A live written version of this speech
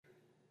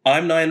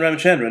I'm Nayan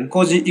Ramachandran. コ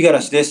ージ五十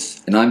嵐で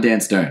す。 And I'm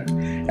Dan Stern.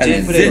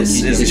 And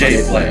this is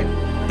J Play,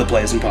 the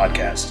Plays and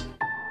Podcast.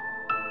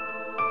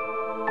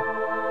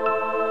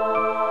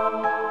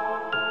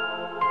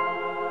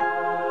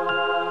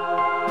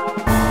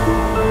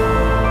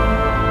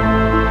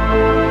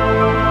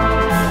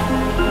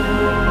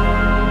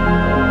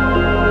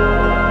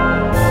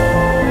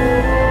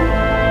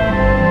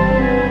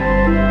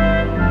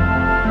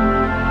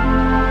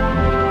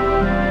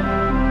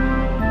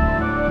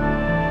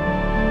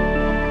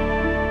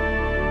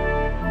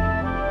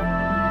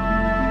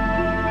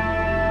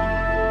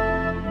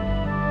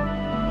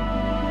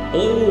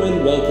 Hello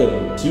and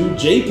welcome to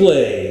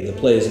J-Play, the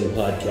Plays and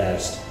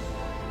Podcast.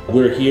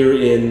 We're here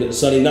in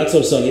sunny, not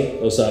so sunny,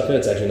 Osaka.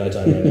 It's actually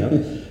nighttime right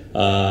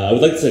now. I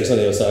would like to say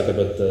sunny Osaka,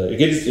 but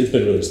it's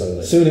been really sunny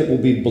lately. Soon it will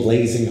be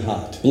blazing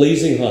hot.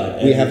 Blazing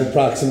hot. We have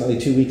approximately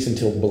 2 weeks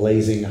until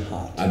blazing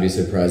hot. I'd be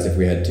surprised if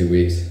we had 2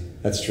 weeks.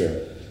 That's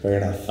true. Fair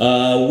enough.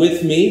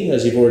 With me,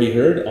 as you've already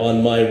heard,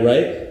 on my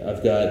right,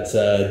 I've got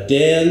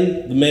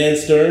Dan, the man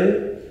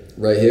Stern.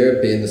 Right here,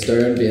 being the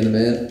Stern, being the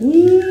man.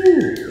 Woo!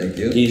 Thank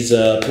you. He's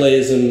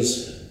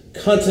Playism's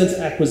content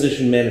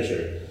acquisition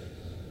manager.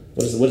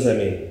 What does that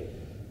mean?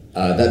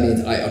 That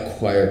means I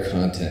acquire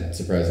content,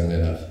 surprisingly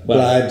enough. Wow.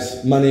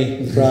 Bribes,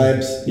 money,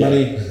 bribes, Yeah.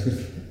 money.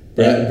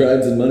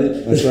 Bribes and money?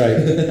 That's right.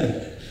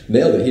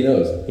 Nailed it, he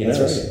knows. He That's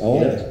knows. right. I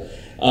want He knows.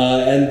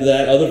 And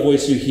that other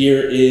voice you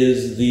hear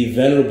is the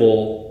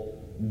venerable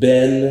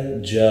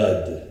Ben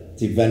Judd.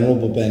 The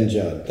venerable Ben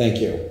Judd. Thank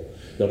you.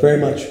 No Very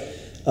problem.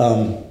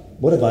 much.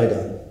 What have I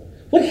done?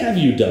 What have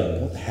you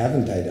done? What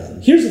haven't I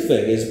done? Here's the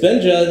thing: is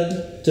Ben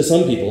Judd, to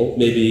some people,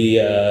 maybe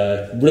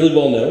really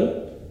well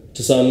known.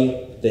 To some,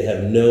 they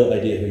have no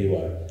idea who you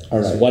are. All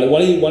right. So why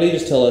don't you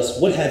just tell us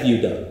what have you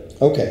done?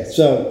 Okay,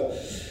 so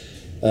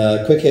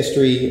quick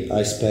history.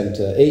 I spent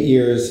 8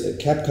 years at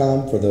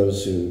Capcom, for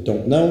those who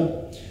don't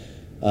know.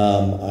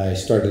 I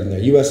started in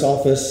their US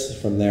office.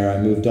 From there, I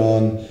moved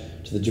on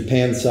to the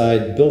Japan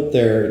side, built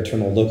their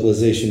internal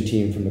localization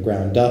team from the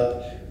ground up.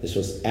 This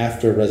was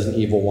after Resident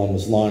Evil 1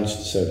 was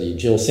launched, so the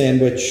Jill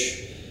Sandwich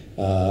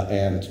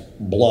and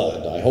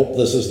blood. I hope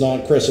this is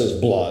not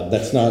Chris's blood.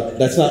 That's not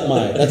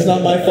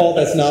my fault.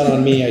 That's not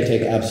on me. I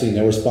take absolutely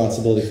no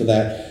responsibility for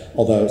that,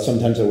 although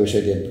sometimes I wish I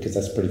did because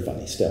that's pretty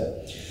funny still.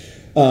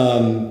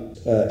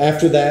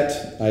 After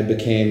that, I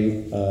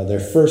became their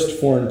first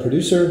foreign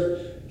producer,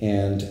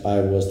 and I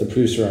was the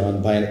producer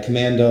on Bionic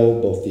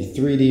Commando, both the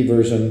 3D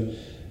version,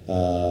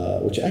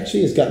 which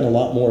actually has gotten a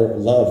lot more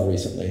love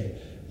recently.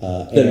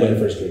 Than when it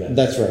first came out.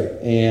 That's right.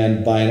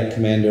 And Bionic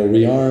Commando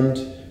Rearmed,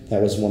 that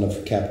was one of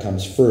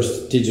Capcom's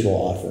first digital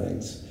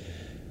offerings.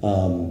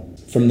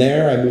 From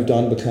there, I moved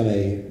on to become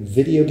a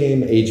video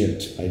game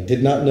agent. I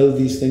did not know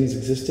these things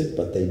existed,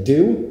 but they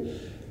do.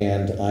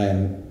 And I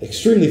am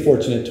extremely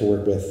fortunate to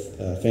work with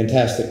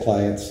fantastic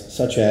clients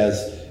such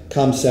as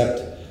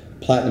Concept,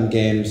 Platinum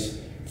Games,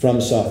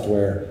 From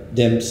Software,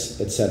 Dimps,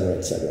 etc.,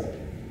 etc.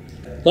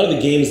 A lot of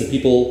the games that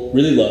people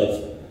really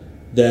love,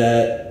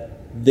 that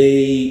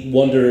they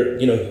wonder,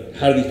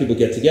 how do these people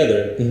get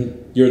together?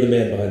 Mm-hmm. You're the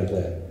man behind the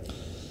plan.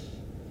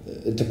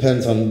 It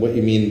depends on what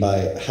you mean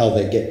by how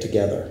they get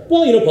together.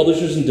 Well,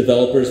 publishers and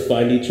developers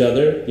find each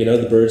other,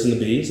 the birds and the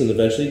bees, and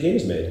eventually a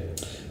game's made.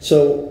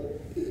 So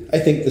I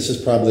think this is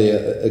probably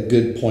a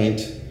good point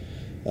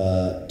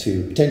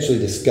to potentially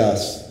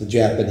discuss the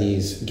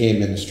Japanese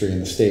game industry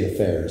and the state of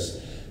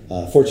affairs.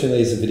 Fortunately,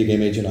 as a video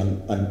game agent,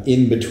 I'm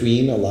in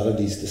between a lot of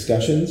these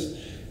discussions,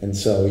 and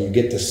so you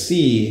get to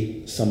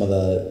see some of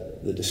the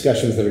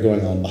discussions that are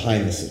going on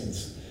behind the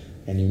scenes.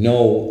 And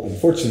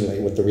unfortunately,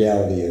 what the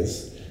reality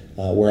is,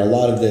 where a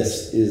lot of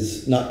this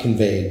is not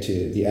conveyed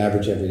to the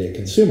average everyday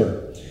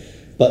consumer.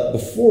 But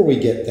before we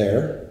get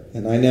there,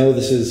 and I know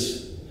this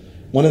is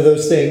one of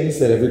those things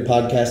that every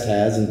podcast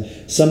has, and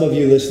some of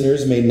you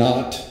listeners may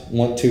not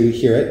want to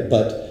hear it,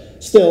 but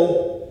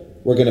still,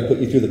 we're going to put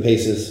you through the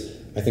paces.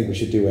 I think we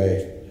should do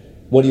a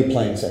 "What are you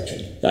playing?"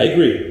 section. I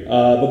agree.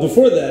 But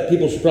before that,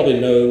 people should probably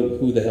know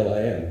who the hell I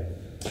am.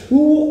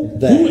 Who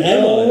the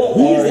hell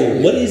are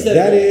you? What is that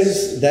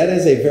voice? That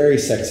is a very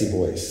sexy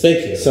voice.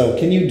 Thank you. So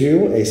can you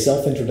do a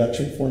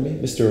self-introduction for me,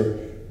 Mr.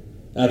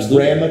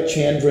 Absolutely.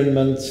 Ramachandran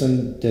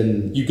Manson?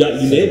 You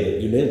nailed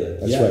it. You nailed it.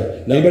 That's Yeah.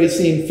 right. No. Anybody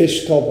seen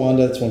Fish Called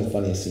Wanda? That's one of the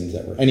funniest scenes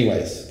ever.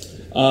 Anyways.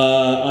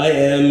 I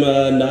am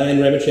Nayan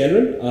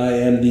Ramachandran. I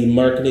am the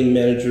marketing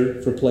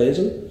manager for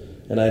Playism,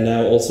 and I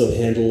now also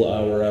handle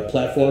our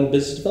platform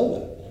business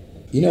development.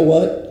 You know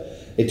what?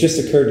 It just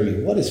occurred to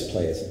me. What is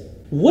Playism?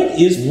 What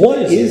is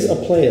a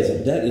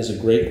Playism? That is a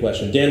great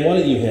question. Dan, why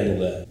don't you handle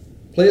that?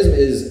 Playism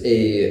is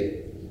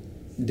a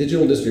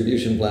digital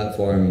distribution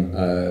platform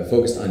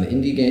focused on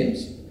indie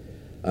games.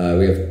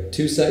 We have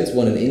 2 sites,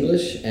 one in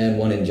English and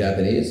one in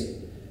Japanese.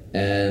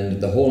 And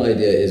the whole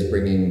idea is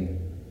bringing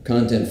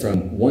content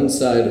from one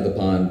side of the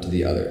pond to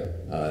the other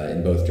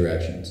in both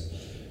directions.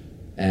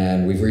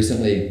 And we've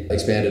recently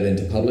expanded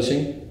into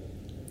publishing.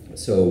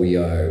 So we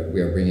are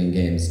bringing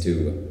games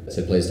to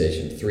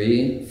PlayStation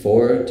 3,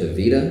 4, to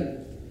Vita,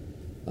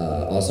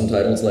 Awesome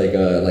titles like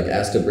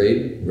Asta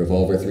Breed,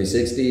 Revolver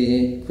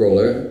 360,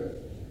 Crawler,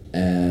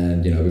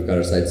 and we've got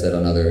our sights set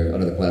on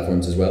other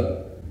platforms as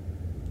well.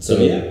 So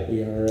yeah,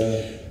 we are.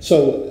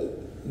 So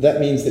that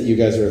means that you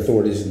guys are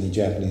authorities in the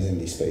Japanese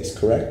indie space,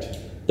 correct?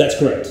 That's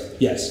correct.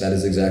 Yes. That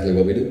is exactly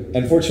what we do.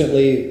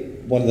 Unfortunately,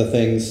 one of the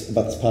things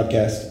about this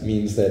podcast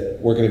means that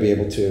we're going to be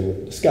able to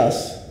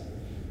discuss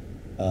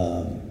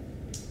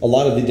a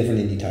lot of the different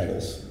indie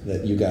titles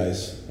that you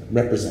guys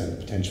represent,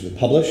 potentially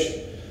publish,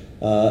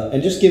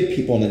 and just give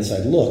people an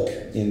inside look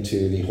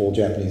into the whole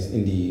Japanese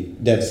indie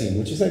dev scene,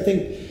 which is, I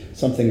think,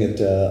 something that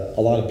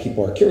a lot of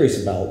people are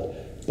curious about.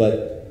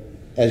 But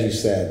as you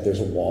said, there's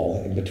a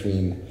wall in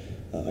between,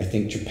 I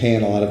think,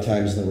 Japan a lot of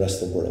times and the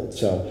rest of the world.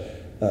 So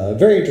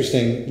very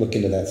interesting look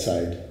into that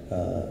side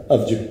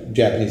of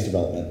Japanese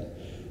development.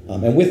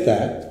 And with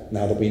that,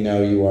 now that we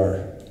know you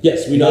are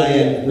yes, we know who I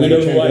am.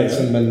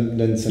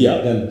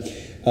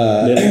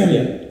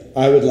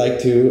 I would like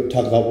to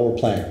talk about what we're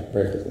playing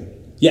very quickly.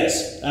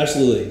 Yes,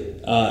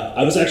 absolutely.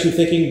 I was actually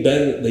thinking,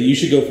 Ben, that you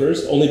should go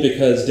first, only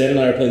because Dan and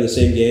I are playing the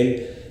same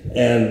game,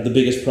 and the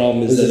biggest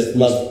problem is that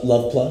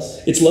Love Plus.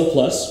 It's Love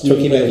Plus. We've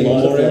been making a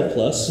lot of Love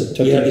Plus.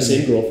 We have the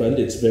same girlfriend.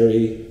 It's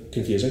very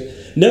confusing.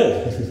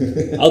 No,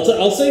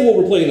 I'll say what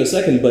we're playing in a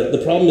second. But the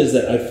problem is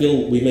that I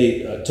feel we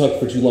may talk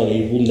for too long, and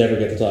you will never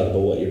get to talk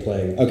about what you're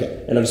playing.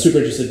 Okay. And I'm super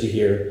interested to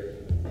hear,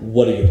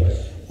 what are you playing?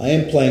 I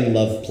am playing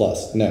Love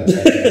Plus. No.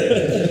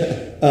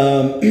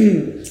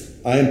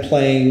 I am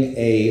playing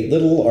a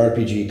little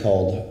RPG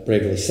called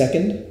Bravely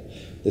Second.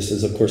 This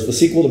is, of course, the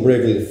sequel to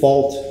Bravely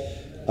Default.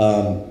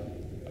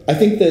 I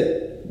think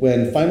that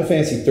when Final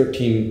Fantasy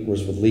XIII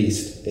was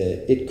released,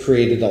 it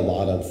created a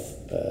lot of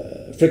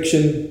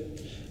friction.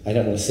 I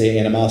don't want to say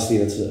animosity,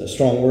 that's a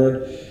strong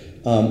word,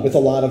 with a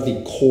lot of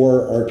the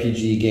core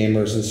RPG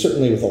gamers, and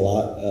certainly with a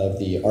lot of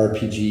the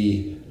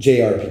JRPG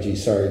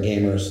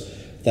gamers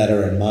that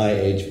are in my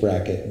age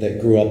bracket that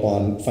grew up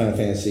on Final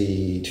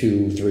Fantasy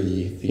 2,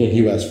 3, the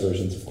US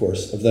versions, of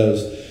course, of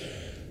those.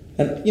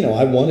 And,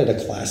 I wanted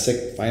a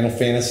classic Final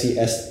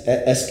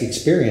Fantasy-esque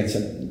experience,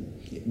 and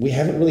we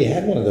haven't really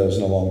had one of those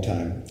in a long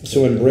time.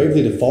 So when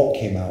Bravely Default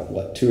came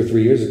out, 2 or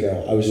 3 years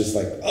ago, I was just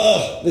like,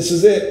 oh, this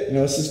is it.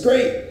 This is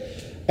great.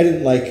 I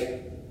didn't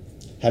like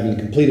having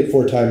to complete it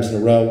 4 times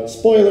in a row.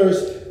 Spoilers,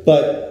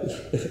 but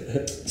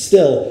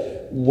still,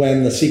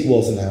 when the sequel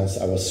was announced,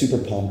 I was super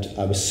pumped.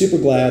 I was super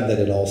glad that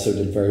it also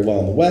did very well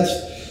in the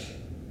West.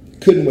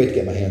 Couldn't wait to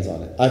get my hands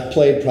on it. I've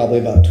played probably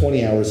about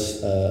 20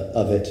 hours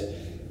of it,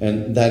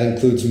 and that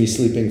includes me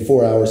sleeping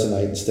 4 hours a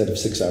night instead of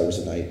 6 hours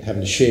a night,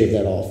 having to shave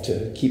that off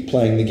to keep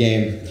playing the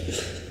game.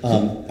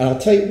 And I'll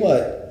tell you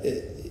what,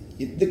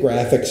 the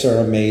graphics are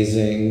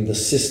amazing. The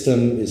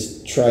system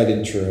is tried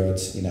and true.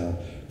 It's,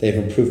 they've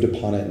improved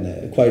upon it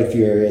in quite a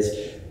few areas,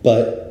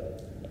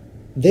 but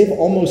they've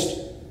almost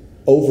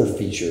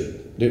over-featured.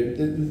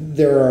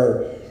 There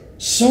are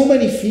so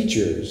many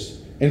features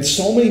and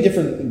so many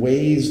different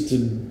ways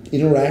to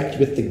interact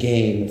with the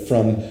game,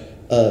 from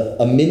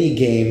a mini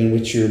game in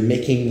which you're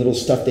making little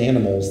stuffed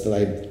animals that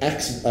I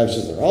was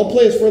just like, I'll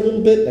play this for a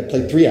little bit, and I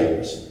played 3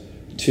 hours,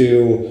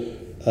 to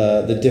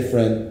the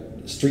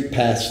different Street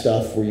Pass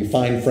stuff where you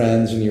find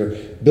friends and you're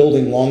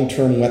building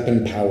long-term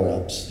weapon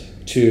power-ups,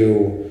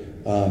 to,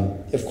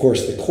 of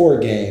course, the core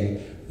game.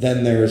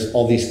 Then there's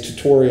all these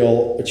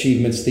tutorial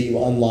achievements that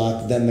you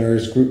unlock. Then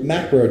there's group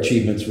macro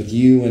achievements with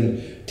you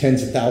and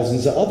tens of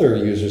thousands of other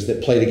users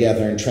that play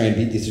together and try and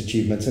beat these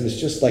achievements. And it's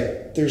just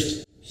like,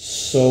 there's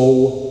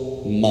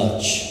so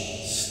much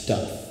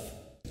stuff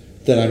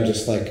that I'm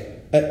just like,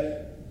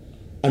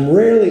 I'm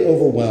rarely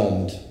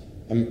overwhelmed.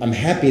 I'm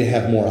happy to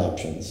have more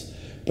options.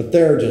 But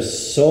there are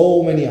just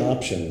so many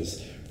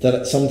options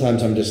that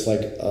sometimes I'm just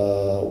like,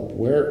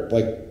 where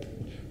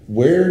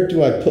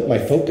do I put my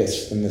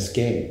focus in this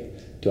game?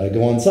 Do I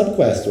go on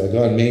subquest? Do I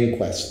go on main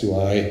quest? Do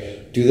I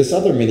do this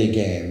other mini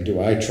game?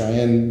 Do I try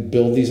and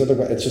build these other...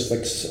 It's just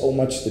like so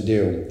much to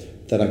do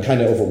that I'm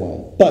kind of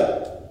overwhelmed.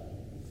 But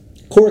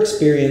core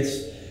experience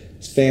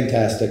is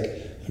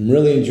fantastic. I'm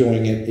really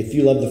enjoying it. If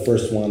you love the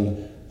first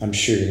one, I'm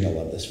sure you're going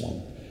to love this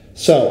one.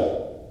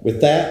 So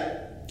with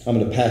that, I'm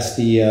going to pass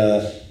the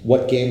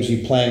what games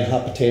you playing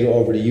hot potato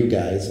over to you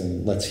guys,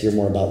 and let's hear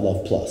more about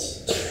Love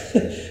Plus.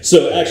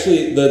 So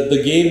actually,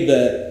 the game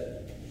that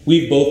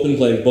we've both been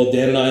playing, both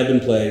Dan and I have been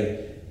playing,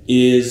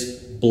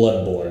 is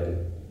Bloodborne.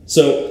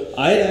 So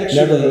I had actually...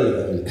 Never heard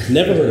of it.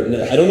 Never heard of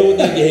it. I don't know what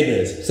that game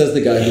is. Says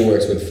the guy who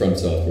works with From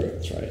Software.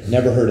 That's right.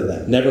 Never heard of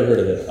that. Never heard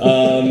of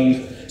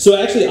it. So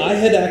actually, I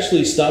had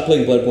actually stopped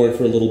playing Bloodborne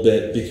for a little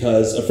bit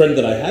because a friend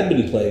that I had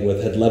been playing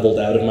with had leveled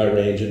out of my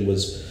range and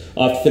was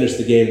off to finish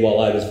the game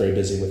while I was very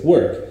busy with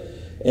work.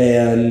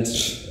 And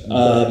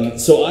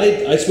so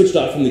I switched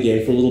off from the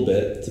game for a little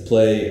bit to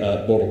play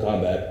Mortal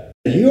Kombat.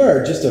 You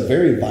are just a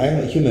very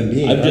violent human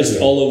being. I'm just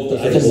all over.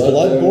 From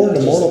Bloodborne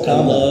to Mortal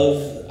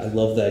Kombat. I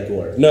love that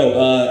gore.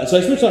 No, so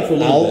I switched on for a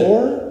little bit. Al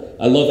Gore?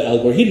 I love Al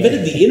Gore. He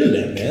invented the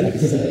internet,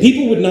 man.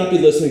 People would not be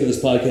listening to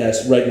this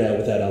podcast right now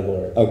without Al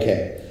Gore.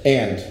 Okay,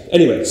 and?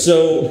 Anyway,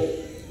 so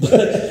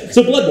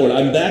So Bloodborne,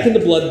 I'm back into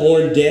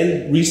Bloodborne.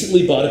 Dan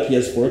recently bought a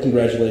PS4.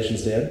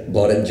 Congratulations, Dan.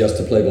 Bought it just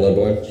to play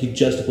Bloodborne. He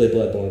just to play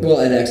Bloodborne. Well,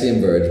 and Axiom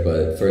Verge,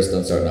 but first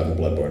I'm starting off with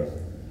Bloodborne.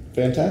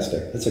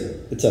 Fantastic.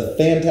 It's a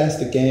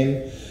fantastic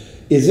game.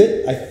 Is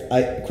it?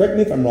 I correct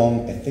me if I'm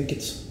wrong. I think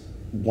it's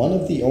one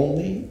of the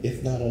only,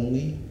 if not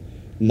only,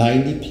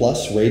 90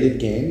 plus rated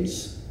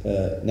games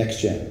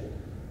next gen.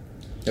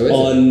 Oh, is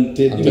On it?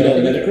 you know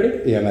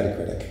Metacritic? Yeah,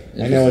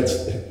 Metacritic. I know it's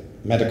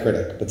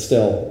Metacritic, but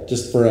still,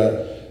 just for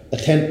a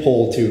tent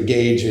pole to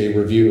gauge a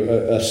review,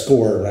 a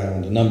score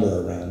around, a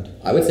number around.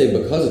 I would say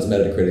because it's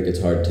Metacritic,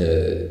 it's hard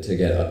to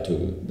get up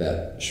to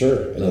that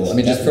Sure. level. I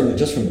mean,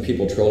 just from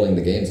people trolling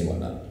the games and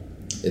whatnot,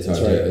 it's hard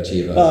to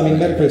achieve. Well, I mean,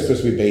 Metacritic's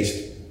supposed to be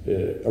based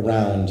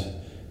around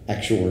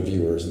actual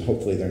reviewers, and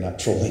hopefully they're not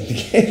trolling the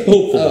game.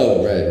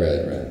 Oh,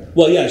 right.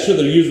 Well, yeah, sure.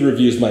 Their user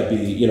reviews might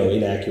be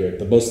inaccurate,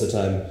 but most of the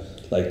time,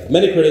 like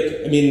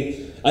Metacritic. I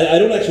mean, I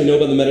don't actually know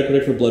about the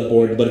Metacritic for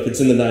Bloodborne, but if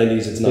it's in the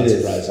 90s, it's not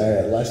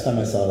surprising. Last time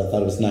I saw it, I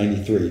thought it was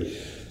 93.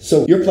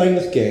 So you're playing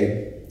this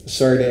game.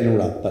 Sorry to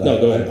interrupt, but no,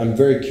 go ahead. I'm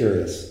very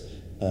curious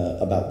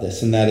about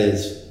this, and that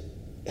is,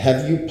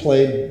 have you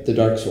played the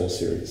Dark Souls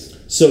series?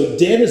 So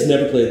Dan has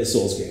never played the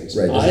Souls games.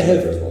 Right, I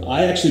have.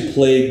 I actually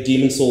played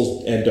Demon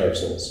Souls and Dark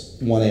Souls.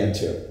 1 and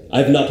 2. I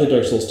have not played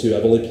Dark Souls 2.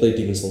 I've only played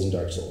Demon Souls and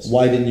Dark Souls.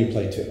 Why didn't you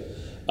play 2?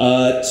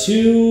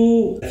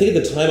 2, I think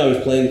at the time I was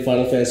playing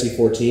Final Fantasy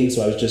XIV,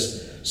 so I was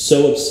just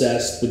so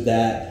obsessed with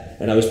that,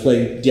 and I was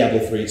playing Diablo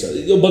 3, so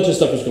a bunch of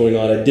stuff was going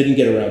on. I didn't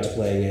get around to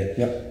playing it.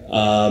 Yep.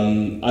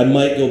 I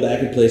might go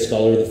back and play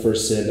Scholar of the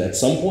First Sin at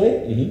some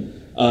point,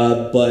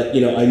 but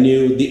I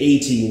knew the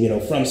A-team,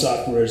 From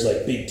Software's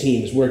like big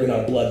teams working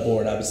on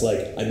Bloodborne. I was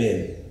like, I'm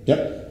in.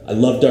 Yep. I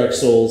love Dark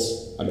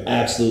Souls. I'm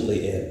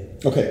absolutely in.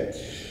 Okay.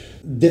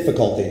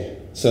 Difficulty.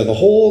 So the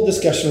whole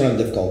discussion around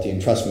difficulty,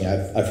 and trust me,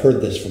 I've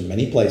heard this from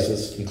many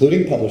places,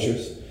 including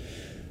publishers.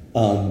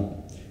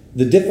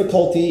 The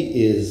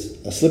difficulty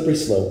is a slippery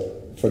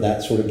slope for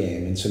that sort of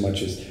game, in so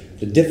much as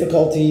the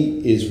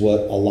difficulty is what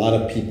a lot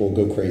of people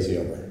go crazy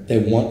over. They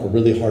want a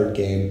really hard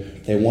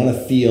game. They want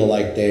to feel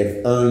like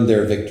they've earned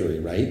their victory,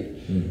 right?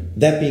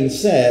 That being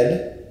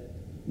said,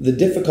 the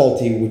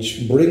difficulty,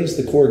 which brings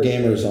the core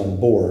gamers on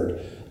board,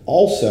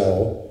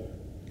 also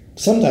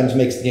sometimes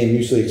makes the game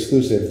mutually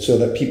exclusive, so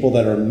that people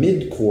that are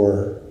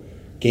mid-core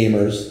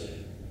gamers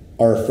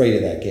are afraid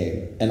of that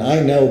game. And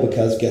I know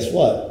because, guess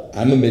what?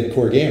 I'm a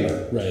mid-core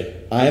gamer. Right.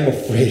 I am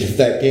afraid of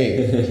that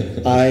game.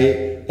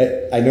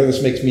 I know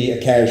this makes me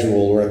a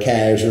casual or a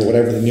cash or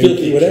whatever the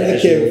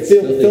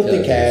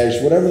filthy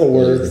cash, whatever the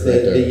words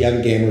that the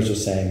young gamers are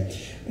saying.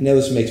 I know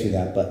this makes me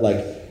that, but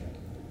like,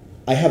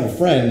 I have a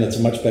friend that's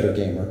a much better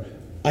gamer.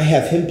 I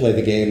have him play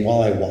the game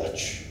while I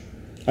watch.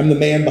 I'm the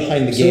man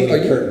behind the game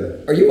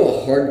curtain. Are you a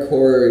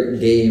hardcore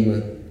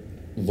game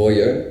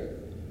voyeur?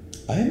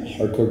 I am a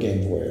hardcore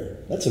game voyeur.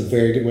 That's a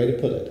very good way to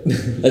put it.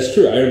 That's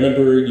true. I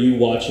remember you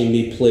watching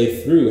me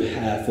play through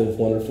half of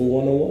Wonderful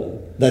 101.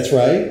 That's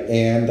right,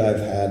 and I've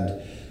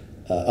had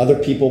other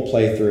people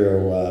play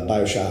through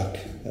Bioshock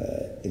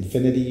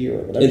Infinity or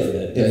whatever.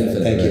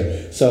 Infinite. Thank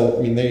you. So,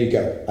 I mean, there you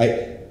go.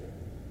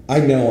 I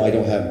know I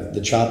don't have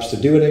the chops to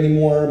do it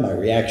anymore. My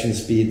reaction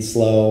speed's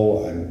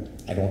slow.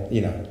 I don't,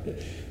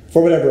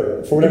 for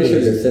whatever Pretty sure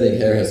reason. your thinning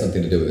hair has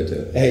something to do with it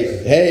too.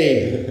 Hey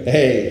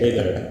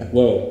there.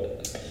 Whoa.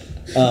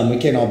 We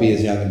can't all be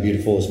as young and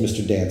beautiful as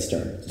Mr. Dan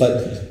Stern.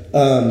 But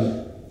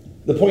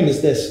the point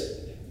is this.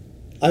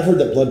 I've heard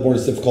that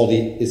Bloodborne's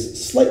difficulty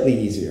is slightly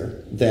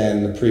easier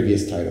than the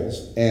previous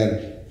titles.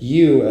 And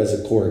you, as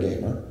a core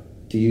gamer,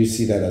 do you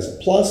see that as a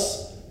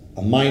plus,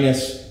 a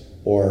minus,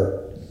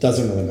 or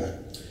doesn't really matter?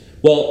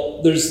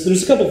 Well, there's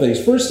a couple things.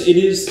 First, it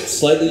is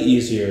slightly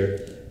easier,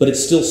 but it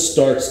still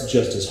starts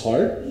just as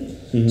hard.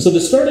 Mm-hmm. So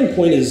the starting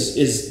point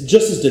is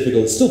just as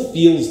difficult. It still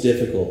feels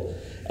difficult.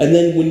 And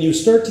then when you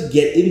start to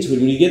get into it,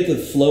 when you get the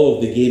flow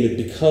of the game, it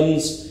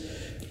becomes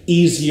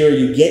easier,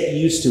 you get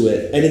used to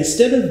it. And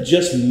instead of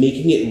just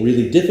making it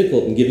really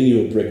difficult and giving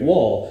you a brick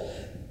wall,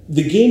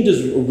 the game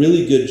does a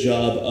really good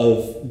job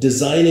of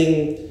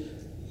designing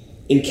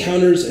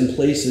encounters and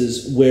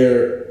places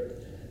where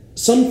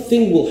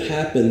something will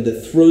happen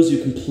that throws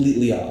you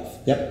completely off.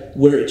 Yep.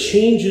 Where it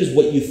changes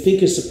what you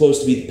think is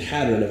supposed to be the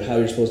pattern of how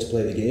you're supposed to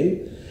play the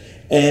game.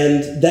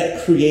 And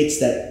that creates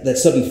that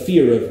sudden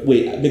fear of,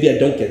 wait, maybe I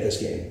don't get this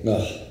game.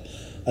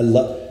 I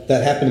love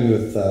that happened to me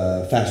with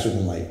Faster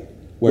Than Light,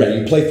 where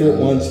you play through it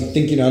once, you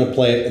think you know how to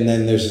play it, and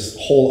then there's this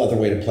whole other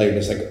way to play it.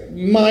 It's like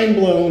mind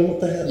blown.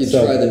 What the hell? You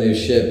try the new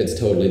ship; it's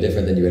totally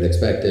different than you had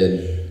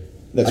expected.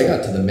 I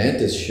got to the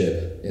Mantis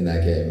ship in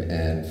that game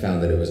and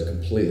found that it was a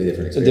completely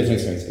different experience. A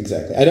different experience,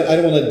 exactly. I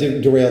don't want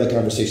to derail the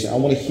conversation. I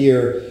want to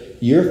hear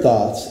your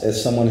thoughts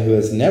as someone who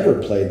has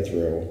never played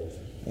through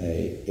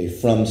a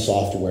From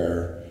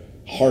Software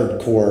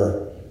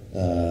hardcore,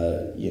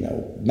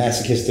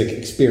 masochistic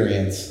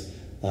experience,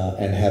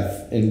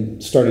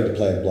 and started to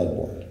play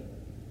Bloodborne.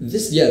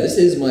 This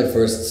is my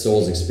first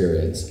Souls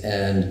experience,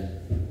 and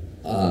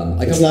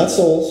it's not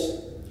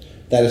Souls.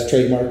 That is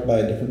trademarked by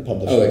a different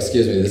publisher. Oh,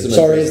 excuse me. This is my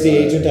Sorry, first, as the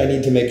agent, I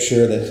need to make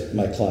sure that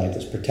my client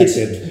is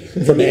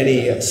protected from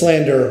any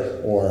slander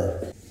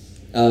or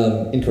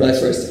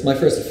incorrect. My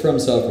first From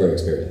Software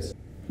experience.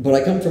 But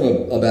I come from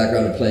a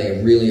background of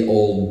playing really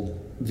old,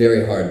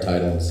 very hard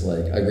titles.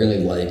 Like I really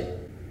like.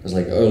 There's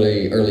like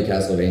early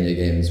Castlevania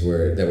games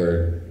that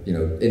were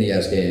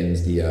NES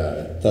games.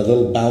 The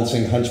little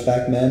bouncing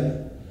hunchback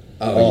men.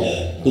 Oh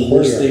yeah. The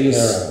worst things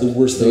ever. The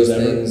Medusa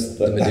heads.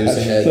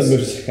 The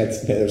Medusa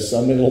heads. There's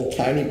so many little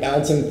tiny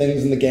bouncing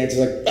things in the game. It's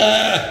like,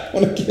 I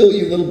want to kill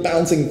you, little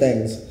bouncing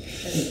things.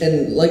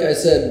 And like I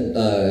said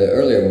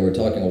earlier when we were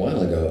talking a while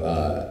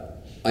ago,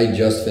 I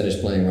just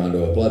finished playing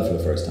Rondo of Blood for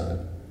the first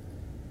time,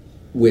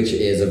 which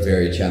is a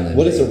very challenging.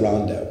 What is a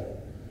rondo?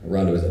 A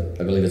rondo is,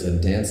 I believe, it's a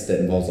dance that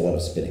involves a lot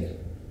of spinning.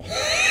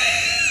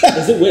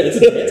 Is it? Wait, it's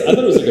a dance? I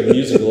thought it was like a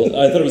musical.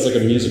 I thought it was like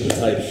a musical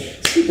type.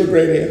 Super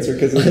great answer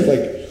because it's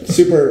like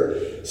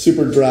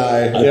super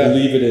dry. I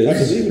believe it is. I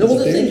believe No, well,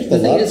 it's the a dance thing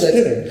with a lot of is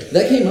spinning.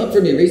 that came up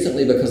for me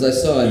recently because I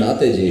saw in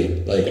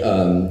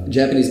Ateji,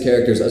 Japanese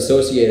characters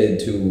associated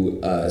to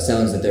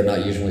sounds that they're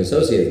not usually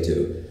associated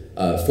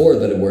to for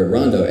the word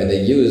rondo, and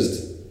they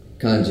used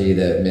kanji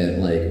that meant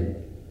like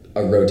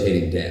a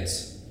rotating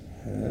dance.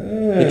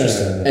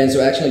 Interesting. And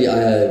so actually,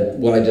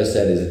 what I just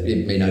said is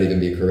it may not even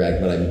be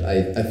correct, but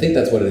I think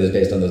that's what it is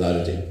based on those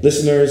Ateji.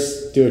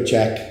 Listeners, do a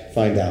check,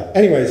 find out.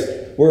 Anyways,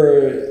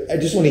 I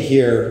just want to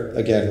hear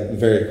again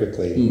very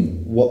quickly.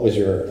 What was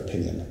your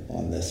opinion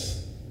on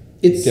this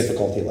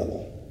difficulty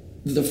level?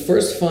 The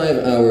first 5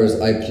 hours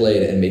I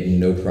played and made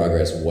no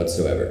progress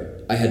whatsoever.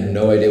 I had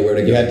no idea where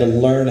to go. You had to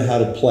learn how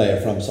to play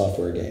a From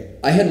Software game.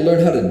 I had to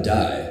learn how to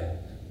die,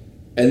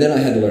 and then I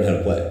had to learn how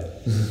to play.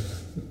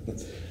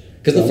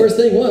 Because the first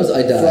thing was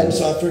I died. From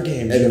Software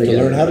games, And you have to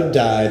again, learn how to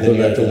die, then go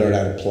you have back to to learn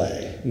that. how to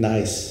play.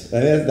 Nice.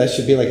 That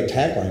should be like a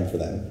tagline for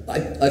them.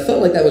 I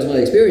felt like that was my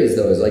experience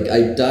though. Is like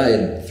I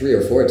died 3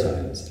 or 4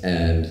 times,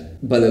 and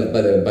by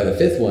the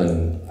 5th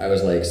one, I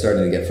was like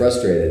starting to get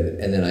frustrated,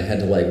 and then I had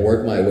to like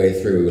work my way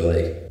through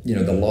like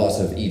the loss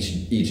of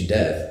each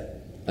death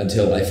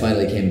until I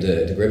finally came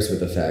to grips with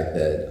the fact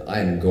that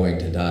I'm going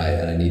to die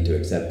and I need to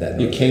accept that.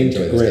 You came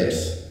to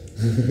grips.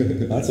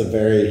 That's a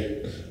very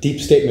deep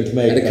statement to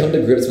make. I had to come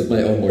to grips with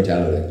my own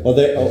mortality. Well,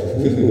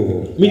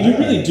 I mean, you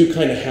really do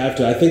kind of have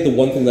to. I think the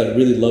one thing that I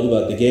really love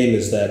about the game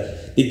is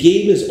that the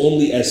game is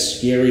only as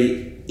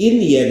scary. In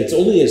the end, it's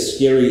only as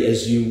scary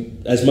as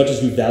much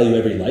as you value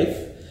every life.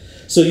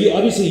 So you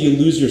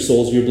lose your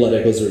souls, your blood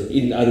echoes, or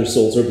in either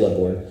souls or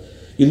Bloodborne.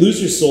 You lose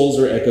your souls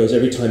or echoes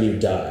every time you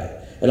die.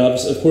 And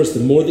obviously, of course, the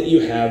more that you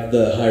have,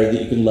 the higher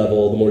that you can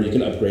level, the more you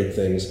can upgrade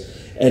things.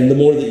 And the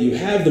more that you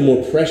have, the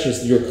more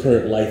precious your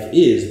current life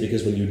is,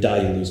 because when you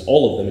die, you lose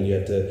all of them, and you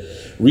have to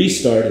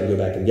restart and go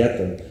back and get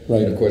them.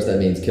 right. And of course, that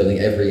means killing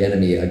every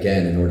enemy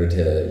again in order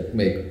to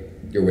make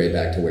your way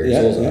back to where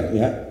your souls are.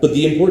 Yeah. But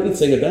the important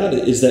thing about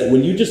it is that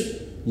when you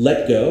just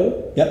let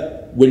go,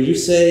 Yep. when you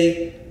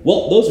say,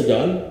 well, those are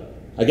gone,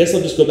 I guess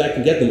I'll just go back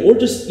and get them, or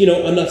just,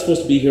 I'm not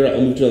supposed to be here,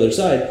 I'll move to the other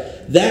side,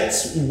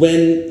 that's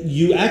when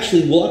you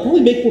actually will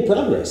probably make more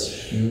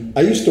progress.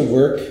 I used to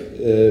work,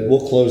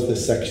 we'll close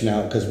this section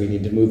out because we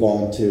need to move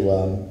on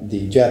to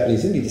the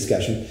Japanese indie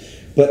discussion,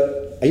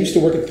 but I used to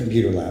work at the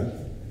computer lab.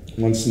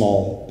 One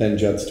small Ben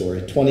Judd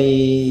story.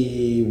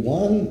 20,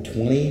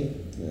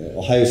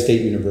 Ohio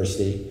State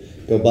University,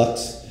 go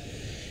Bucks.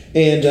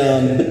 And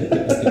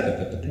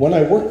when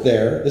I worked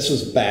there, this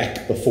was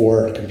back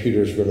before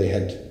computers really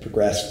had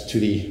progressed to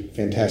the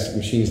fantastic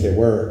machines they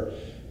were.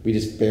 We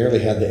just barely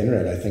had the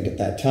internet, I think, at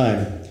that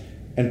time.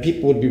 And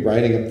people would be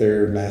writing up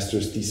their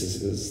master's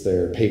theses,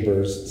 their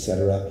papers,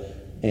 etc.,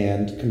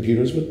 and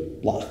computers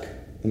would lock.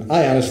 And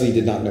I honestly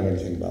did not know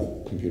anything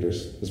about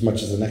computers as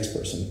much as the next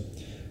person.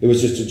 It was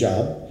just a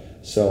job.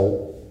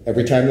 So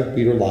every time the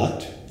computer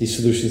locked, the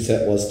solution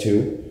set was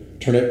to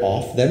turn it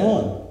off, then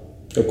on.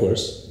 Of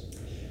course.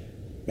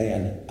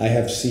 Man, I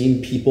have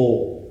seen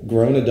people,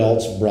 grown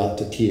adults, brought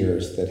to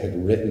tears that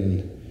had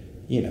written,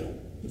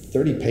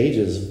 30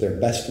 pages of their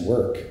best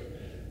work,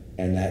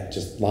 and that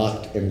just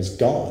locked and was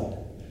gone.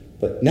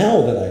 But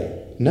now that I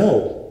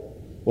know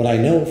what I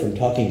know from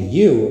talking to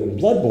you and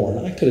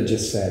Bloodborne, I could have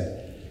just said,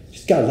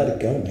 just gotta let it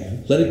go,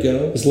 man. Let it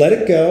go. Just let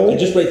it go. And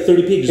just write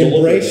 30 pages all over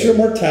Embrace again.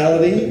 your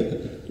mortality.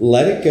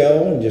 Let it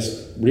go and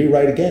just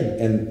rewrite again.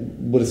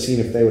 And would have seen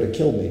if they would have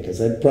killed me, because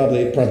it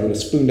probably would have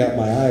spooned out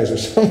my eyes or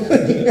something.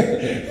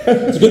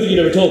 It's a good thing you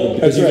never told them,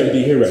 because you wouldn't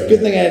be here right It's a good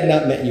thing I had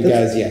not met you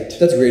guys yet.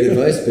 That's great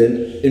advice,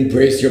 Ben.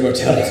 Embrace your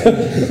mortality.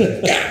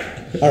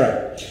 All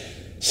right.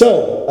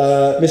 So,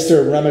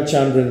 Mr.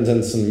 Ramachandran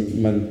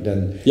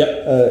Dansan, Yep.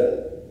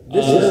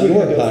 this is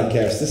your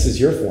podcast. This is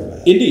your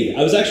format. Indeed.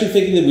 I was actually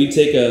thinking that we'd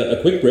take a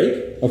quick break,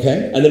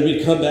 Okay. and then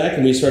we'd come back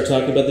and we'd start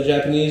talking about the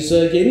Japanese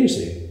gaming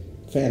scene.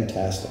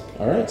 Fantastic.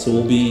 All right, so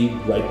we'll be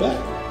right back.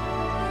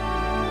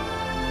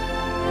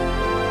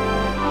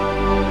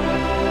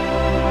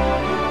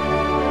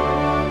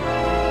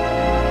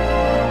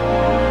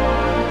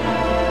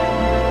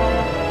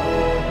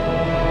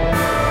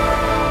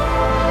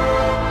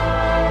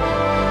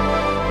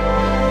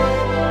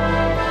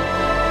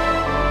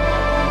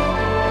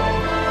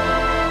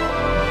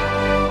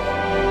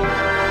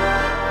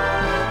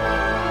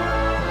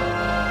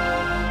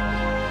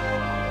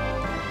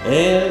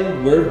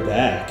 we're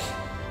back.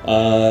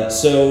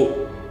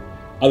 So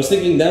I was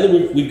thinking, now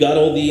that we've got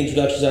all the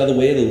introductions out of the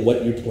way of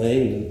what you're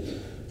playing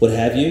and what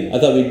have you, I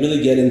thought we'd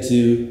really get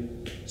into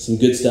some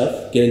good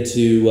stuff, get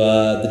into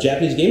the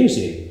Japanese gaming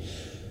scene.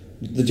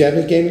 The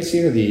Japanese gaming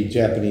scene or the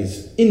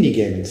Japanese indie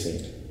gaming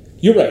scene?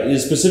 You're right. It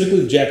is specifically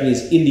the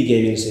Japanese indie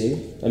gaming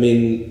scene. I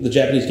mean, the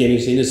Japanese gaming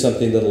scene is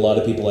something that a lot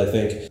of people, I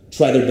think,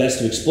 try their best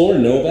to explore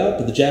and know about,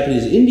 but the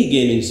Japanese indie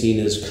gaming scene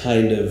is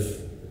kind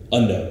of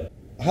unknown.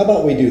 How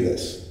about we do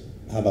this?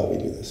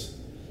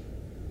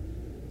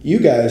 You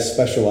guys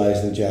specialize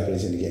in the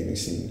Japanese indie gaming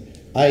scene.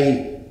 I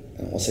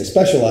don't want to say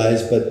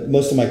specialize, but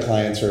most of my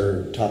clients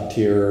are top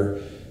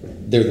tier.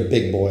 They're the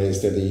big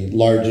boys. They're the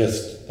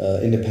largest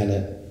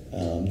independent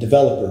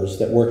developers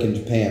that work in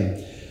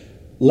Japan.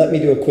 Let me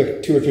do a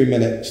quick 2 or 3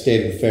 minute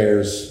state of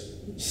affairs,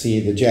 see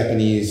the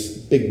Japanese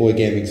big boy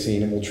gaming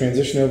scene, and we'll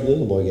transition over to the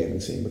little boy gaming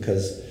scene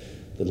because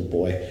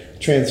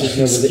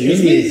transition over to the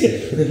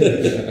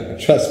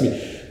indies. Trust me,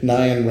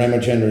 Nayan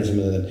Ramachandran,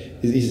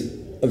 he's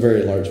a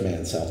very large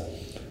man, so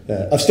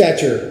of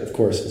stature, of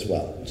course, as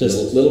well.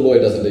 Just little boy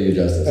doesn't do you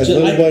justice.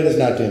 Little boy does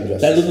not do him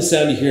justice. That little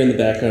sound you hear in the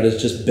background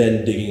is just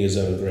Ben digging his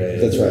own grave.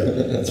 That's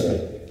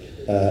right.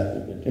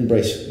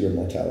 Embrace your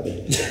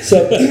mortality.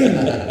 So,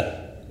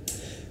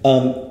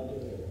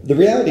 the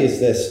reality is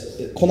this: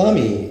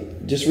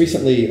 Konami just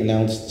recently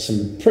announced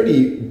some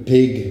pretty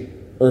big,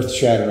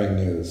 earth-shattering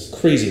news.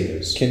 Crazy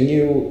news. Can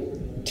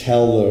you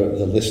tell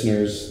the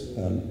listeners?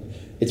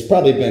 It's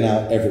probably been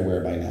out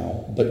everywhere by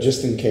now, but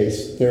just in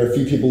case there are a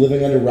few people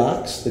living under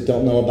rocks that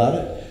don't know about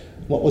it,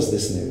 what was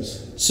this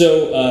news?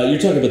 So you're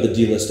talking about the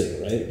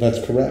delisting, right? That's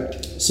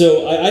correct.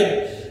 So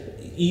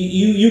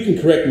you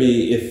can correct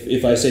me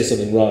if I say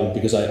something wrong,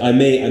 because I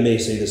may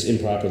say this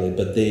improperly,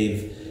 but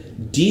they've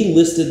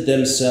delisted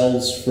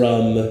themselves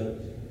from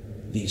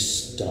the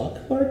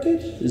stock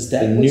market? Is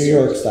that the New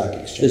York Stock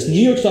Exchange? This New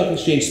York Stock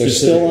Exchange. They're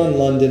still on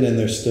London and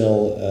they're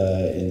still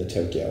in the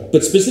Tokyo.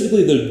 But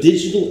specifically, the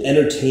digital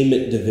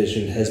entertainment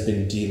division has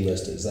been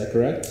delisted. Is that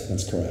correct?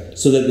 That's correct.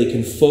 So that they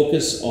can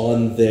focus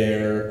on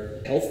their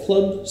health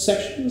club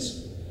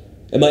sections.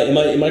 Am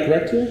I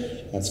correct here?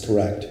 That's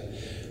correct.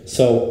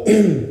 So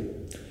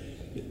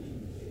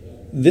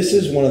this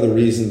is one of the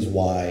reasons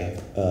why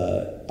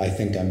I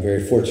think I'm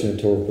very fortunate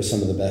to work with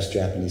some of the best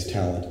Japanese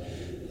talent,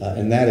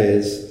 and that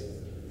is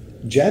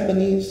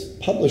Japanese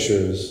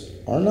publishers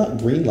are not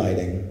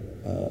greenlighting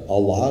a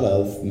lot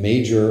of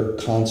major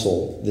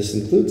console. This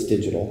includes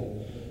digital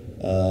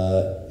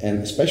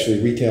and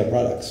especially retail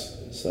products.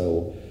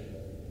 So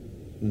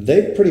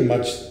they've pretty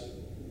much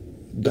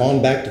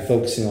gone back to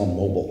focusing on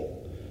mobile.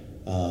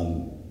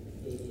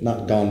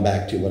 Not gone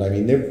back to, but I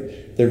mean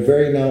they're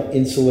very now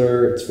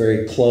insular. It's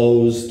very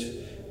closed.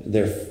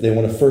 They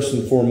want to first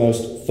and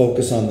foremost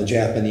focus on the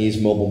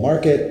Japanese mobile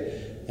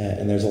market,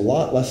 and there's a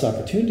lot less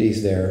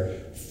opportunities there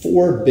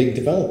for big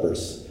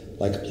developers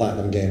like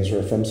Platinum Games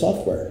or From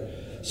Software.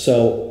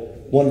 So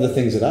one of the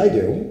things that I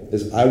do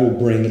is I will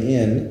bring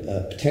in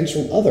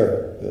potential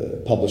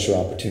other publisher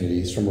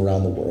opportunities from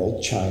around the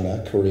world: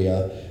 China,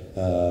 Korea,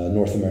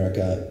 North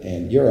America,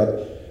 and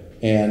Europe,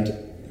 and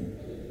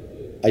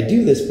I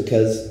do this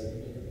because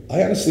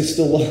I honestly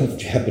still love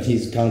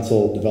Japanese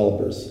console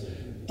developers.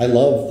 I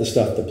love the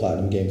stuff that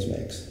Platinum Games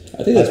makes.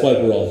 I think that's why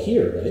we're all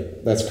here,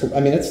 right? That's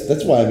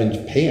why I'm in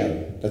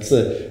Japan. That's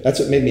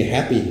what made me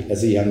happy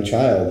as a young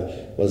child,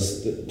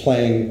 was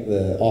playing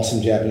the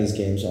awesome Japanese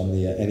games on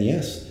the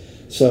NES.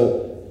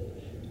 So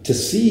to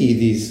see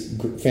these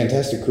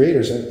fantastic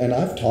creators, and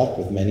I've talked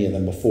with many of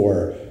them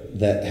before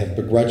that have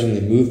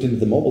begrudgingly moved into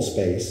the mobile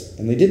space,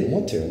 and they didn't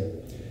want to.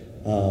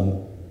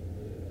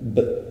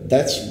 But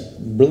that's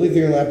really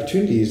the only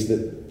opportunities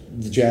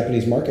that the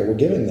Japanese market were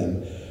giving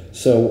them.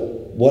 So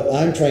what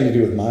I'm trying to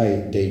do with my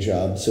day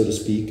job, so to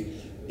speak,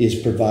 is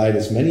provide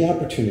as many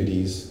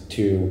opportunities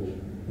to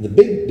the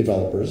big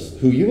developers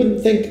who you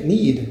wouldn't think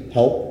need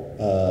help,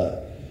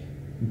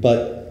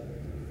 but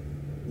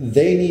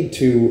they need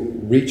to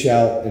reach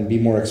out and be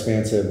more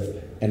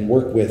expansive and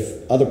work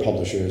with other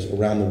publishers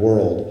around the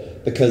world,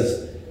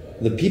 because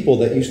the people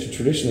that used to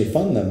traditionally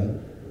fund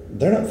them,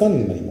 they're not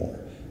funding them anymore.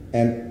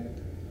 And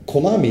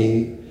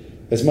Konami,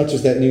 as much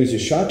as that news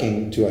is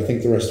shocking to, I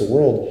think, the rest of the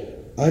world,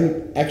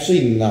 I'm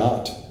actually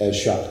not as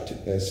shocked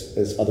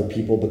as other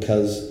people,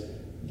 because,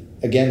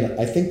 again,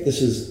 I think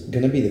this is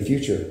going to be the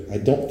future. I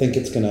don't think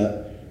it's going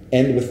to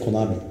end with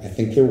Konami. I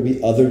think there will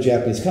be other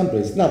Japanese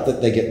companies, not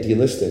that they get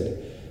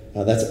delisted.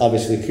 That's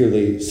obviously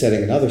clearly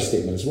setting another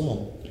statement as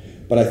well.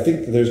 But I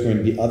think that there's going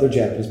to be other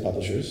Japanese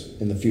publishers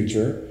in the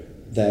future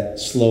that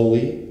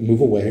slowly move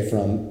away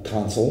from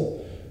console,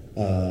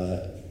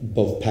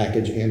 both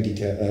package and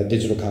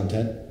digital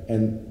content,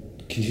 and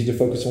continue to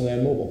focus only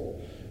on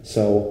mobile.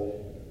 So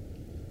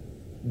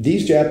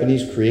these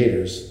Japanese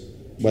creators,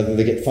 whether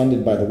they get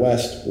funded by the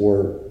West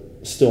or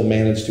still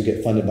manage to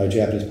get funded by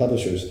Japanese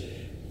publishers,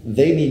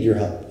 they need your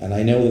help. And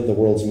I know that the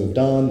world's moved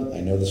on. I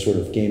know the sort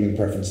of gaming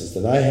preferences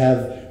that I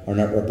have are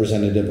not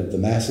representative of the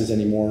masses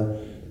anymore.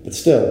 But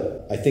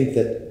still, I think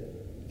that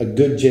a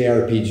good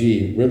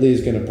JRPG really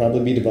is going to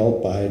probably be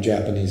developed by a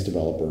Japanese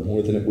developer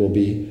more than it will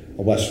be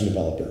a Western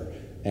developer.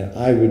 And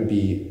I would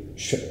be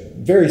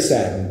very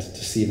saddened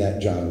to see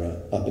that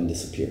genre up and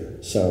disappear.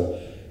 So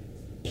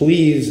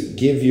please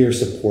give your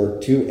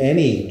support to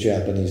any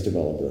Japanese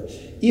developer,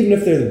 even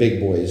if they're the big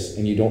boys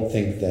and you don't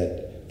think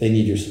that they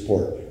need your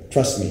support.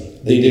 Trust me,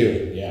 they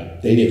do. Yeah,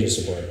 they need your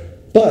support.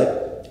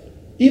 But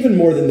even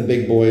more than the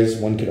big boys,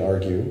 one could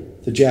argue,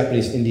 the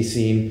Japanese indie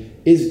scene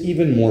is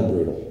even more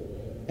brutal.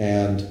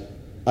 And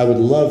I would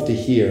love to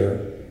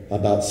hear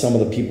about some of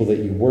the people that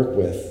you work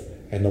with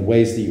and the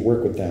ways that you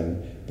work with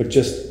them. But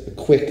just a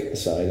quick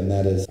aside, and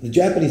that is the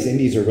Japanese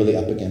indies are really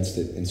up against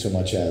it in so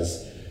much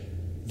as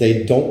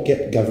they don't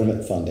get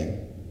government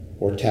funding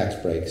or tax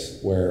breaks,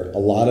 where a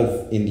lot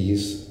of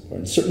indies,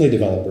 and certainly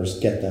developers,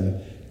 get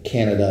them.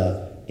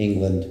 Canada,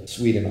 England,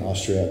 Sweden,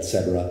 Austria,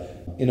 etc.,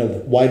 in a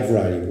wide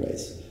variety of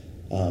ways.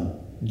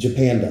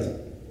 Japan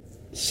doesn't.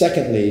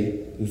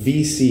 Secondly,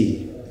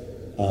 VC,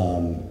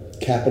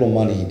 capital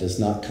money does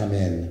not come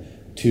in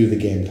to the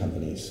game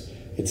companies.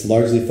 It's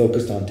largely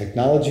focused on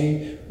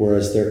technology,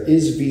 whereas there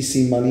is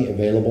VC money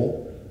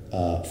available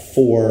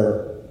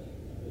for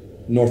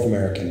North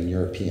American and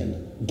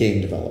European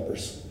game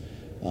developers.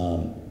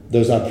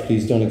 Those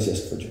opportunities don't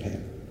exist for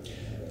Japan.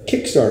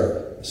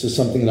 Kickstarter, this is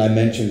something that I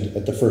mentioned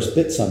at the first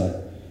Bit Summit,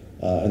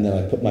 and then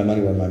I put my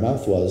money where my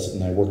mouth was,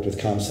 and I worked with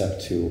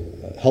Concept to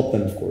help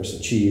them, of course,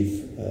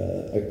 achieve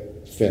a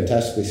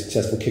fantastically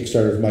successful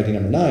Kickstarter of Mighty No.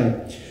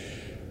 9.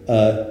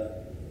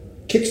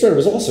 Kickstarter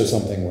was also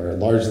something where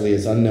largely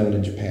is unknown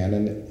in Japan,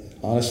 and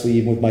honestly,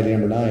 even with Mighty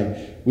No. 9,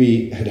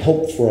 we had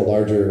hoped for a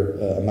larger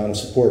amount of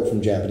support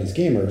from Japanese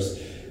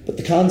gamers, but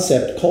the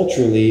concept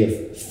culturally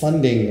of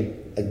funding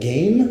a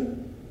game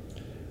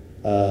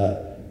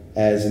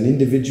as an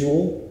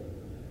individual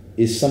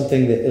is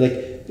something that,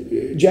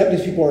 like,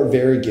 Japanese people are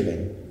very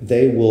giving.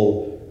 They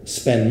will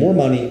spend more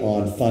money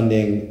on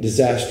funding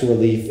disaster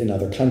relief in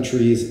other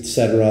countries,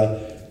 etc.,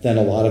 than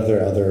a lot of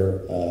their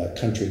other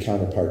country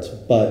counterparts.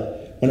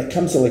 But when it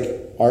comes to like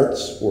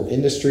arts or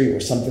industry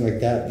or something like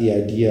that, the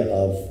idea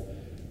of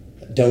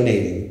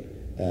donating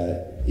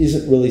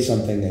isn't really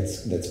something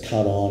that's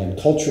caught on,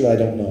 and culturally I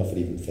don't know if it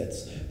even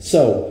fits.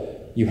 So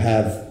you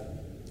have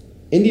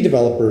indie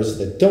developers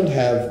that don't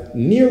have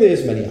nearly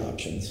as many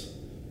options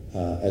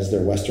as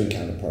their Western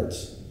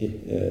counterparts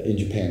in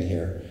Japan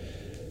here.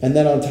 And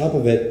then on top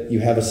of it, you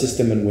have a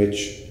system in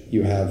which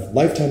you have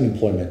lifetime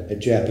employment at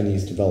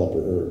Japanese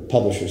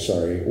publishers,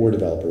 or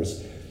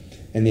developers.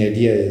 And the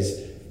idea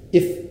is,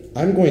 if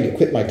I'm going to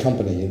quit my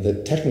company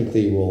that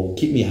technically will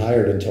keep me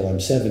hired until I'm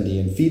 70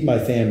 and feed my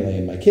family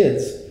and my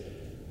kids,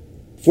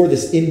 for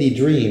this indie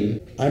dream,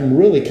 I'm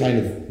really kind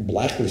of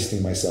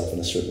blacklisting myself in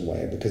a certain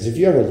way. Because if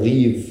you ever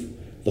leave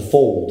the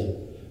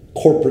fold,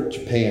 corporate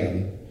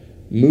Japan,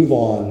 move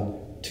on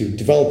to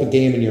develop a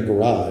game in your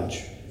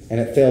garage, and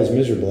it fails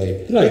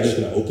miserably. You're not just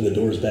going to open the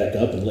doors back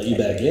up and let you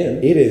back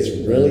in. It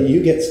is really,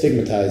 you get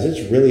stigmatized.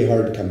 It's really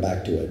hard to come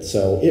back to it.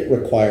 So it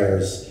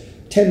requires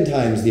 10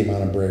 times the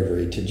amount of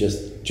bravery to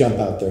just jump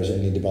out there as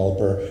an indie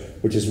developer,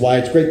 which is why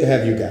it's great to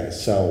have you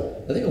guys.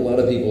 So I think a lot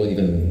of people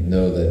even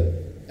know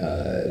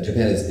that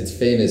Japan is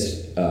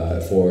famous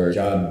for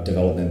job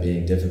development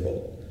being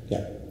difficult.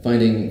 yeah.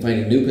 Finding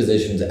new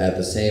positions at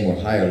the same or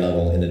higher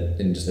level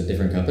in just a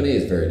different company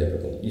is very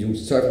difficult. You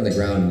start from the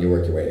ground and you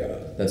work your way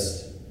up.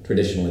 That's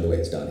traditionally the way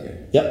it's done here.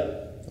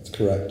 Yep, that's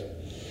correct.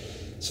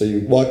 So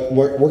you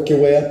work your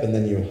way up, and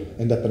then you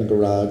end up in a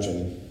garage,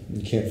 and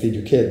you can't feed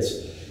your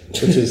kids,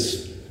 which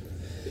is...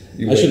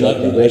 I shouldn't laugh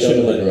about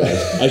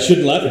that. I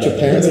shouldn't laugh about that.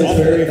 Apparently it's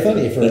very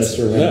funny for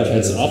Mr. Ramachandran. No,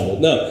 that's awful.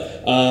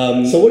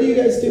 No. So what do you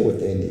guys do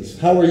with the indies?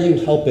 How are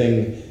you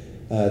helping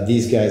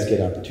these guys get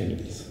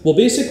opportunities? Well,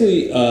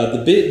 basically,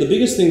 the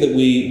biggest thing that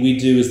we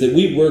do is that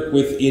we work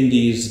with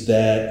indies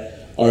that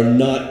are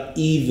not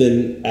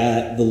even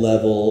at the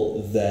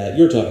level that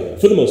you're talking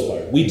about, for the most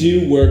part. We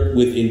do work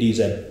with indies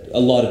at a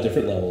lot of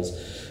different levels,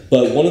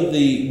 but one of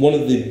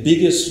the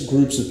biggest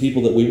groups of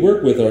people that we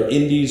work with are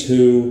indies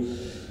who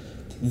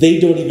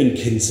they don't even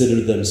consider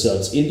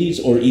themselves indies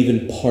or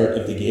even part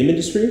of the game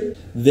industry.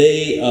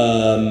 They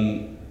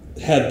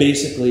have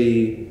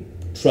basically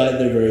tried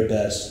their very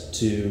best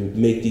to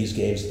make these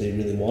games that they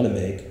really want to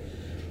make,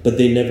 but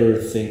they never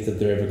think that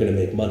they're ever going to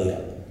make money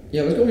on them.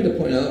 Yeah, I was going to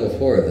point out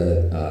before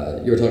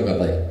that you were talking about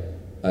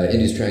like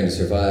indies trying to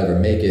survive or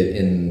make it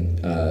in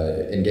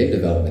game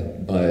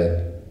development,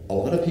 but a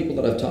lot of people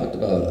that I've talked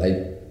about,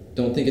 I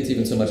don't think it's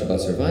even so much about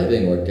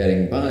surviving or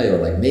getting by or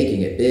like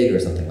making it big or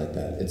something like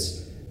that.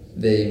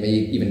 They may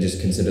even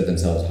just consider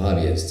themselves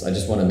hobbyists. I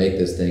just want to make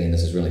this thing and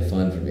this is really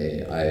fun for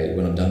me.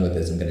 When I'm done with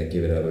this, I'm going to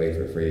give it away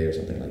for free or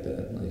something like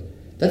that. Like,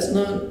 that's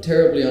not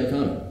terribly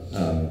uncommon.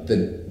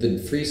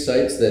 The free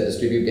sites that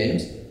distribute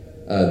games,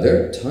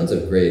 there are tons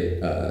of great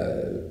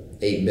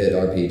 8-bit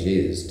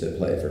RPGs to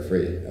play for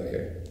free out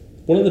here.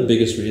 One of the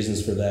biggest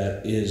reasons for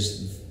that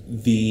is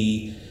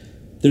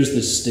there's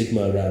this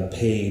stigma around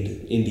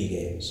paid indie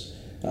games.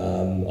 A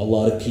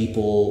lot of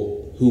people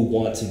who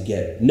want to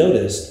get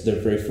noticed, their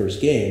very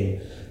first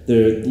game,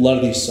 A lot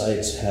of these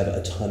sites have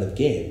a ton of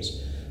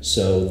games,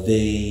 so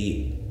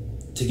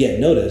to get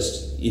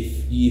noticed,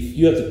 if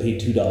you have to pay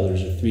 $2 or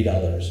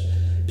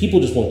 $3, people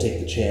just won't take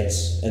the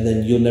chance, and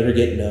then you'll never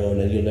get known,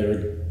 and you'll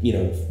never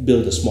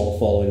build a small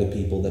following of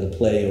people that'll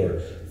play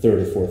your third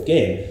or fourth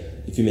game.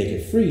 If you make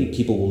it free,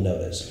 people will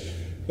notice.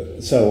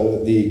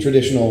 So the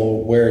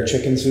traditional wear a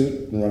chicken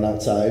suit and run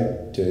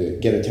outside to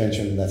get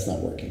attention, that's not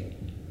working.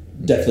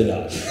 Definitely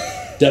not.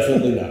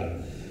 Definitely not.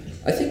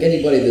 I think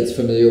anybody that's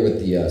familiar with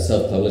the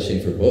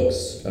self-publishing for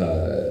books,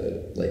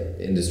 like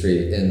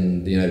industry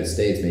in the United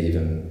States, may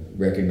even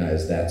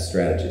recognize that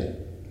strategy.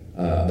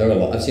 There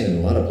are I've seen it in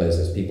a lot of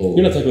places. People.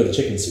 You're not talking about the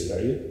chicken suit,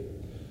 are you?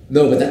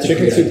 No, but that's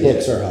chicken a great suit idea.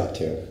 books are hot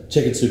too.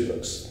 Chicken suit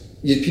books.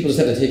 People just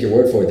have to take your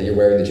word for it that you're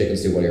wearing the chicken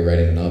suit while you're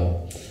writing a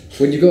novel.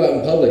 When you go out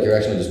in public, you're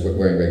actually just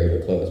wearing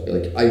regular clothes. Be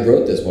like, I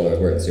wrote this while I was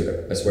wearing the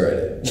suit. I swear I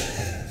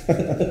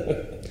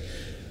did.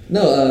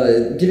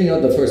 No, giving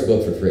out the first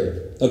book for free.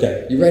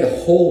 Okay. You write a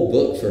whole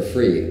book for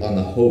free on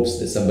the hopes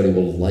that somebody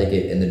will like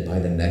it and then buy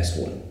the next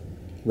one.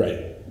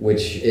 Right.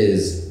 Which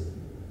is,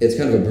 it's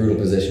kind of a brutal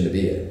position to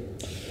be in.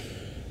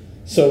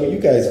 So you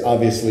guys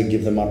obviously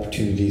give them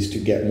opportunities to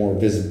get more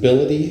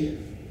visibility.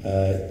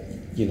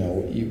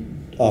 You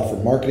offer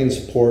marketing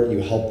support.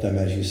 You help them,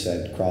 as you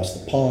said, cross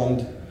the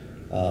pond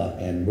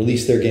and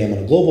release their game on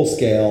a global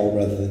scale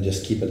rather than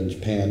just keep it in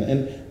Japan.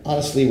 And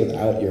honestly,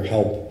 without your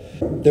help,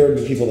 there would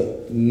be people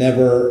that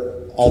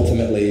never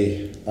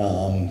ultimately...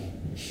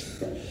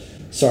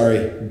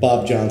 sorry,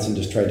 Bob Johnson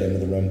just tried to enter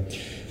the room.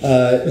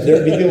 There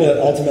would be people that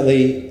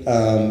ultimately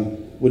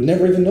would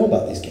never even know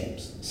about these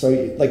games. So,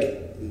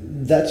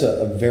 that's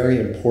a very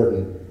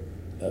important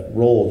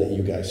role that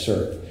you guys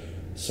serve.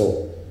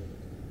 So,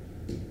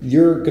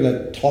 you're going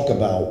to talk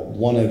about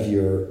one of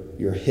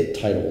your hit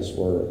titles,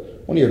 or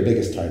one of your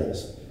biggest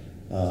titles,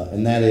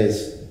 and that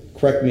is,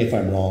 correct me if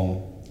I'm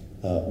wrong,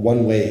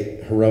 One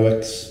Way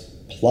Heroics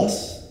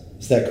Plus.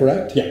 Is that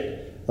correct? Yeah.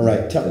 All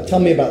right. Tell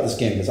me about this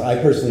game, because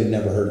I personally have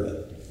never heard of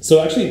it. So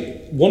actually,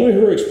 One Way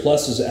Heroics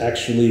Plus is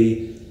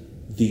actually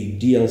the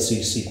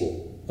DLC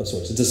sequel of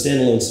sorts. It's a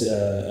standalone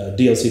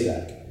DLC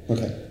pack.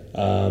 Okay.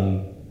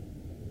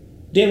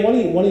 Dan, why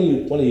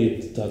don't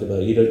you talk about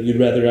it? You'd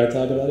rather I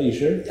talk about it? You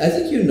sure? I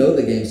think you know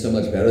the game so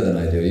much better than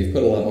I do. You've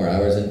put a lot more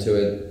hours into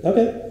it.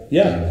 Okay.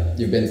 Yeah.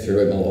 You've been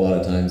through it a lot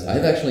of times. I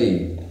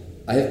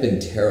have been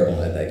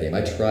terrible at that game.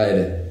 I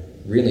tried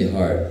really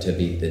hard to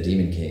beat the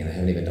Demon King, and I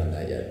haven't even done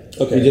that yet.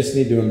 Okay. You just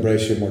need to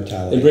embrace your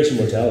mortality. Embrace your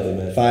mortality,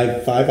 man.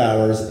 5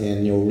 hours,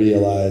 and you'll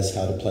realize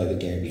how to play the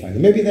game. Finally,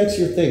 maybe that's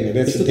your thing. Maybe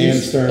that's the Dan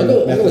Stern I'll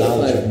go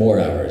methodology. with 5 more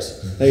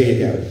hours. There you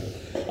go.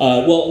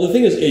 Well, the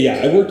thing is,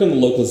 I worked on the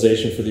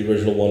localization for the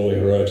original One Way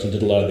Heroics and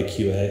did a lot of the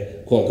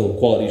QA,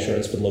 quality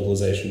assurance for the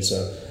localization,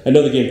 so I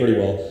know the game pretty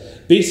well.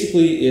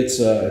 Basically, it's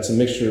a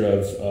mixture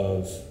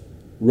of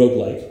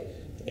roguelike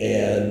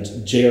and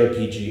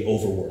JRPG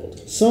overworld.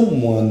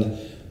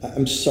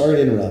 I'm sorry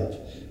to interrupt.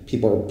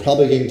 People are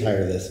probably getting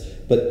tired of this,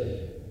 but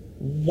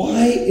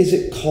why is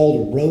it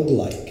called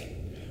roguelike?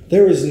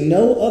 There is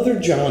no other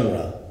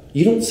genre.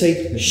 You don't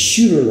say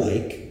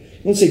shooter-like.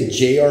 You don't say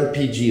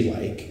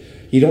JRPG-like.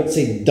 You don't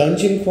say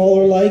dungeon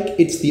crawler-like.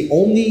 It's the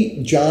only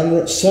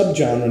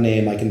subgenre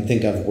name I can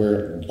think of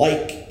where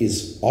like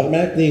is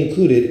automatically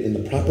included in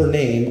the proper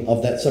name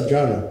of that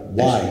subgenre.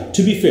 Why?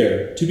 To be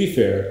fair,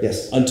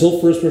 Yes. Until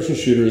first-person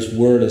shooters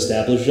were an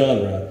established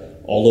genre,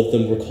 all of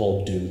them were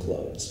called Doom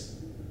clones.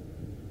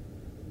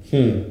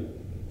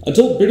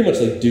 Until pretty much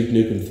like Duke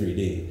Nukem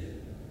 3D.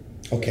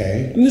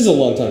 Okay. I mean, this is a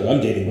long time ago.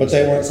 I'm dating But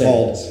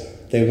myself.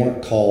 they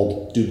weren't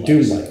called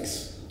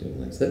Doom-likes.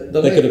 Doom-likes. That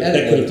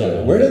could have done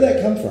it. Where did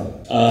that come from?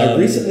 I've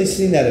recently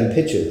seen that in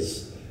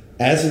pitches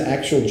as an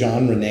actual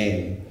genre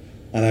name,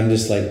 and I'm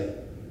just like,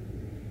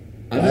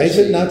 why is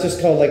it not just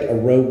called like a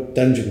rogue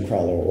dungeon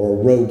crawler or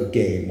a rogue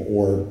game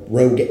or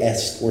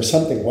rogue-esque or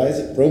something? Why is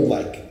it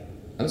roguelike?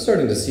 I'm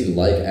starting to see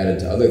like added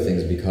to other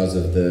things because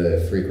of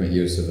the frequent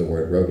use of the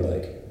word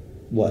roguelike.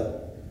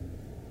 What?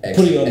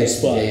 Putting you on the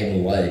spot.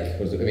 Game-like.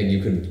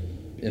 You could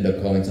end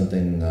up calling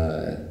something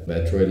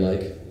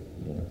Metroid-like.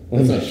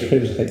 That's not true.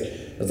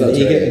 An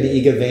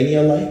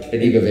Igavania-like? An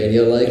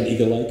Igavania-like. An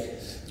Ego-like.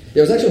 Yeah,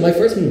 it was actually my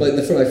first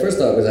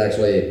thought was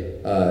actually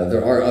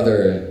there are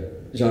other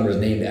genres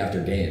named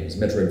after games.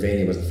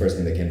 Metroidvania was the first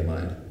thing that came to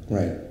mind.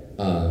 Right.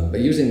 But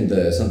using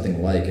the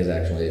something like is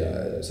actually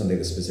something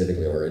that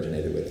specifically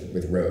originated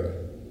with Rogue.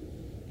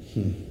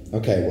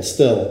 Okay, well,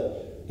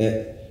 still,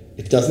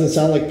 it doesn't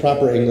sound like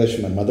proper English.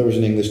 My mother was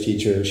an English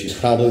teacher. She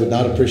probably would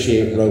not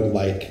appreciate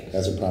roguelike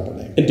as a proper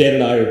name. And Dan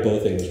and I are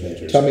both English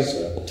majors.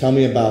 Tell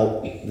me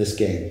about this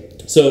game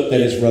So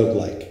that is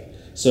roguelike.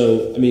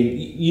 So, I mean,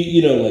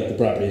 you know, like the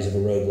properties of a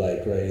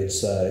roguelike, right?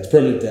 It's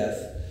permanent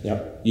death.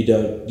 Yep. You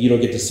don't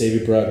get to save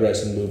your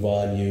progress and move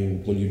on.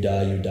 When you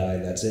die, and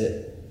that's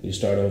it. You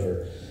start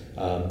over.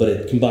 But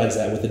it combines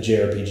that with the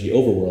JRPG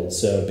overworld.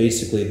 So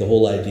basically, the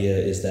whole idea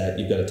is that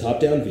you've got a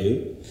top-down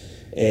view,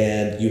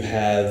 and you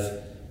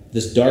have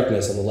this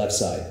darkness on the left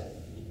side,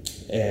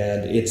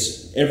 and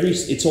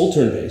it's all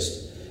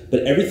turn-based,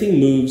 but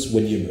everything moves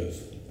when you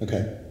move.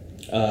 Okay.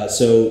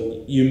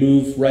 So you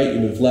move right, you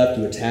move left,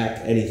 you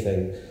attack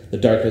anything. The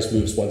darkness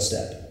moves one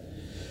step.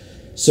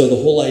 So the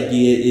whole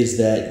idea is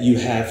that you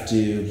have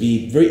to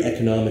be very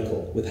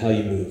economical with how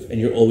you move, and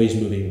you're always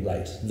moving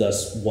right,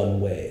 thus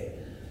one way.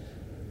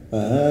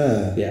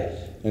 Yeah.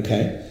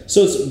 Okay.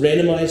 So it's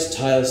randomized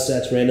tile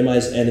sets,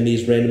 randomized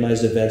enemies,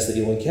 randomized events that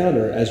you'll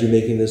encounter as you're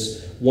making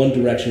this one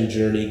direction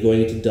journey,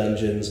 going into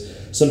dungeons.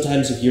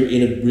 Sometimes if you're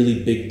in a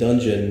really big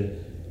dungeon,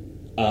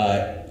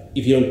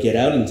 if you don't get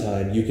out in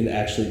time, you can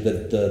actually,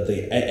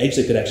 the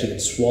exit could actually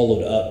get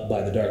swallowed up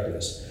by the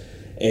darkness.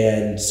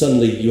 And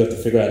suddenly you have to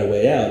figure out a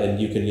way out,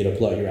 and you can,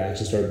 pull out your axe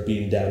and start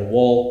beating down a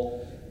wall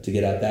to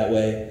get out that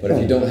way. But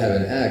if you don't have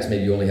an axe,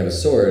 maybe you only have a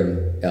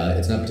sword,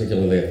 it's not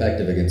particularly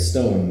effective against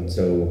stone,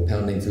 so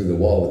pounding through the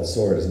wall with a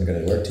sword isn't going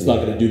to work too well.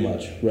 It's not going to do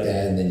much, right?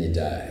 And then you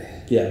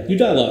die. Yeah, you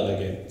die a lot in that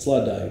game. It's a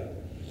lot of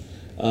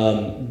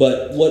dying.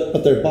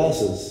 But they're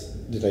bosses.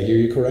 Did I hear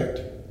you correct?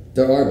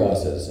 There are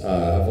bosses.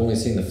 I've only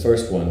seen the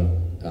first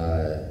one.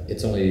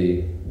 It's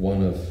only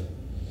one of...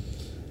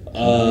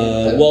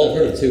 I've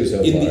heard of two so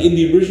far. In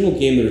the original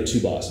game, there are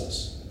two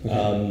bosses. Okay.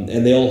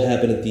 And they all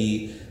happen at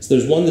the... So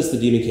there's one that's the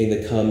Demon King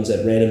that comes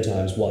at random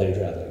times while you're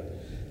traveling.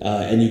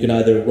 And you can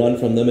either run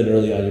from them, and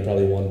early on you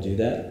probably want to do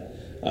that,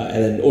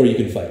 or you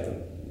can fight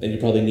them. And you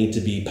probably need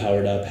to be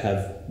powered up,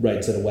 have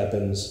right set of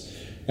weapons.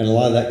 And a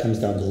lot of that comes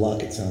down to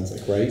luck, it sounds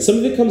like, right? Some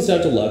of it comes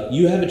down to luck.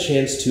 You have a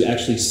chance to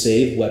actually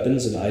save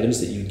weapons and items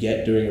that you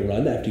get during a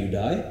run after you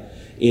die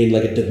in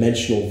like a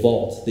dimensional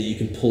vault that you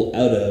can pull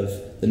out of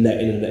in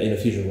a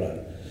future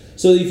run.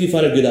 So if you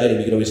find a good item,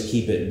 you can always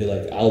keep it and be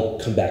like, I'll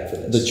come back for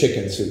this. The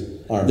chicken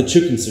suit armor. The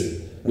chicken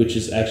suit, which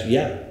is actually,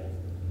 yeah.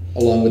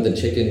 Along with the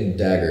chicken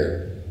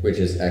dagger, which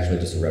is actually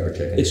just a rubber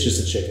chicken. It's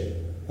just a chicken.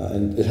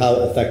 And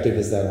how effective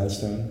is that on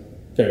stone?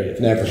 Very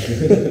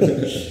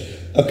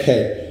effective. Never.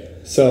 Okay.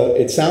 So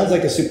it sounds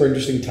like a super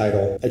interesting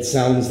title. It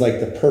sounds like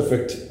the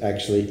perfect,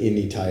 actually,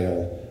 indie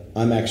title.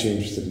 I'm actually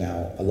interested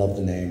now. I love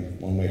the name,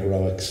 One Way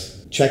Heroics.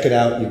 Check it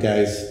out. You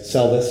guys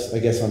sell this, I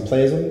guess, on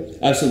Playism?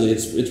 Absolutely.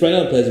 It's right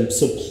on Playism.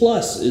 So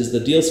Plus is the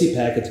DLC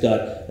pack. It's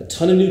got a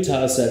ton of new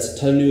tile sets, a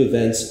ton of new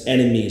events,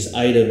 enemies,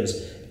 items,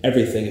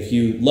 everything. If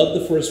you love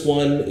the first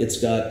one, it's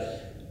got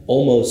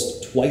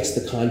almost twice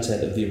the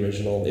content of the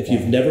original. If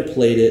you've never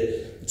played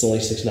it, it's only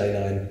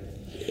 $6.99.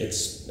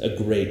 It's a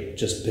great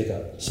just pick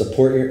up.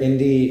 Support your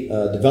indie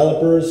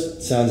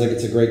developers. Sounds like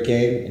it's a great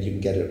game, and you can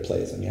get it at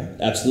Playism, yeah?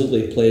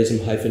 Absolutely.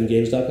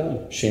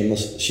 Playism-games.com.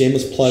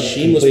 Shameless plug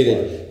Shameless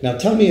completed. Now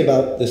tell me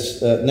about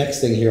this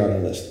next thing here on our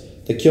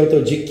list. The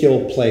Kyoto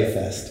Jikyo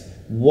Playfest.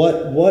 What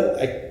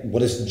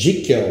is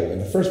Jikyo in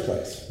the first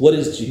place? What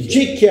is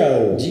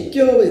Jikyo?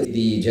 Jikyo is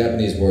the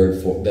Japanese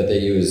word that they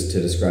use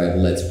to describe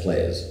Let's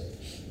Plays.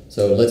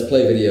 So Let's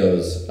Play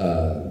videos,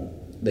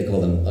 they call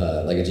them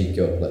like a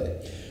Jikyo play.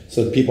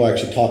 So people are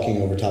actually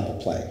talking over top of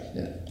playing.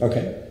 Yeah.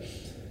 Okay.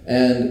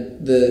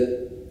 And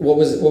what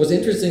was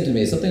interesting to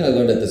me, something I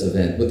learned at this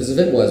event. What this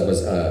event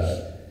was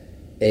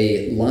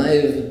a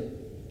live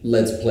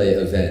Let's Play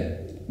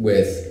event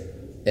with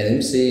an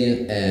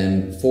MC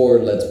and 4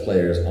 Let's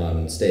Players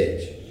on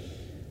stage.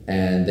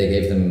 And they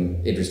gave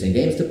them interesting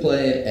games to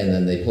play, and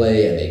then they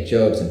play and make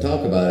jokes and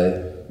talk about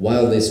it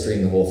while they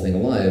stream the whole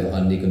thing live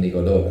on Nico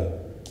Nico Doga.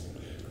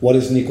 What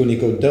is Nico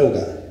Nico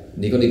Doga?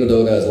 Nico Nico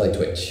Doga is like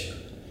Twitch.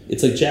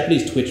 It's like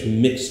Japanese Twitch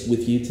mixed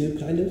with YouTube,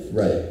 kind of.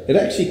 Right. It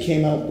actually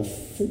came out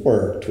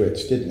before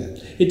Twitch, didn't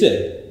it? It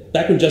did.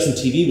 Back when Justin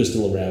TV was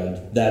still around,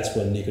 that's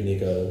when Nico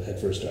Nico had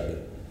first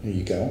started. There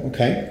you go.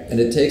 Okay. And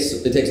it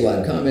takes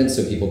live comments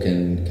so people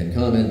can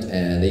comment,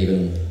 and they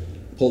even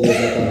pull those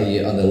up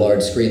on the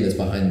large screen that's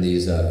behind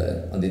these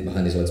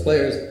behind these Let's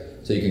Players,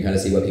 so you can kind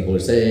of see what people are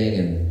saying.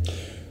 And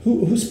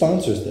who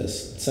sponsors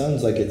this? It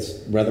sounds like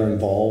it's rather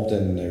involved,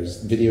 and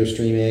there's video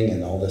streaming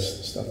and all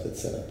this stuff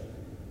that's set up.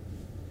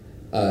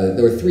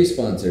 There were 3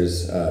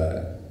 sponsors,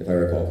 if I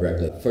recall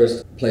correctly.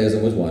 First,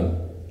 Playism was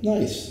one.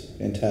 Nice.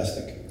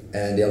 Fantastic.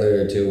 And the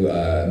other 2,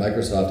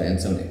 Microsoft and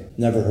Sony.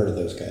 Never heard of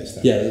those guys,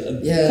 though.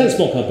 Yeah. Kind of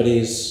small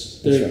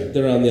companies.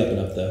 They're on the up and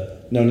up, though.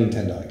 No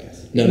Nintendo, I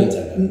guess. No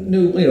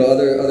Nintendo.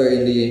 Other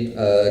indie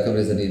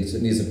companies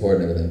that need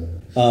support and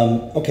everything.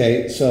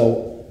 Okay,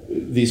 so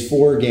these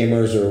 4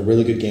 gamers are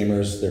really good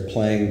gamers. They're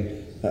playing...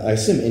 I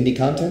assume indie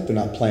content. They're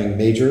not playing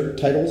major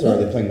titles, or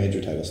are they playing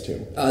major titles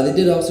too? They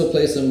did also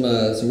play some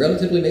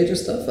relatively major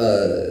stuff.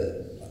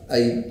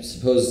 I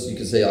suppose you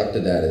could say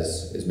Octodad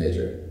is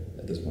major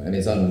at this point. I mean,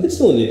 it's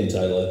still an indie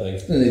title, I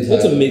think.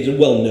 It's a major,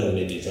 well-known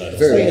indie title.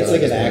 It's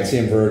like an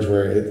Axiom Verge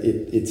where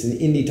it's an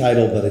indie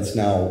title, but it's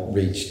now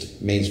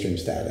reached mainstream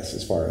status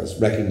as far as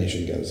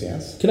recognition goes.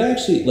 Yes. Can I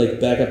actually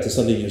back up to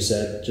something you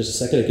said just a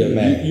second ago?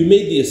 You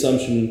made the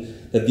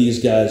assumption that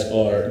these guys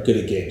are good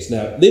at games.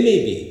 Now they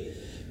may be.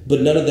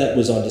 But none of that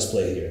was on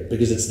display here,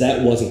 because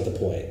that wasn't the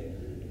point.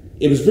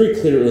 It was very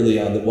clear early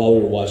on that while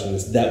we were watching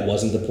this, that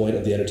wasn't the point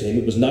of the entertainment.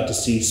 It was not to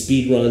see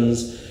speed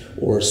runs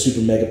or super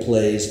mega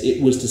plays.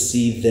 It was to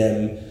see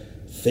them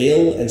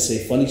fail and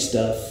say funny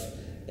stuff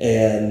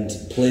and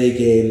play a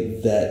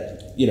game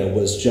that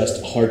was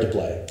just hard to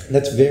play.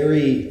 That's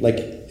very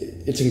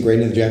it's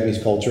ingrained in the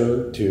Japanese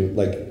culture to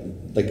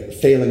like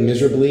failing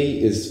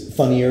miserably is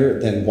funnier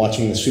than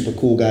watching the super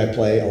cool guy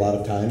play a lot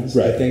of times.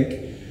 Right. I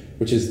think.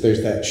 Which is,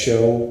 there's that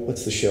show,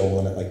 what's the show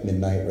on at like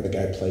midnight where the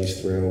guy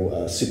plays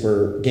through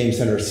Super Game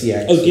Center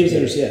CX? Oh, Game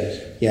Center CX.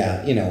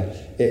 Yeah,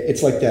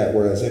 it's like that.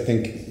 Whereas I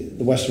think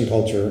the Western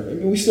culture, I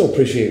mean, we still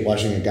appreciate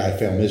watching a guy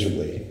fail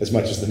miserably as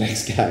much as the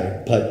next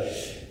guy, but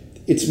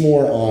it's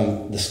more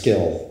on the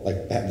skill,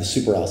 like the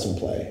super awesome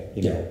play,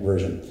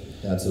 version.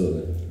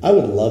 Absolutely. I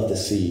would love to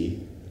see,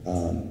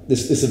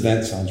 this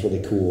event sounds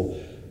really cool.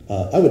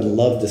 I would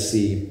love to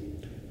see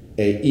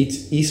a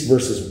East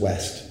versus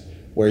West,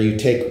 where you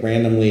take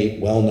randomly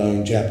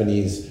well-known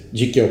Japanese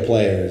Jikyo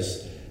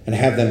players and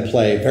have them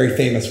play very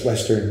famous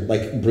Western,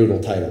 like, brutal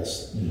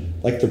titles,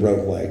 like the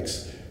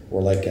roguelikes,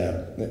 or like,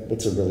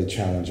 what's a really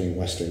challenging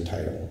Western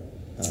title?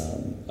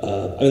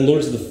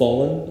 Lords of the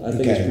Fallen, I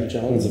think is pretty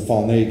challenging. Lords of the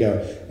Fallen, there you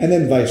go. And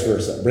then vice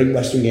versa. Bring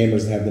Western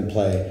gamers and have them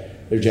play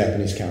their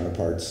Japanese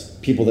counterparts.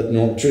 People that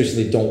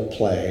traditionally don't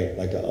play,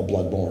 like a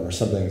Bloodborne or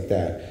something like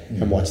that,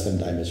 and watch them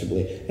die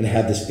miserably, and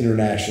have this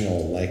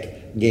international, like,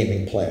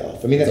 gaming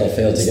playoff. I mean, it's all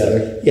failed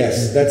together.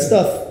 Yes, that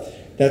stuff.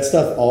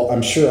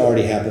 I'm sure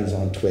already happens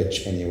on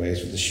Twitch, anyways,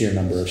 with the sheer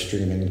number of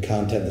streaming and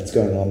content that's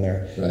going on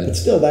there. Right. But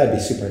still, that'd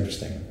be super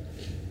interesting.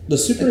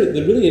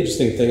 The really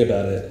interesting thing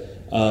about it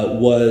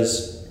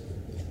was,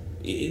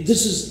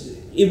 there's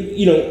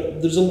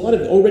a lot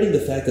of already the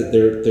fact that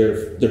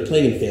they're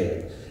playing and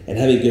failing and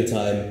having a good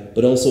time,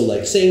 but also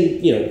like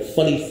saying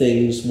funny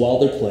things while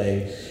they're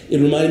playing. It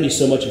reminded me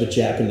so much of a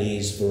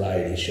Japanese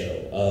variety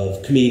show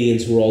of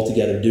comedians who are all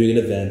together doing an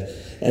event,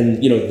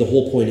 and the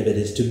whole point of it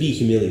is to be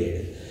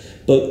humiliated.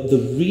 But the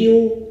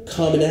real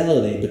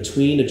commonality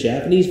between a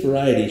Japanese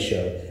variety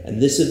show and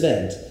this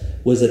event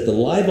was that the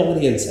live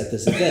audience at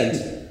this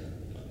event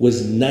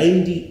was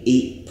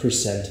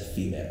 98%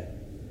 female.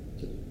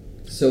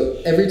 So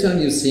every time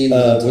you've seen...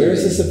 where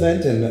is this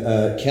event, and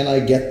can I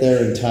get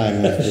there in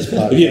time after this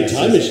podcast? If you have a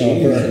time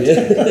machine. You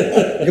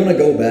want to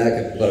go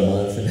back about a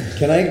month?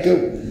 Can I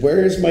go...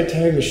 Where is my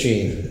time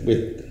machine?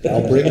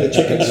 I'll bring the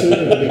chicken soup,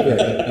 it'll be great.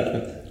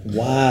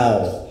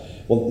 Wow.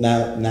 Well,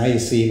 now you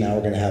see, now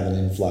we're going to have an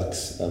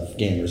influx of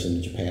gamers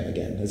into Japan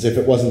again, as if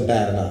it wasn't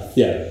bad enough.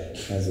 Yeah.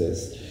 As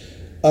is.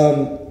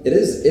 It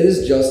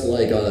is just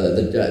like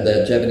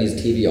the Japanese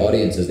TV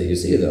audiences that you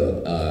see,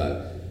 though.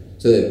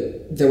 So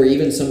that there were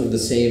even some of the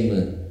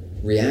same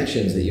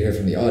reactions that you hear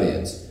from the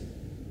audience.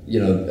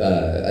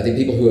 I think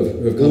people who have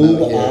come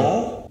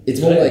out here,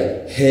 it's more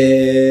like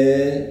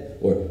hey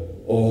or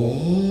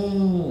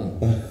oh.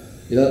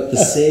 The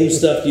same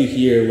stuff you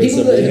hear when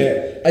People somebody...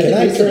 Can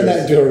I turn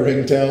that into a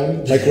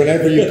ringtone? Like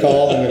whenever you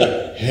call, I'm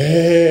going,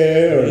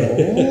 hey or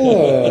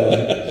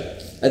oh.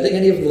 I think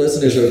any of the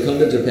listeners who have come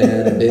to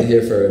Japan and been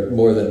here for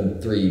more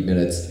than 3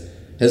 minutes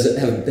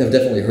have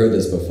definitely heard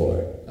this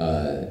before.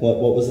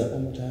 What was that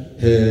one more time?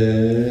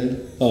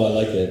 Oh, I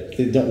like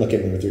it. Don't look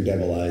at me with your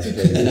devil eyes,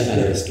 please. It's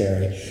very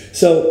scary.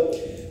 So,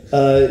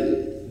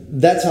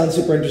 that sounds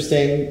super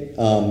interesting.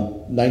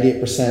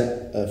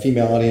 98%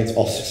 female audience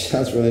also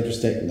sounds really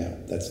interesting. No,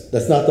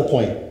 that's not the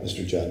point,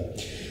 Mr.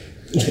 Judd.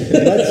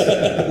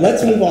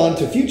 Let's move on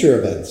to future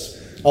events.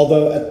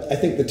 Although I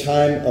think the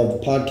time of the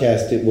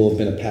podcast, it will have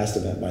been a past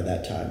event by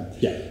that time.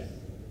 Yeah.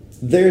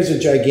 There's a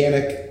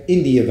gigantic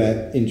indie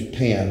event in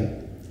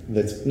Japan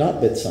that's not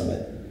Bit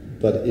Summit,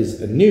 but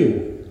is a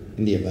new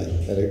indie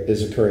event that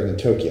is occurring in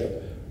Tokyo.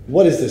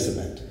 What is this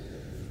event?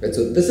 Right,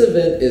 so this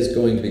event is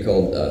going to be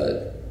called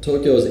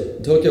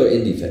Tokyo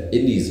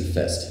Indies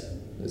Fest.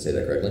 Did I say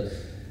that correctly?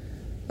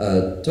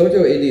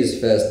 Tokyo Indies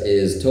Fest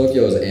is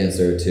Tokyo's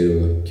answer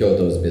to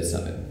Kyoto's Bit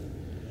Summit.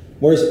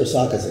 Where's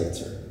Osaka's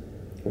answer?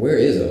 Where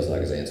is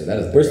Osaka's answer? That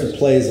is Where's question.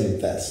 the Playsm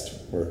Fest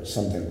or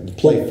something? The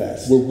Play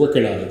Fest. We're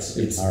working on it.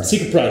 It's All right.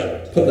 secret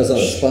project. Putting us on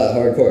the spot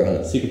hardcore,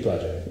 huh? Secret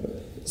project.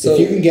 So if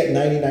you can get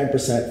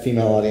 99%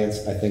 female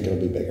audience, I think it'll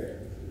be bigger.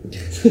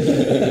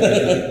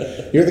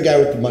 You're the guy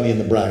with the money and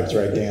the bribes,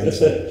 right, Dan?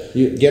 So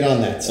you get on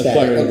that stack.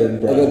 Acquiring I'll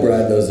go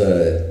bribe those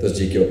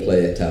GQ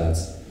Play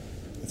talents.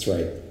 That's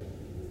right.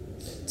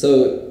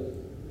 So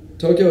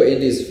Tokyo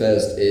Indies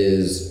Fest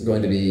is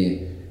going to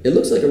be... It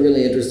looks like a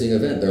really interesting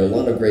event. There are a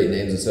lot of great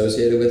names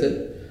associated with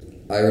it.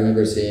 I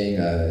remember seeing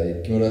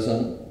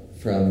Kimura-san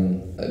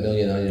from A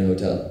Million Onion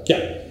Hotel.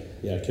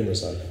 Yeah,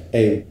 Kimura-san.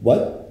 A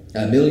what?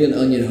 A Million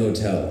Onion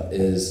Hotel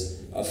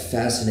is a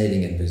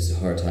fascinating and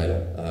bizarre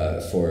title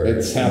for...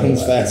 It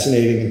sounds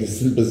fascinating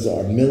and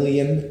bizarre.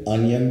 Million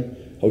Onion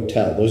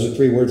Hotel. Those are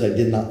 3 words I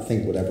did not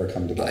think would ever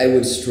come together. I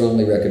would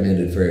strongly recommend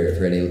it for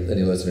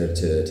any listener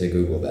to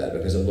Google that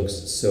because it looks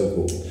so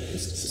cool.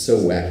 It's so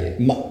wacky.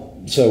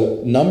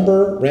 So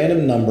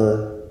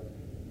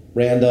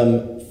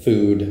random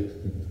food,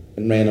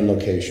 and random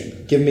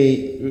location.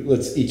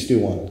 Let's each do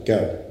one.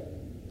 Go.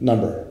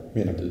 Number.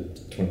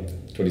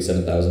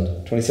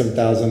 27,000.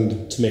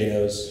 27,000.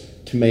 Tomatoes.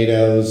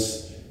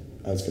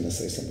 I was going to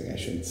say something I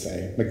shouldn't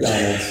say.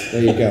 McDonald's.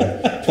 There you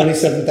go.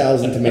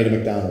 27,000 tomato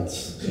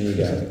McDonald's. There you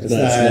go. It's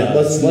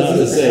not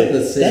the same.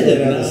 That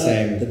did not the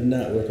same. Did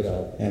not work at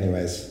all.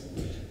 Anyways,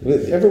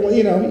 Everyone,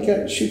 you got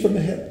to shoot from the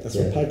hip. That's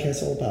what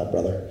podcast's all about,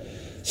 brother.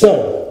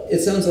 So it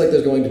sounds like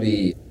there's going to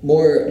be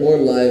more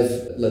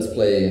live Let's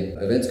Play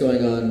events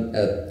going on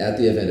at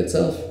the event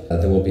itself.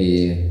 There will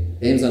be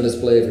games on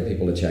display for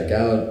people to check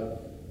out.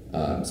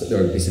 So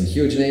there will be some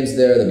huge names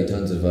there. There'll be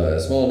tons of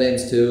small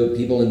names too.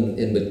 People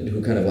in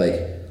who kind of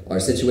like are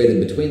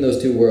situated between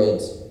those two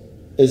worlds.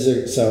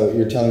 So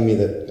you're telling me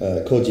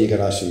that Koji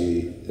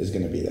Igarashi is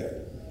going to be there?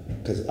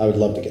 Because I would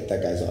love to get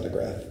that guy's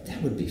autograph.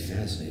 That would be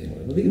fascinating.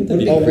 Would be great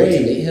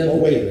to meet him. Oh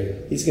wait,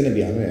 he's going to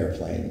be on an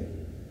airplane.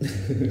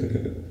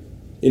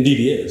 Indeed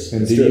he is.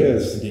 Indeed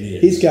he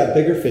is. He's got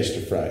bigger fish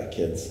to fry,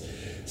 kids.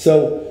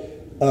 So,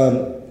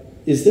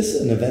 is this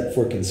an event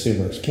for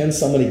consumers? Can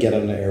somebody get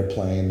on an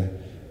airplane,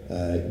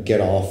 get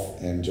off,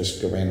 and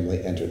just go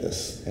randomly enter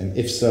this? And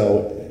if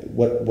so,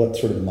 what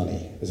sort of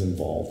money is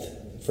involved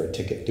for a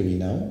ticket? Do we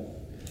know?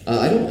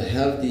 I don't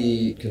have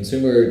the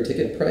consumer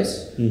ticket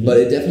price, but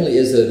it definitely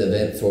is an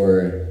event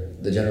for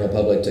the general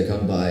public to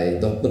come by.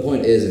 The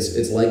point is,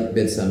 it's like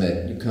Bid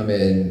Summit. You come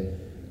in,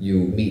 you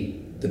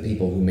meet the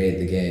people who made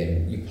the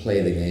game, you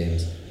play the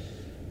games.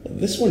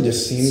 This one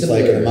just seems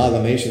like an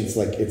amalgamation. It's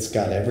like it's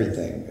got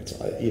everything. It's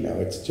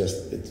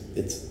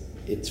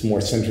it's more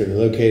centrally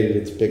located.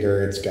 It's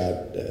bigger. It's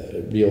got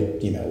real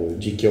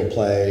GQ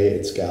play.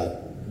 It's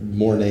got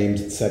more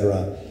names,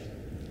 etc.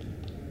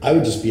 I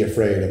would just be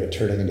afraid of it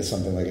turning into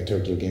something like a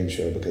Tokyo Game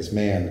Show because,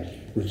 man,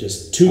 we're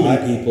just too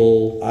many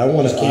people. I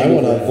want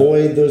to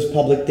avoid those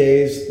public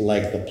days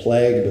like the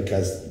plague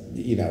because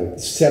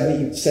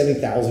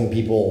 70,000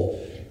 people,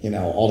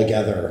 all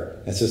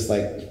together. It's just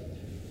like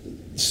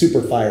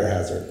super fire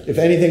hazard. If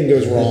anything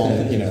goes wrong,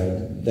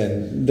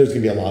 then there's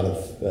going to be a lot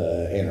of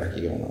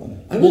anarchy going on.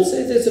 I would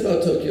say this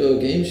about Tokyo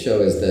Game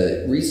Show is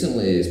that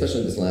recently,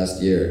 especially this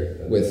last year,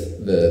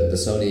 with the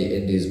Sony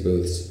Indies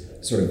booths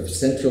sort of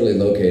centrally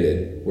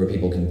located where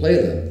people can play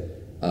them,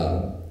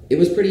 it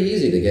was pretty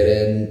easy to get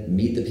in,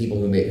 meet the people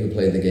who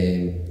played the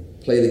game,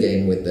 play the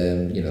game with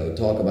them,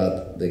 talk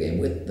about the game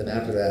with them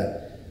after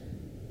that.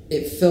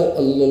 It felt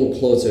a little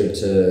closer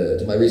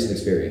to my recent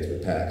experience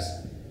with PAX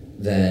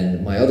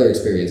than my other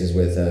experiences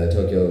with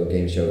Tokyo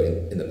Game Show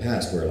in the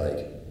past, where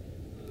like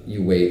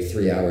you wait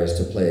 3 hours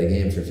to play a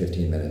game for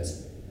 15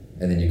 minutes,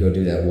 and then you go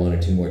do that 1 or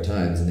 2 more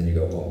times, and then you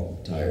go home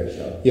tired as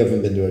hell. You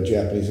haven't been to a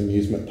Japanese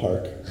amusement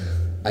park?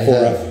 I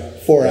have.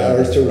 4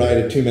 hours to ride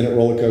a 2-minute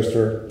roller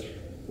coaster.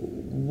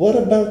 What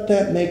about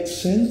that makes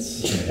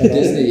sense?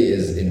 Disney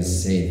is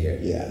insane here.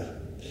 Yeah.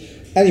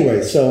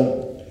 Anyway,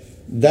 so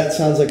that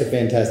sounds like a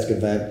fantastic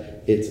event.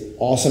 It's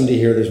awesome to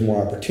hear there's more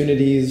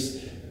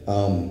opportunities.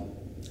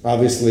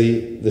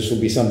 Obviously, this will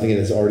be something that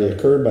has already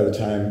occurred by the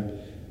time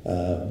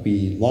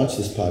we launch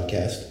this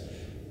podcast.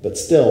 But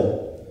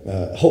still,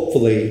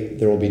 hopefully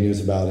there will be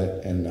news about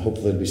it, and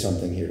hopefully it'll be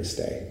something here to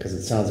stay, because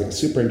it sounds like a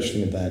super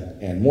interesting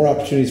event, and more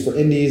opportunities for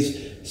indies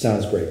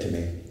sounds great to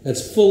me.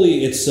 It's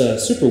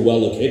super well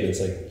located. It's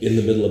like in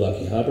the middle of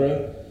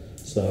Akihabara.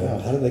 So wow,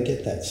 how did they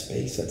get that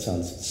space? That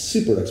sounds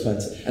super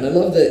expensive. And I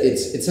love that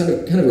it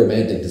sounded kind of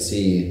romantic to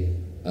see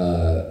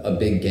a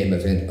big game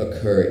event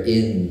occur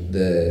in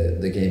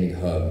the gaming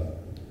hub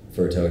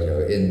for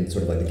Tokyo, in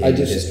sort of like the gaming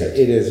district.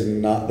 It is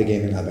not the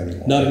gaming hub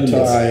anymore. Not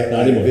anymore.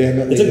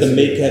 It's like the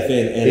Maid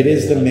Cafe and Anime. It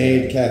is the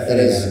Maid Cafe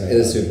and Anime. It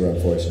is super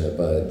unfortunate,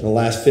 but in the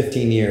last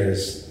 15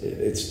 years,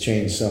 it's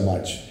changed so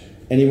much.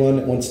 Anyone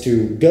that wants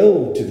to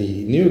go to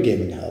the new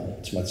gaming hub,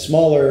 it's much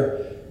smaller,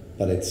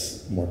 but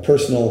it's more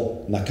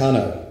personal.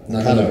 Nakano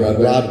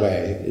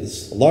Broadway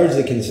is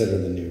largely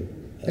considered the new.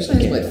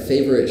 Actually, it's my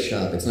favorite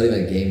shop. It's not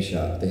even a game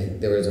shop.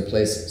 There was a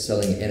place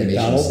selling animation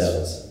McDonald's?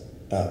 cells.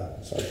 Oh,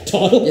 sorry.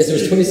 McDonald's? Yes, there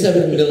was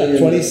 27 million.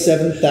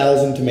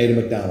 27,000 tomato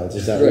McDonald's.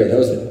 Is that right? That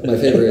was my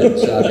favorite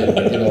shop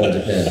in all of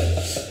Japan.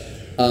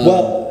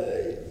 Well,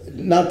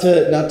 not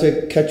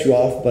to cut you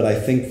off, but I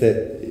think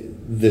that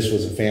this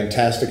was a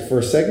fantastic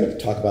first segment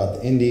to talk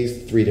about the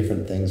indies. 3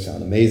 different things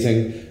sound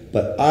amazing.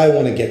 But I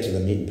want to get to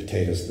the meat and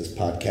potatoes of this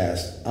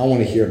podcast. I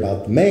want to hear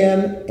about the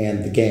man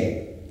and the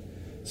game.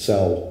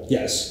 So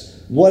yes.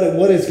 What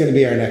is going to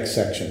be our next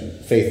section,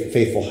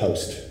 faithful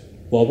host?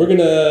 Well, we're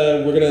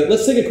gonna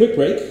let's take a quick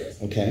break.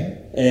 Okay.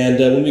 And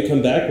when we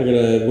come back, we're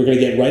gonna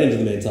get right into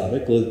the main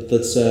topic.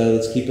 Let's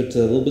keep it a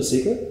little bit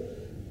secret,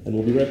 and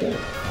we'll be right back.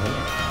 All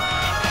right.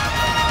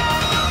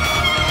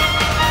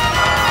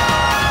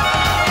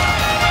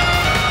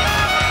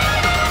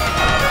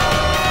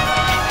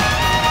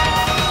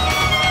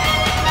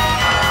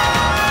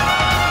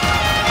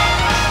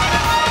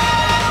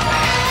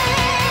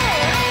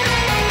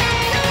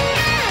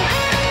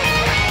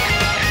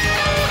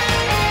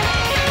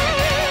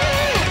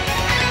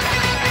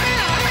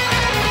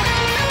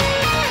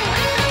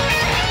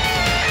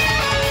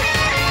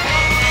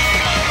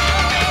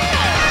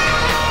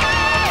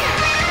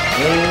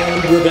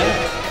 We're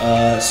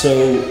back.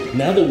 So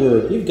now that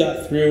we've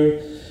got through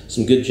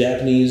some good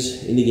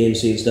Japanese indie game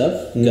scene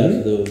stuff, got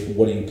through the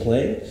what are you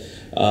playing?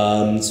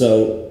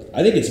 So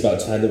I think it's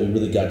about time that we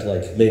really got to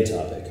like main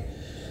topic.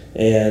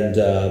 And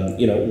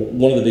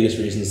one of the biggest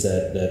reasons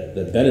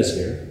that Ben is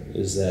here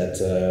is that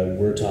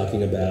we're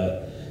talking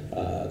about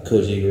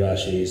Koji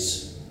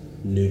Igarashi's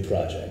new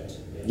project.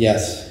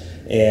 Yes.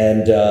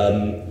 And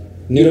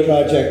New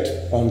project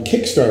on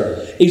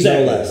Kickstarter.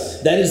 exactly, No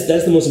less.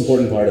 that's the most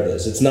important part of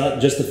this. It's not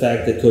just the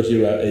fact that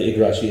Koji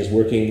Igarashi is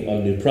working on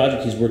a new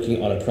project. He's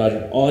working on a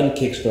project on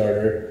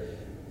Kickstarter.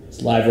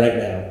 It's live right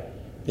now.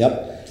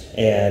 Yep.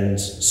 And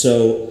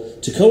so,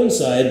 to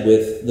coincide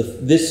with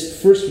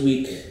this first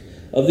week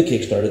of the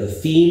Kickstarter, the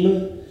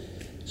theme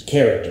is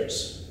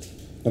characters,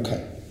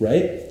 Okay.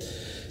 right?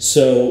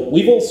 So,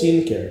 we've all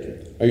seen the character.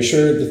 Are you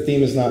sure the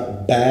theme is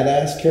not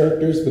badass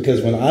characters?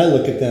 Because when I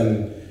look at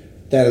them,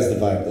 that is the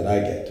vibe that I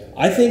get.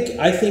 I think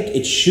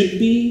it should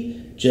be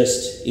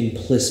just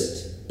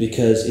implicit,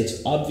 because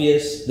it's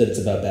obvious that it's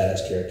about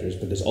badass characters,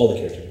 because all the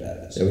characters are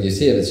badass. So when you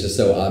see it, it's just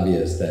so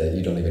obvious that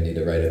you don't even need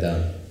to write it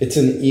down. It's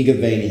an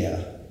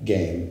Igavania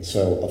game,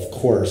 so of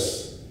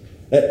course,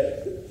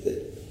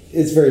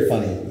 it's very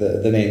funny,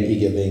 the name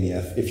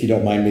Igavania, if you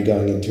don't mind me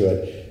going into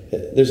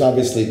it. There's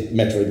obviously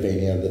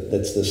Metroidvania,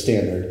 that's the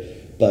standard,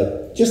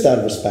 but just out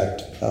of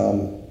respect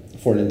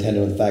for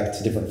Nintendo, in fact,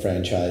 it's a different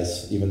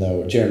franchise, even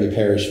though Jeremy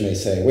Parrish may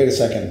say, wait a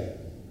second,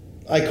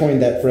 I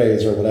coined that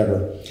phrase or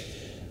whatever.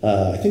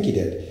 I think he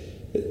did.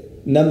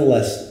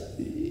 Nonetheless,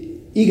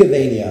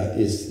 Igavania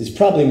is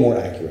probably more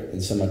accurate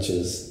in so much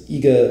as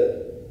Iga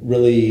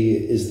really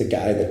is the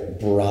guy that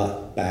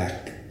brought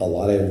back a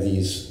lot of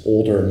these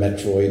older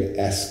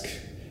Metroid-esque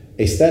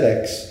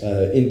aesthetics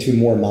into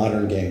more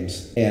modern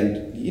games.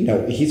 And, you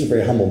know, he's a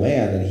very humble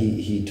man, and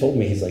he told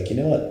me, he's like, you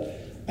know what,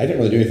 I didn't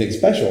really do anything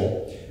special.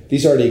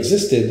 These already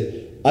existed.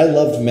 I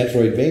loved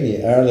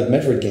Metroidvania, I loved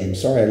Metroid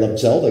games, I loved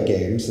Zelda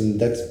games, and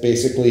that's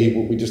basically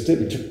what we just did.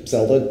 We took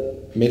Zelda,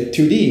 made it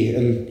 2D,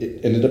 and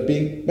it ended up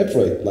being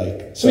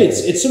Metroid-like. So I mean,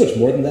 it's so much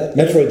more than that.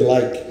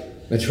 Metroid-like.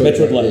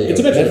 Metroid-like. It's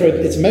a Metroid.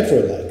 It's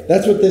Metroid-like.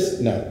 That's what this.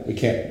 No, we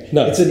can't.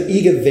 No. It's an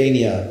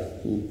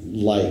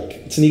Igavania-like.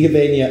 It's an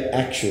Igavania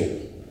actual.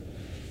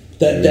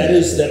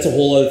 That's a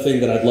whole other thing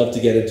that I'd love to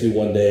get into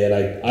one day, and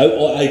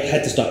I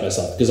had to stop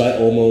myself because I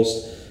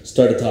almost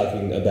started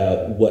talking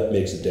about what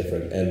makes it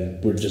different,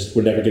 and we're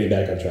never getting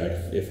back on track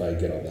if I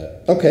get on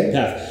that Okay.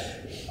 path.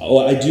 Oh,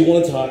 I do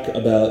want to talk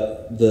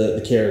about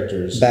the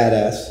characters,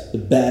 Badass. the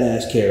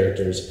badass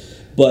characters.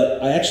 But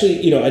I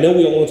actually, I know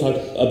we all want to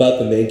talk about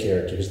the main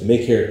character, because the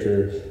main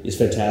character is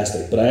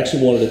fantastic, but I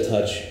actually wanted to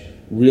touch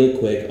real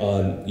quick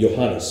on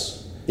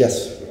Johannes.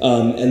 Yes.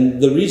 And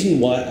the reason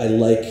why I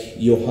like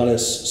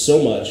Johannes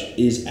so much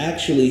is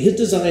actually his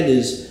design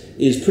is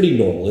pretty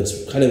normal.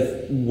 It's kind of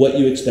what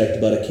you expect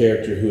about a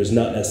character who is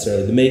not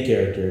necessarily the main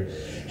character,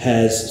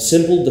 has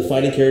simple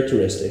defining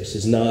characteristics,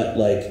 is not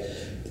like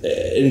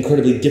an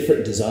incredibly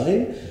different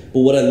design.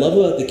 But what I love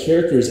about the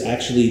character is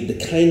actually the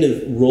kind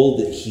of role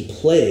that he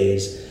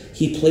plays.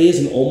 He plays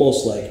an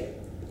almost like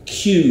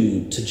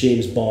Q to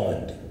James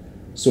Bond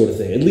sort of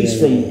thing, at least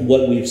from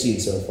what we've seen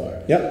so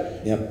far. Yep.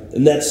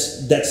 And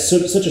that's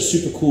such a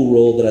super cool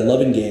role that I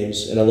love in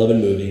games, and I love in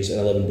movies, and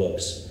I love in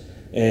books.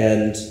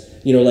 And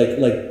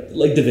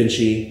like Da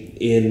Vinci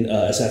in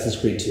Assassin's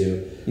Creed 2.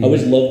 Mm-hmm. I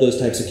always love those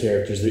types of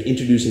characters. They're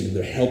introducing them,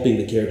 they're helping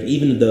the character,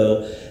 even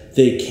though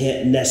they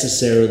can't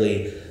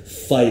necessarily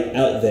fight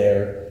out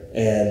there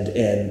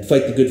and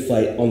fight the good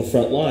fight on the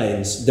front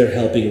lines. They're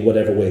helping in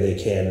whatever way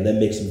they can, and that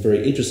makes them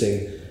very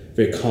interesting,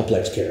 very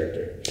complex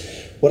character.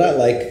 What I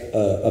like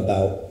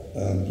about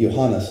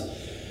Johannes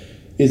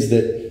is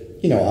that,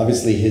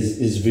 obviously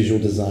his visual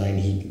design,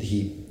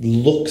 he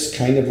looks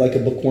kind of like a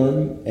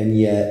bookworm, and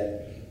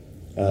yet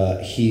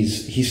he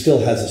still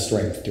has a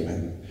strength to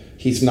him.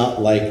 He's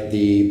not like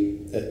the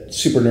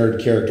super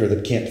nerd character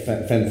that can't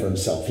fend for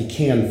himself. He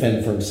can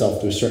fend for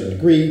himself to a certain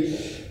degree.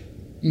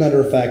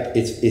 Matter of fact,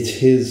 it's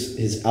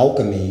his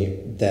alchemy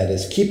that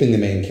is keeping the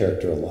main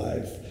character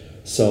alive.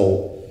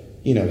 So,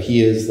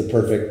 he is the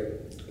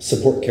perfect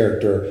support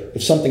character.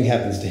 If something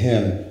happens to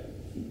him,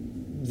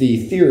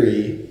 the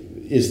theory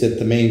is that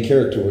the main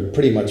character would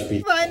pretty much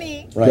be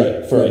funny,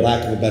 right, for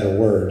lack of a better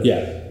word.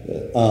 Yeah.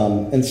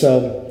 And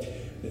so,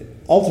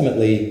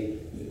 ultimately,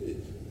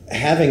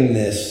 having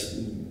this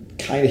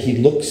kind of, he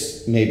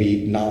looks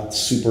maybe not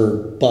super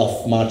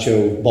buff,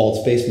 macho, bald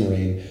space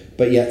marine,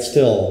 but yet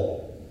still,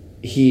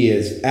 he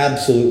is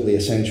absolutely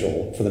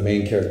essential for the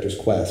main character's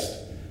quest.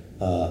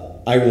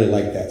 I really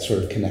like that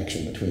sort of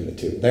connection between the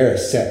two. They're a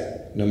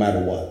set, no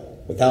matter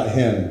what. Without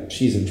him,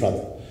 she's in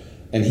trouble.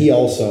 And he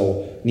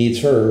also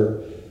needs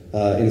her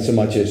in so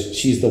much as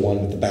she's the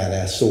one with the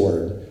badass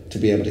sword to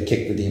be able to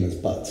kick the demons'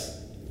 butts,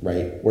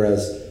 right?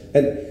 Whereas,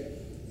 and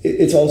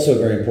it's also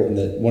very important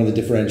that one of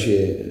the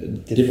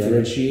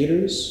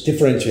differentiators,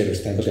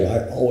 thank you.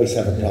 I always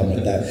have a problem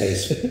with that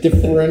base.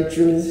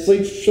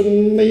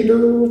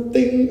 Differentiator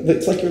thing.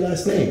 It's like your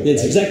last name.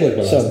 It's right? exactly like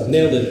my last name.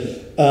 Nailed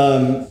it.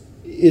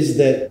 Is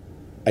that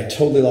I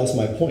totally lost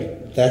my point.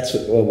 That's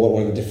what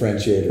one of the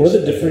differentiators. One of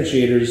the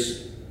differentiators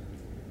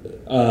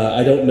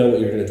I don't know what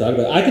you're going to talk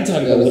about. I can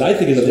talk about what I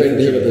think is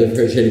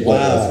different.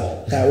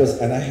 Wow, that was,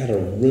 and I had a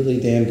really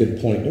damn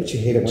good point. Don't you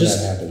hate it when that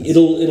happens?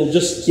 It'll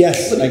just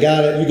yes, I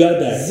got it. You got it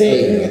back.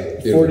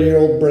 Zing!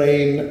 40-year-old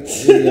brain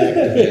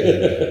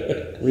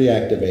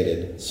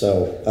reactivated.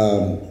 So,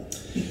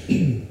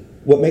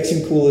 what makes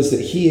him cool is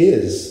that he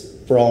is,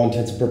 for all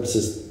intents and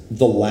purposes,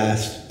 the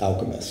last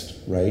alchemist.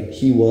 Right?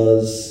 He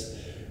was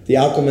the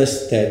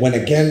alchemist that went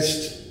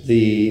against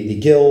the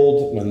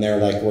guild when they're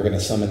like, we're going to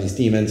summon these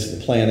demons to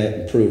the planet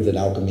and prove that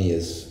alchemy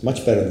is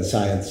much better than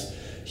science.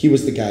 He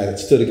was the guy that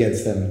stood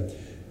against them,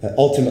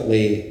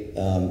 ultimately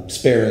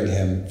sparing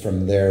him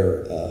from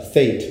their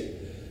fate.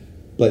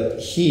 But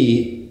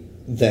he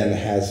then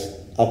has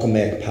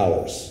alchemic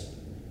powers,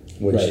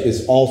 which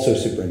is also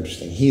super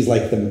interesting. He's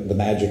like the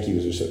magic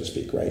user, so to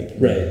speak, right?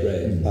 Right.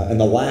 And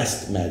the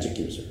last magic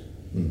user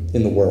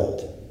in the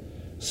world.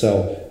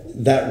 So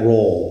that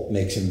role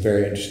makes him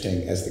very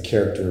interesting as the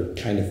character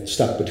kind of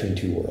stuck between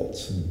two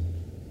worlds.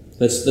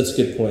 That's a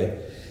good point.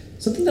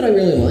 Something that I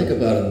really like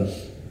about him,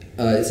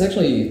 it's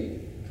actually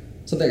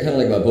something I kind of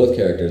like about both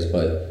characters,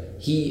 but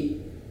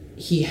he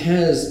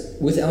has,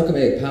 with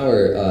alchemic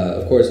power,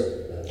 of course,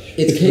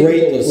 it's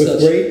capable of with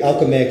great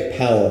alchemic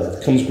power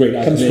comes great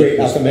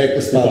alchemic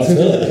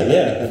responsibility.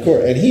 Yeah, of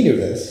course, and he knew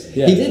this.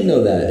 Yeah. He did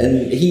know that,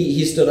 and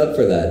he stood up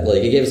for that.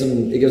 Like it gives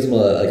him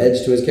an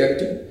edge to his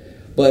character,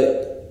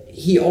 but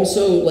he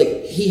also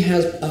he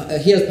has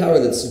power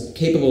that's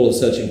capable of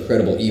such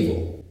incredible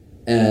evil.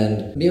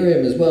 And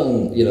Miriam as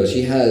well,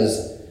 she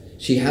has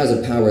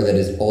a power that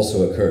is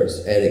also a curse,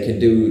 and it can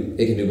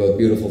do both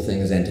beautiful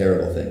things and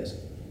terrible things.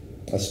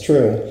 That's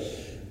true,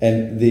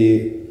 and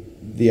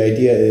the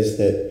idea is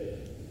that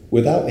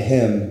without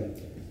him,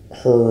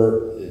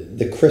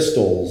 the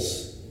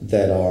crystals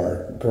that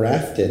are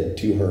grafted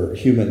to her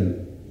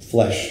human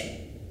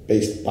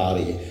flesh-based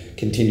body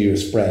continue to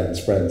spread and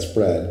spread and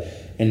spread.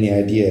 And the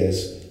idea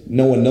is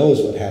no one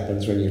knows what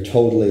happens when you're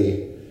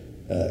totally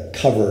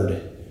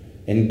covered,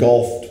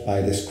 engulfed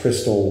by this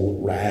crystal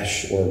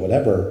rash or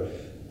whatever.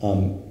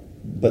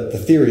 But the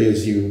theory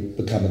is you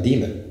become a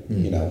demon,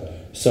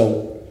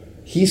 So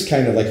he's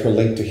kind of like her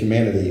link to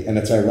humanity. And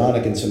it's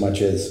ironic in so much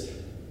as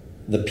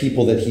the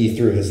people that he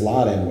threw his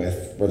lot in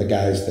with were the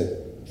guys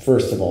that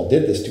first of all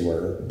did this to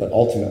her, but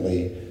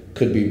ultimately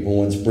could be the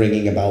ones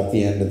bringing about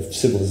the end of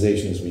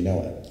civilization as we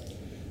know it.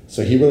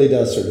 So he really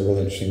does serve a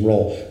really interesting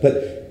role. But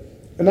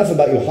enough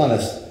about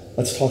Johannes.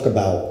 Let's talk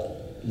about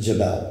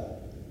Jebel.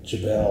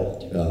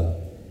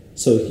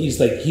 So he's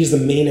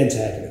the main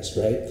antagonist,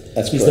 right?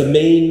 That's he's correct. The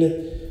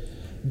main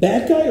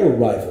bad guy or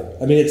rival.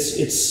 I mean,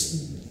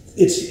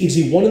 is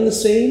he one and the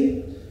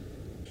same?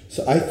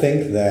 So I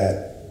think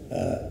that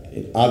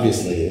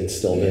obviously it's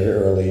still very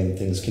early and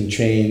things can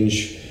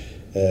change.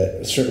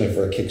 Certainly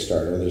for a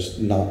Kickstarter, there's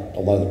not a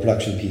lot of the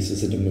production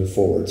pieces that have moved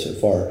forward so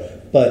far.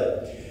 But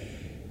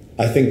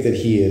I think that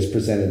he is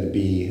presented to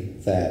be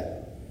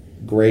that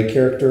gray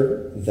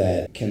character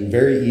that can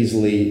very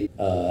easily,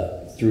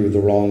 through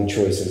the wrong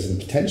choices and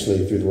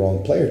potentially through the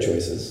wrong player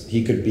choices,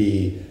 he could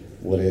be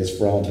what is,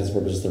 for all intents and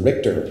purposes, the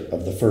Richter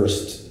of the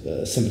first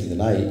Symphony of the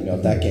Night,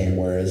 of that game.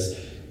 Whereas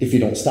if you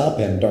don't stop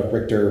him, Dark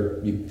Richter,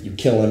 you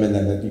kill him and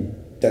then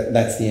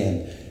that's the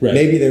end. Right.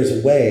 Maybe there's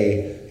a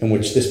way in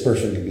which this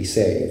person can be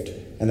saved,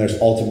 and there's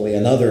ultimately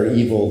another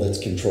evil that's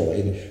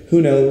controlling.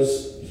 Who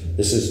knows?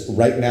 This is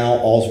right now.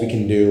 All we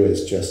can do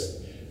is just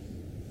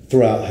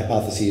throw out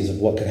hypotheses of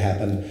what could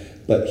happen.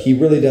 But he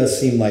really does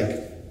seem like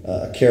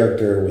a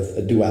character with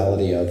a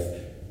duality of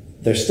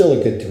there's still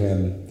a good to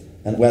him,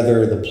 and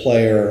whether the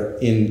player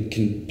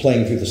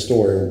playing through the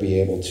story will be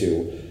able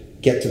to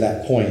get to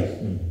that point,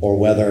 or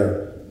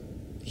whether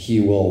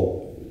he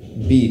will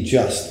be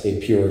just a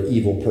pure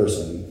evil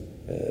person,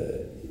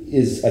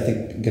 is, I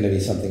think, going to be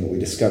something that we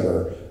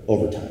discover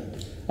over time.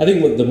 I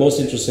think what the most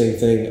interesting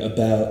thing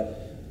about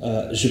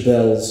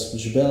Jebel?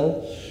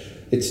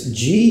 It's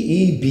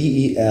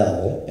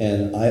Gebel,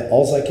 and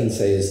all I can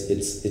say is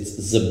it's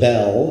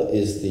Zebel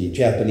is the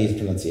Japanese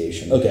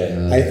pronunciation. Okay.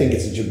 I think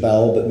it's a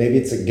Jebel, but maybe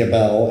it's a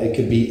Gebel. It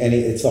could be any.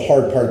 It's the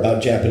hard part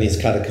about Japanese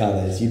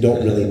katakana is you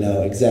don't really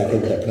know exactly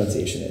what that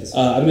pronunciation is.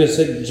 I'm going to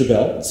say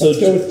Jebel. So let's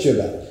go with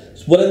Jebel.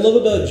 What I love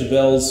about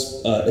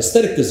Jebel's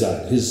aesthetic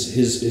design,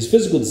 his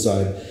physical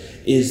design,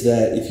 is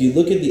that if you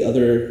look at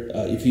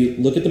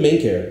the main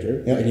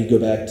character, and you go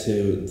back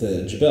to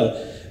the Jebel,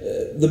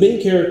 the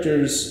main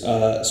character's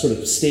sort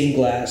of stained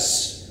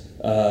glass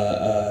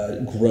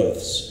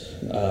growths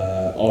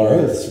are...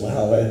 Growths?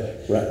 Wow.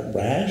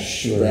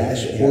 Rash,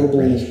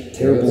 horrible,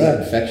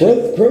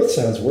 terrible. Growth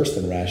sounds worse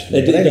than rash.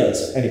 It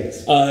does.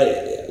 Anyways.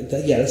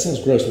 That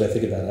sounds gross when I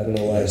think about it. I don't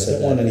know why I said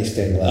that. I don't want any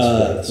stained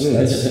glass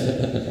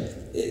growths.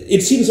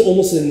 It seems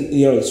almost in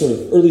sort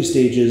of early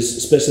stages,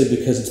 especially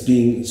because it's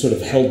being sort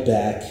of held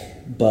back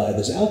by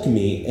this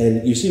alchemy,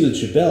 and you see with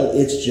Jebel,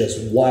 it's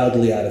just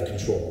wildly out of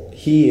control.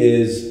 He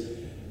is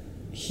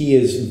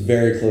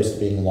very close to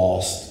being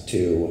lost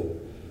to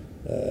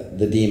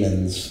the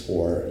demons,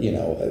 or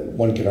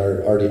one could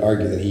already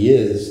argue that he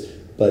is,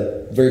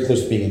 but very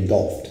close to being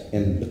engulfed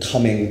and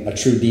becoming a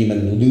true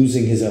demon,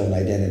 losing his own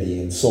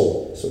identity and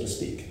soul, so to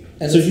speak.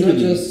 And So it's he not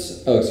really-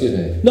 just... Oh, excuse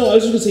me. No, I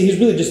was just going to say he's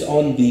really just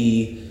on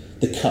the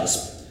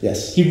cusp.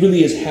 Yes. He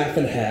really is half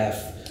and half.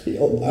 I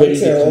would Ready to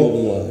say come over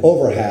the line.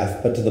 over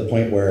half, but to the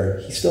point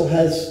where he's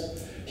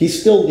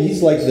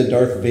like the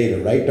Darth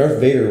Vader, right? Darth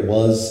Vader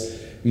was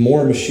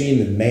more machine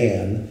than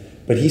man,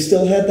 but he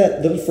still had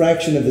that little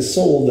fraction of his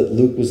soul that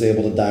Luke was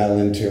able to dial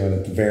into and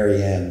at the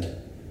very end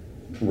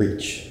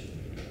reach.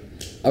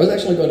 I was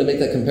actually going to make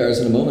that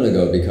comparison a moment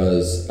ago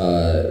because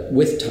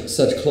with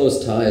such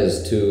close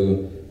ties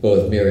to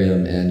both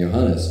Miriam and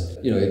Johannes,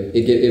 you know,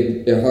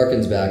 it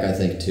harkens back, I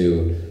think,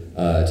 to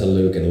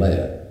Luke and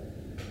Leia.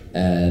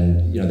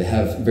 And, you know, they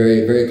have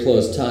very, very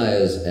close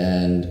ties,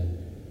 and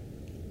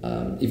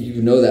if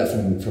you know that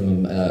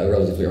from a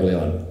relatively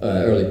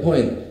early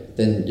point,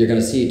 then you're going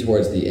to see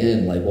towards the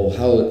end, like, well,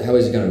 how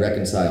is he going to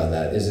reconcile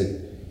that?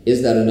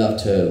 Is that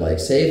enough to, like,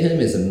 save him?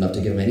 Is it enough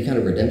to give him any kind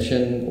of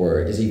redemption?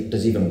 Or does he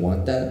even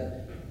want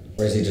that?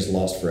 Or is he just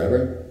lost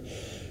forever?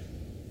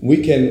 We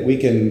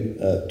can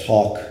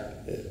talk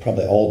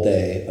probably all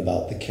day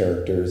about the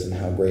characters and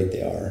how great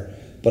they are,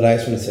 but I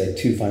just want to say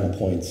two final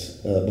points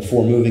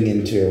before moving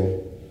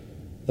into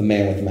the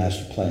man with the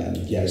master plan,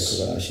 Yes.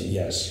 Igarashi.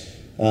 Yes.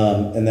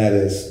 And that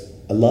is,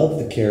 I love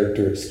the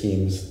character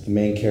schemes. The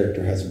main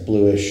character has a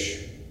bluish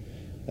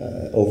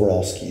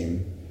overall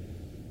scheme.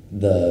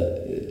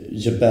 The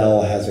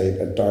Jabel has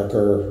a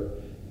darker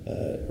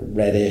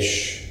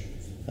reddish,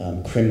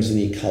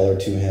 crimsony color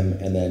to him,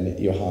 and then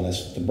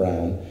Johannes with the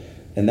brown.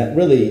 And that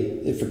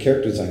really, for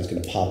character design, is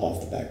going to pop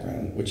off the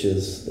background, which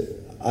is,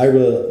 I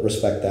really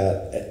respect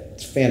that.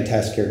 It's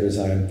fantastic character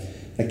design.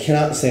 I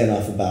cannot say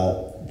enough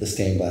about the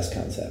stained glass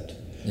concept.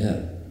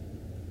 Yeah.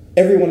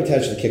 Everyone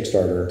attached to the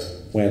Kickstarter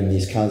when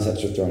these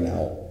concepts were thrown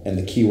out and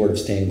the keyword of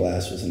stained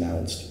glass was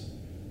announced.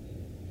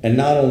 And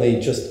not only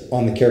just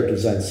on the character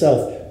design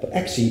itself, but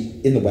actually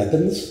in the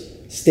weapons,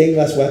 stained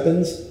glass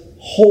weapons,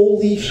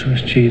 holy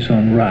Swiss cheese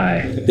on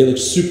rye. They look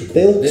super cool.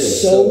 they look They look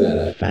so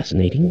badass.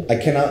 Fascinating. I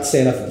cannot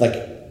say enough. Like,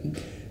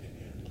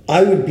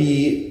 I would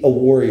be a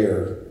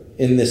warrior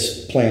in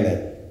this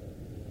planet.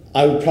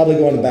 I would probably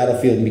go on the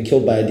battlefield and be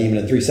killed by a demon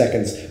in 3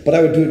 seconds, but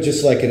I would do it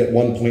just like it at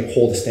one point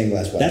hold a stained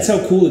glass weapon. That's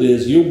how cool it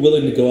is. You're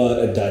willing to go out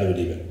and die to a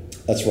demon.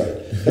 That's right.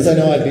 Because I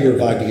know I'd be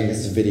revived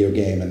against this video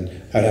game and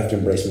I'd have to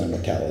embrace my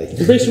mortality.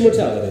 Embrace your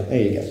mortality.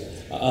 There you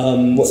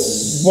go.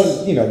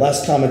 What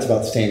last comments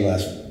about stained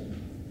glass?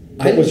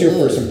 What was your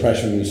first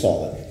impression when you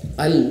saw it?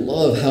 I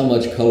love how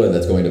much color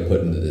that's going to put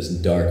into this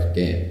dark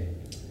game.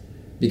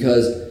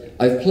 Because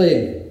I've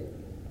played,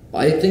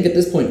 I think at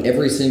this point,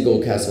 every single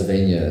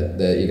Castlevania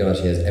that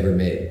Igarashi has ever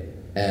made.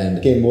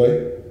 And Game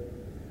Boy?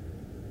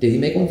 did he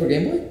make one for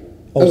Game Boy?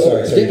 Oh,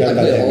 sorry. I played all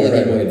the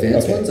Right, Game Boy right.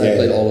 Advance Okay, ones. yeah, I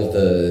played yeah. all of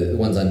the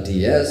ones on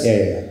DS.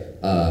 Yeah.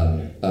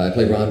 I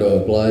played Rondo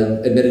of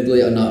Blood.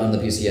 Admittedly, I'm not on the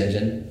PC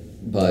Engine,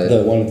 but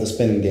The one with the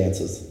spinning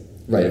dances.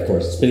 right, of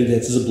course. Spinning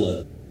Dances of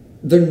Blood.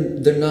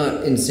 They're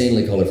not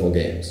insanely colorful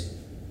games.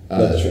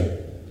 That's true.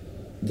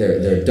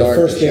 They're dark.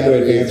 The first Game Boy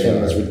shadowy, Advance they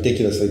one was are-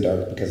 ridiculously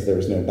dark because there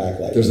was no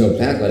backlight. There's no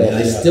backlight. And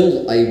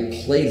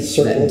I played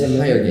Circle that of the Moon?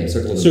 entire game.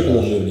 Circle of the Circle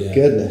Moon. of the Moon, yeah.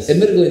 Goodness.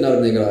 Admittedly, not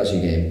an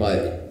Igarashi game,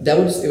 but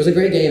it was a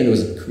great game and it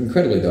was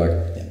incredibly dark.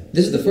 Yeah.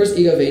 This is the first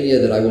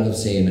Igavania that I will have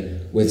seen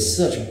with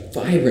such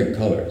vibrant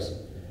colors,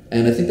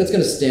 and I think that's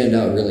going to stand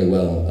out really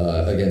well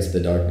against the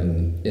dark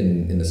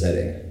in the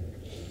setting.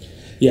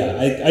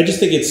 Yeah, I just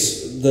think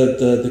it's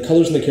the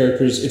colors and the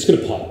characters, it's going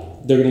to pop.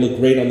 They're going to look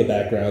great on the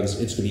backgrounds.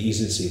 It's going to be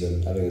easy to see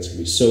them. I think it's going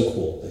to be so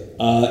cool.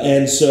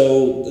 And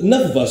so,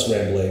 enough of us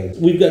rambling.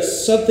 We've got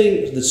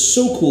something that's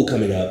so cool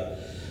coming up.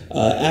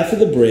 After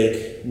the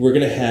break, we're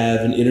going to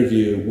have an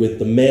interview with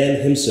the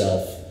man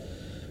himself,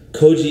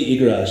 Koji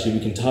Igarashi.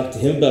 We can talk to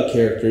him about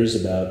characters,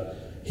 about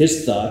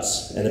his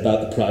thoughts, and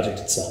about the project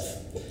itself.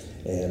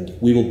 And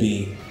we will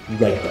be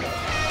right back.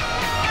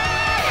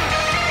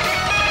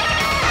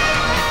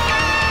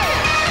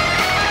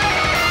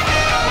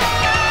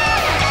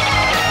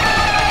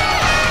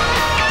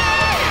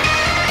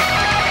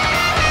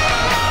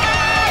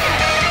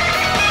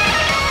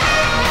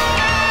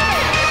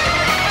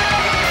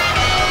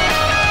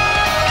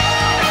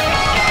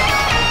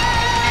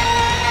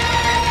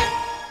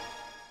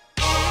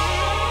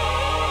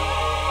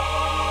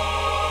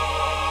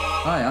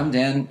 Hi, I'm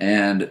Dan,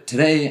 and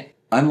today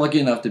I'm lucky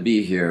enough to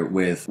be here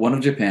with one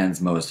of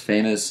Japan's most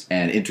famous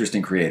and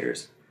interesting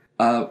creators.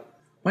 Why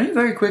don't you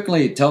very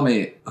quickly tell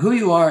me who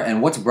you are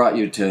and what's brought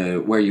you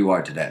to where you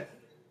are today?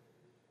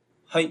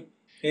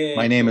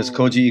 My name is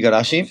Koji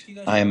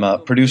Igarashi. I'm a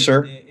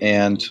producer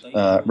and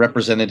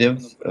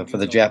representative for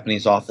the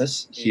Japanese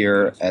office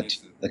here at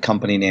the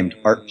company named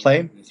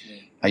Artplay.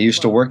 I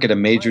used to work at a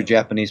major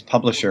Japanese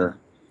publisher,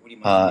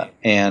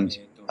 and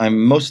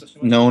I'm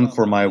most known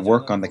for my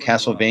work on the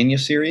Castlevania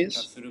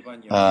series,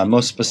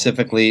 most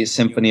specifically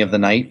Symphony of the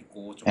Night,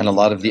 and a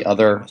lot of the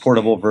other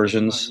portable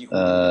versions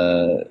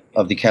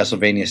of the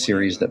Castlevania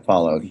series that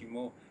followed.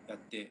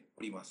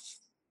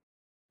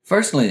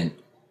 Firstly,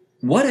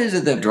 what is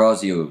it that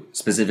draws you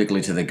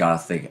specifically to the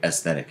Gothic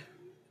aesthetic?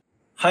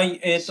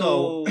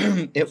 So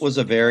it was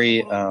a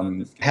very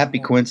happy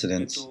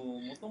coincidence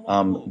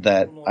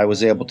that I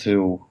was able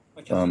to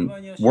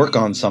work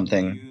on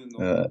something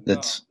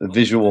that's a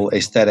visual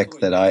aesthetic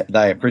that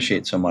I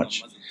appreciate so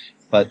much.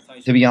 But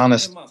to be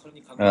honest,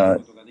 uh,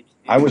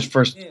 I was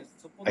first,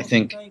 I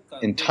think,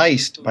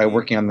 enticed by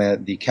working on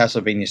the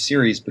Castlevania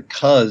series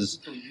because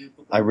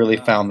I really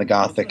found the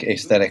Gothic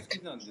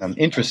aesthetic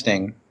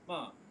interesting.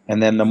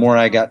 And then the more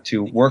I got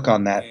to work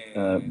on that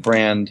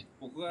brand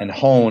and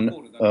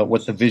hone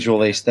what the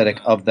visual aesthetic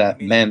of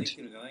that meant,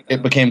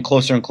 it became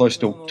closer and closer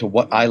to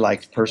what I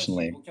liked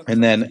personally.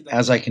 And then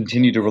as I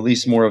continued to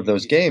release more of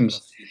those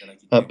games,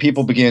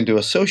 people began to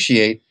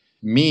associate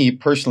me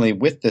personally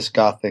with this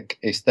Gothic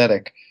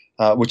aesthetic,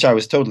 which I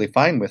was totally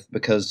fine with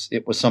because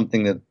it was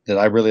something that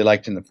I really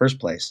liked in the first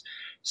place.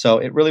 So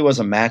it really was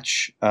a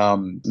match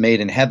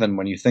made in heaven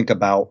when you think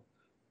about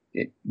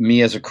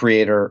me as a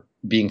creator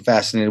being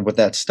fascinated with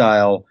that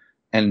style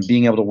and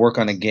being able to work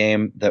on a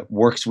game that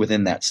works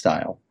within that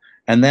style.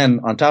 And then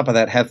on top of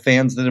that, have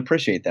fans that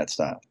appreciate that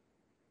style.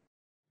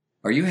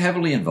 Are you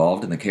heavily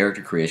involved in the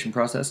character creation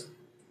process?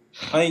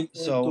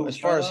 So, as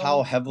far as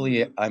how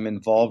heavily I'm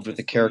involved with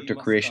the character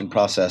creation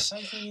process,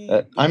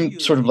 I'm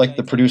sort of like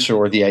the producer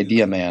or the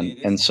idea man.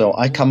 And so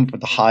I come up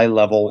with a high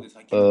level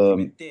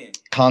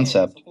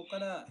concept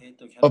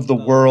of the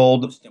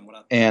world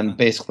and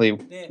basically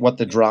what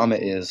the drama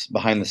is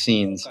behind the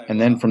scenes.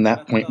 And then from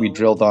that point, we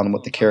drilled on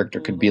what the character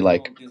could be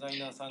like.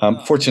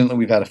 Fortunately,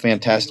 we've had a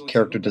fantastic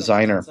character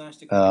designer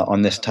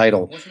on this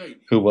title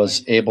who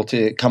was able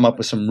to come up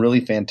with some really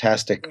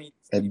fantastic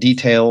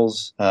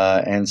details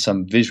and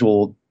some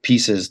visual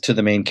pieces to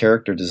the main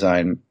character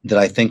design that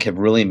I think have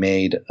really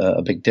made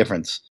a big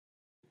difference.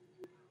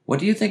 What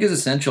do you think is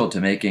essential to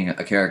making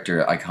a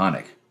character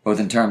iconic, both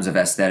in terms of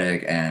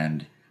aesthetic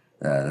and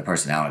the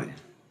personality?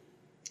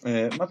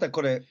 What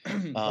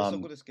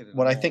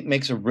I think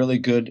makes a really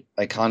good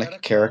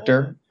iconic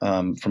character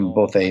from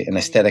both an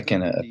aesthetic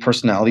and a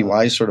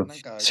personality-wise sort of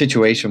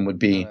situation would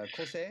be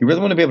you really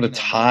want to be able to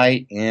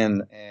tie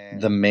in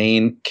the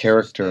main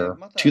character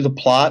to the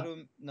plot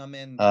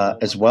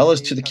as well as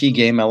to the key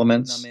game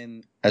elements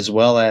as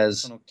well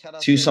as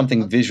to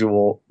something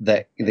visual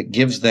that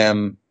gives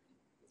them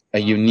a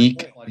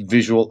unique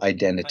visual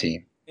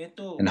identity.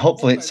 And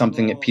hopefully it's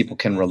something that people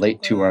can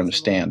relate to or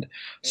understand.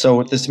 So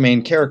with this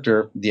main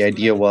character, the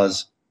idea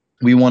was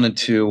we wanted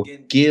to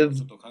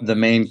give the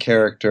main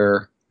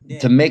character,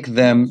 to make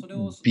them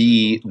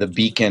be the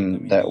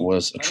beacon that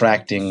was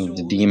attracting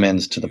the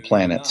demons to the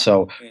planet.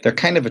 So they're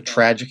kind of a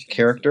tragic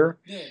character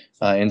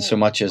in so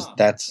much as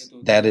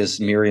that is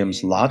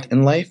Miriam's lot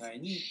in life.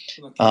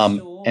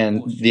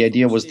 And the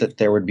idea was that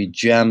there would be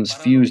gems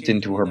fused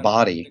into her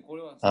body.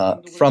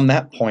 From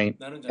that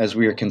point, as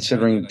we were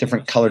considering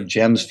different colored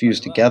gems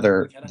fused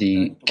together,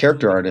 the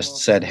character artist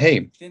said,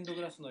 hey,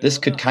 this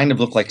could kind of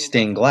look like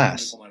stained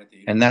glass.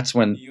 And that's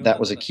when that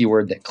was a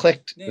keyword that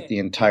clicked with the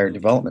entire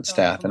development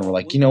staff. And we're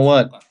like, you know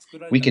what?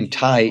 We can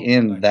tie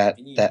in that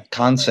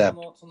concept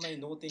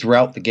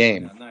throughout the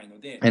game.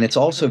 And it's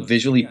also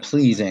visually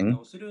pleasing.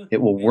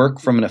 It will work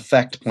from an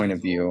effect point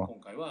of view.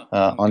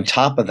 On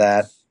top of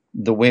that,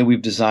 the way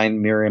we've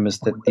designed Miriam is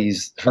that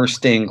her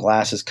stained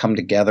glasses come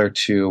together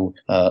to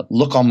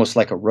look almost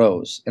like a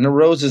rose. And a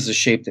rose is a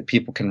shape that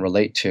people can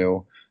relate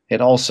to.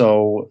 It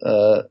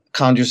also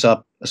conjures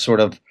up a sort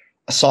of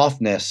a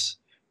softness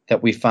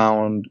that we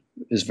found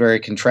is very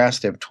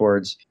contrastive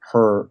towards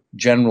her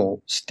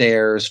general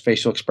stares,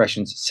 facial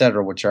expressions,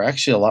 etc., which are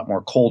actually a lot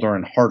more colder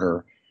and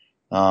harder.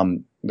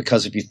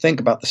 Because if you think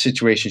about the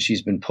situation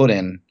she's been put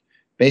in,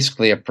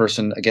 basically a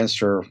person against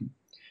her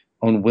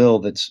own will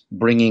that's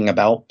bringing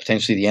about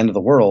potentially the end of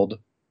the world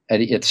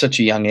at such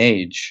a young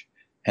age,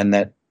 and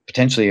that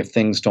potentially if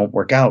things don't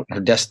work out,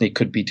 her destiny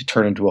could be to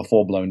turn into a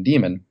full-blown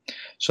demon.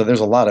 So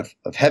there's a lot of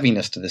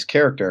heaviness to this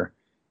character,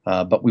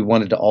 but we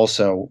wanted to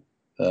also,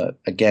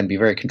 again, be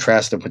very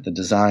contrastive with the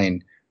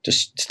design,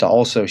 just to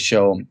also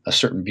show a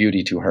certain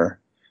beauty to her.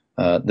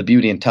 The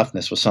beauty and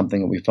toughness was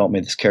something that we felt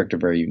made this character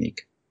very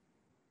unique.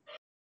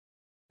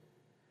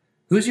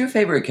 Who's your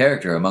favorite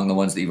character among the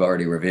ones that you've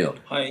already revealed?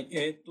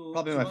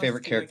 Probably my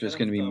favorite character is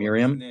going to be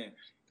Miriam,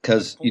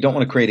 because you don't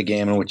want to create a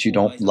game in which you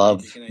don't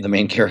love the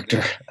main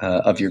character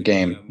of your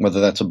game,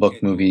 whether that's a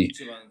book, movie,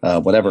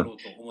 whatever.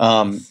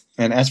 And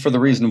as for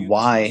the reason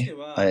why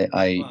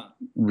I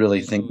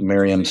really think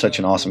Miriam's such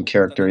an awesome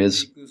character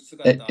is,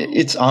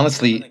 it's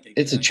honestly,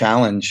 it's a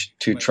challenge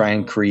to try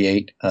and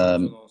create a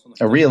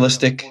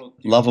realistic,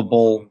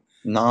 lovable,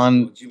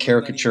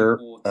 non-caricature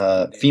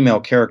female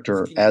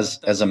character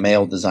as a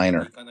male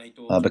designer,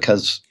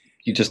 because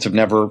you just have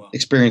never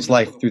experienced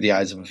life through the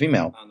eyes of a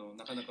female,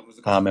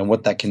 and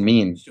what that can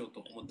mean.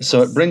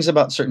 So it brings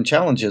about certain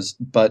challenges,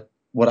 but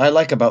what I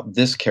like about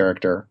this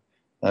character,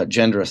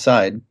 gender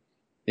aside,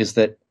 is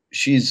that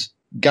she's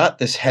got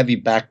this heavy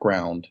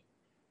background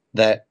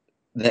that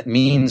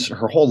means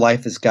her whole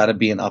life has got to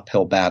be an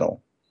uphill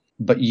battle.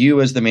 But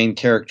you as the main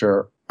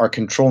character are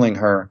controlling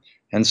her,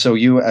 and so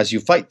you, as you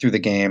fight through the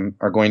game,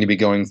 are going to be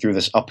going through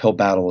this uphill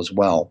battle as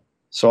well.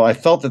 So I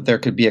felt that there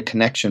could be a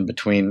connection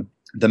between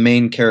the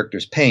main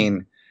character's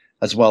pain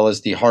as well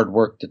as the hard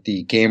work that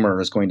the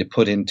gamer is going to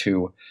put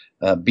into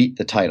beat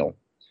the title.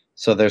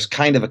 So there's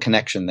kind of a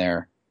connection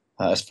there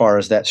as far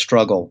as that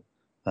struggle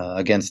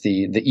against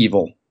the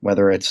evil,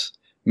 whether it's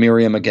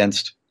Miriam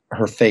against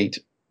her fate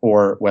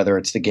or whether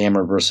it's the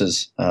gamer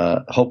versus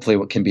hopefully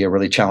what can be a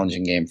really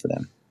challenging game for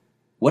them.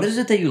 What is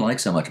it that you like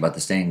so much about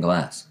the stained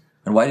glass?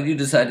 And why did you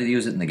decide to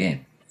use it in the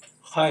game?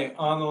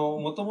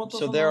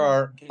 So there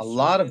are a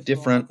lot of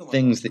different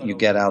things that you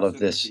get out of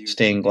this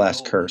stained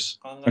glass curse.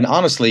 And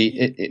honestly,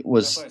 it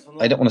was,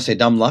 I don't want to say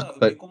dumb luck,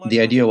 but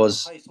the idea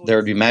was there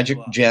would be magic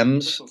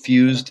gems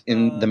fused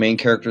in the main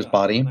character's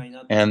body,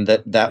 and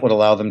that would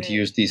allow them to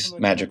use these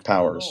magic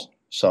powers.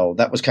 So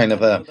that was kind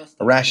of a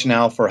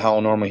rationale for how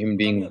a normal human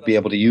being would be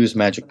able to use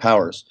magic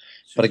powers.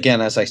 But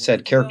again, as I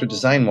said, character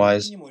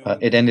design-wise,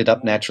 it ended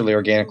up naturally,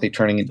 organically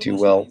turning into,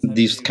 well,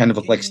 these kind of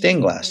look like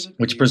stained glass,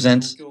 which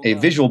presents a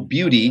visual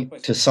beauty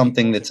to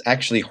something that's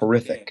actually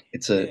horrific.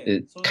 It's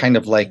kind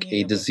of like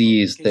a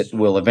disease that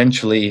will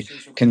eventually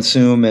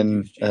consume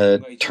and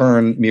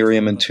turn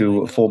Miriam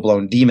into a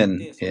full-blown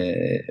demon,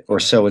 or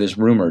so it is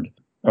rumored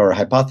or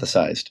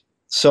hypothesized.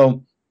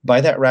 So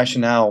by that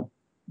rationale,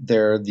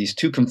 there are these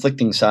two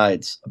conflicting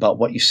sides about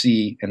what you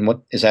see and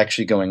what is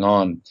actually going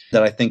on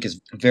that I think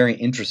is very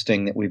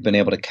interesting that we've been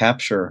able to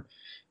capture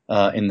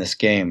in this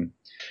game.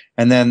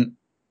 And then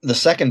the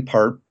second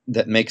part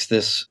that makes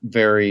this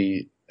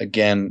very,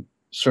 again,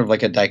 sort of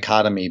like a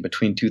dichotomy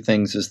between two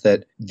things is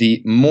that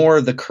the more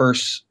the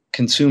curse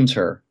consumes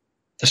her,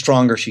 the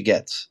stronger she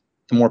gets,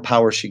 the more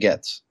power she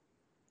gets.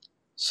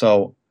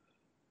 So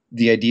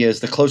the idea is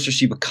the closer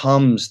she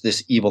becomes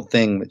this evil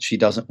thing that she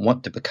doesn't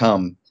want to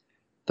become,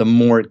 the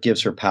more it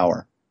gives her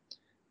power.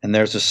 And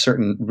there's a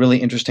certain really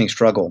interesting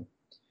struggle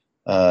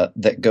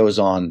that goes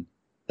on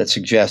that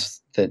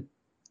suggests that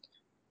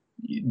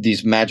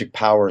these magic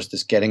powers,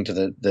 this getting to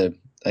the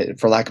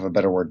for lack of a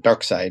better word,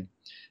 dark side,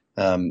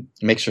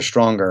 makes her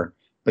stronger,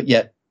 but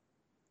yet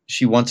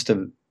she wants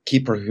to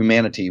keep her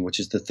humanity, which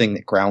is the thing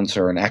that grounds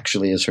her and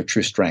actually is her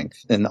true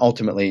strength. And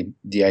ultimately,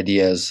 the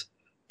idea is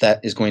that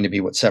is going to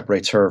be what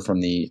separates her from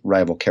the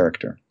rival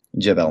character,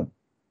 Jebel.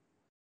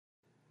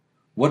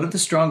 What are the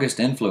strongest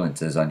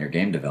influences on your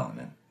game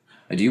development?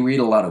 Do you read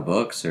a lot of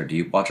books or do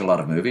you watch a lot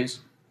of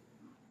movies?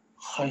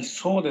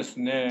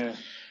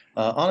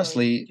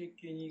 Honestly,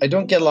 I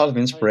don't get a lot of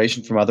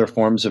inspiration from other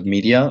forms of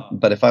media,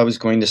 but if I was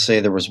going to say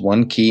there was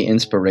one key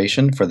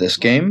inspiration for this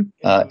game,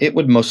 it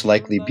would most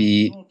likely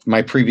be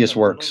my previous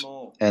works.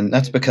 And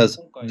that's because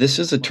this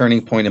is a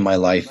turning point in my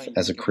life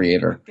as a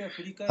creator.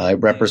 It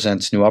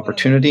represents new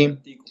opportunity.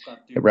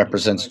 It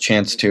represents a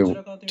chance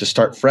to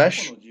start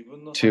fresh,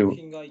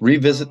 to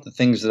revisit the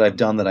things that I've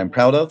done that I'm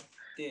proud of,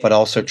 but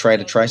also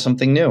try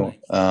something new,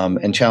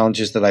 and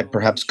challenges that I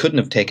perhaps couldn't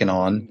have taken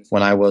on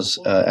when I was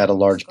at a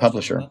large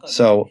publisher.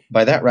 So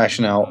by that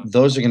rationale,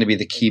 those are going to be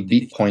the key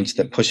beat points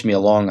that push me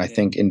along, I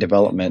think, in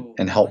development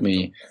and help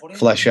me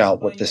flesh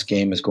out what this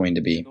game is going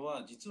to be.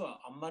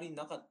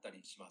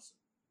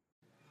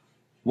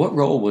 What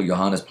role will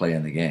Johannes play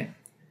in the game?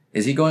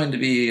 Is he going to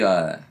be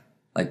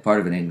like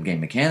part of an in-game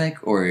mechanic,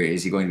 or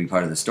is he going to be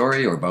part of the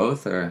story, or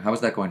both, or how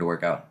is that going to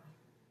work out?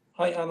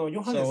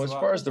 So as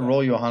far as the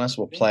role Johannes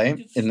will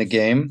play in the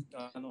game,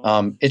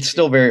 it's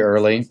still very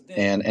early,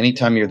 and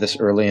anytime you're this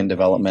early in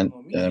development,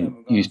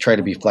 you try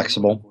to be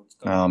flexible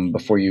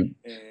before you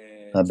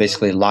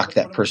basically lock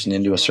that person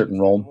into a certain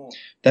role.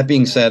 That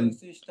being said,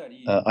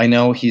 I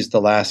know he's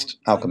the last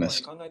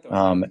alchemist,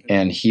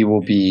 and he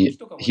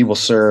will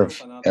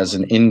serve as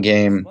an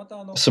in-game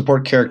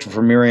support character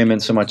for Miriam,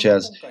 in so much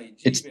as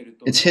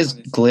it's his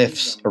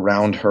glyphs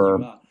around her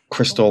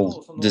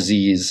crystal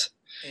disease,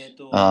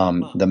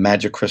 the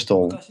magic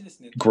crystal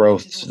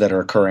growths that are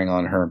occurring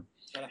on her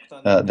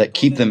that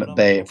keep them at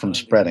bay from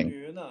spreading.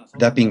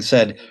 That being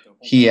said,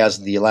 he, as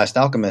the last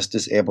alchemist,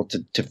 is able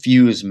to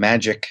fuse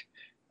magic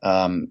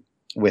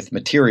with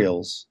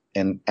materials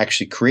and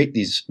actually create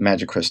these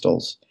magic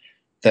crystals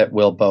that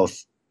will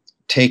both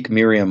take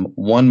Miriam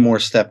one more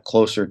step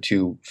closer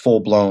to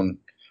full-blown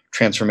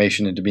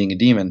transformation into being a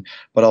demon,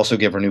 but also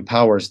give her new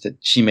powers that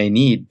she may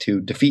need to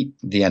defeat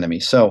the enemy.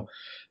 So,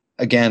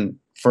 again,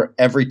 for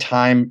every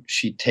time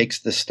she takes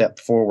this step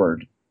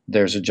forward,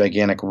 there's a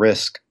gigantic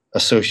risk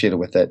associated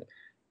with it,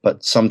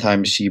 but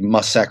sometimes she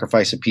must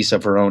sacrifice a piece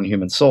of her own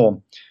human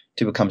soul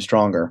to become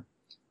stronger,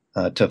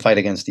 to fight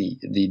against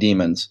the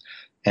demons.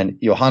 And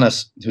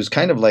Johannes, who's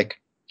kind of like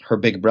her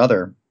big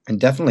brother and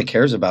definitely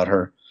cares about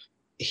her,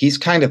 he's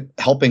kind of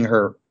helping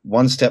her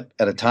one step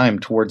at a time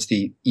towards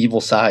the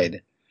evil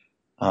side.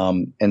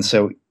 And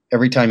so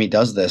every time he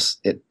does this,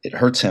 it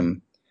hurts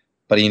him,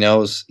 but he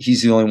knows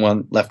he's the only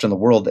one left in the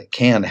world that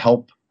can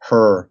help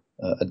her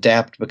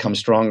adapt, become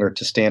stronger,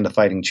 to stand a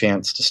fighting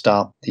chance to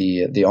stop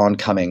the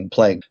oncoming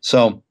plague.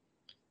 So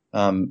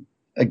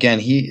again,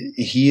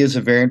 he is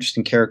a very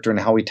interesting character, and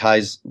how he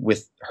ties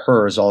with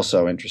her is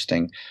also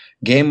interesting.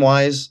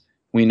 Game-wise,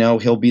 we know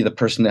he'll be the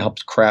person that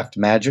helps craft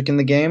magic in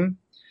the game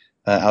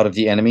out of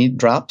the enemy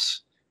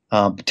drops.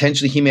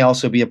 Potentially, he may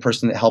also be a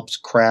person that helps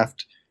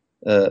craft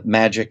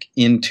magic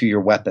into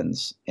your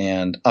weapons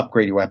and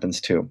upgrade your weapons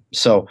too.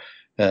 So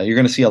you're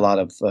going to see a lot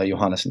of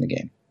Johannes in the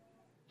game.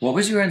 What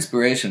was your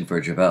inspiration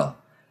for Jabel?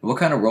 What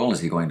kind of role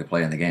is he going to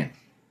play in the game?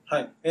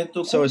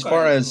 So as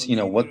far as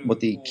what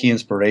the key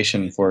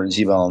inspiration for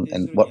Jabel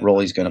and what role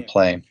he's going to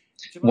play,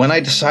 when I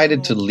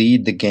decided to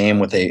lead the game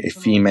with a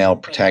female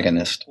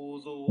protagonist,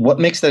 what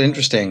makes that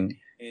interesting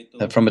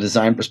from a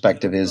design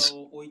perspective is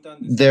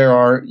there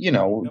are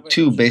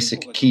two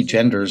basic key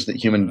genders that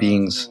human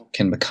beings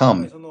can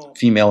become,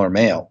 female or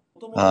male,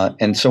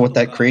 and so what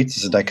that creates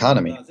is a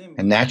dichotomy,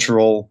 a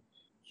natural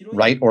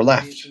right or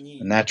left,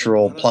 a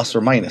natural plus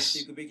or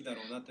minus,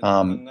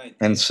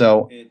 and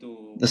so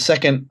the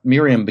second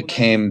Miriam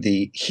became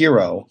the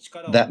hero,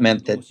 that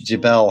meant that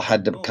Jabel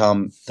had to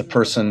become the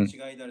person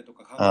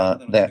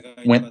that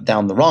went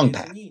down the wrong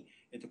path.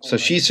 So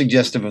she's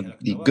suggestive of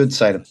the good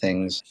side of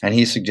things, and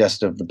he's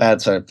suggestive of the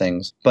bad side of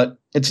things. But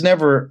it's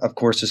never, of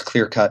course, as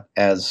clear-cut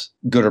as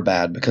good or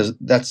bad, because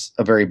that's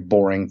a very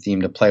boring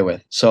theme to play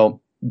with.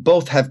 So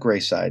both have gray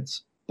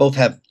sides. Both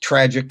have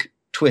tragic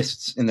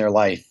twists in their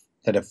life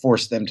that have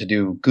forced them to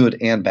do good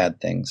and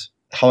bad things.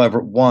 However,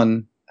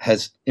 one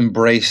has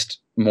embraced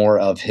more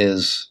of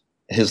his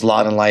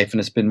lot in life,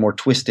 and it's been more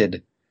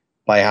twisted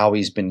by how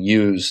he's been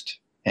used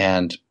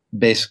and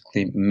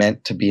basically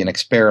meant to be an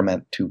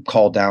experiment to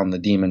call down the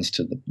demons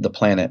to the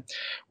planet.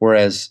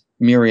 Whereas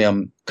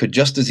Miriam could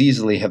just as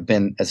easily have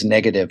been as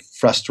negative,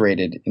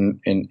 frustrated, and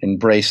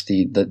embraced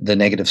the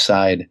negative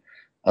side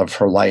of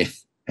her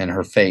life and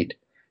her fate,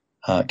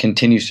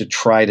 continues to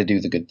try to do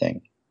the good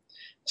thing.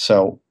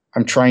 So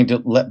I'm trying to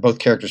let both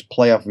characters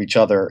play off of each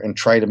other and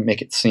try to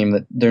make it seem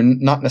that they're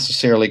not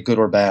necessarily good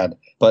or bad,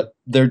 but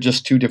they're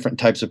just two different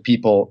types of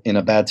people in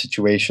a bad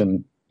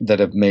situation that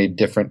have made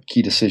different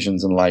key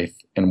decisions in life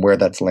and where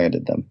that's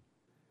landed them.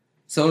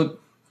 So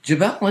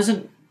Jabal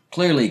isn't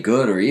clearly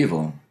good or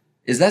evil.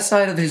 Is that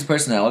side of his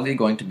personality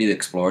going to be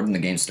explored in the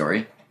game's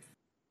story?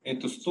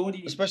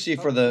 Especially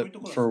for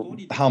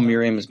how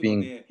Miriam is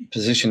being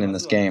positioned in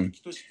this game,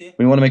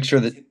 we want to make sure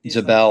that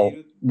Jabal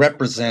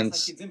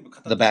represents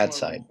the bad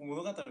side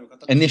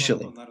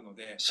initially,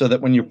 so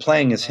that when you're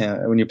playing against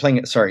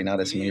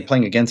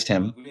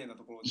him,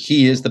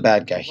 he is the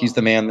bad guy. He's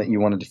the man that you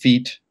want to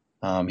defeat.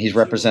 He's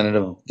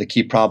representative of the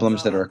key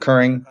problems that are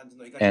occurring,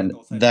 and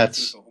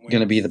that's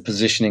going to be the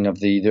positioning of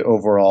the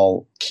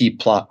overall key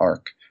plot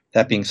arc.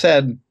 That being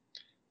said,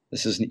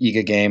 this is an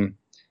EGA game,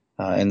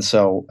 and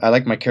so I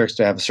like my characters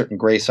to have a certain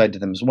gray side to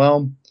them as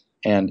well,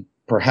 and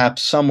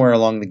perhaps somewhere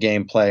along the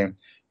gameplay,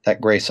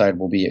 that gray side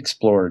will be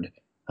explored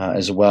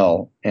as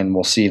well, and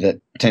we'll see that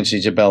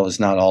potentially Jabel is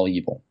not all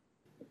evil.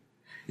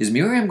 Is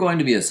Miriam going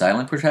to be a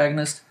silent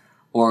protagonist,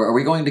 or are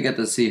we going to get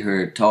to see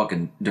her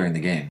talking during the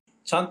game?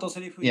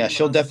 Yeah,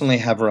 she'll definitely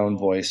have her own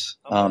voice.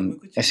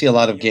 I see a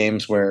lot of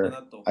games where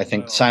I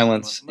think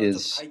silence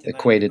is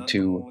equated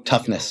to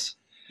toughness,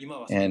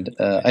 and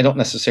I don't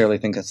necessarily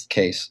think that's the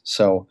case.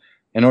 So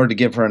in order to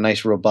give her a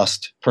nice,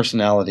 robust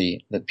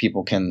personality that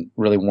people can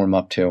really warm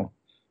up to,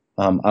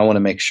 I want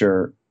to make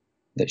sure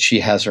that she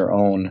has her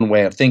own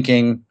way of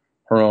thinking,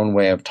 her own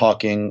way of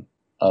talking,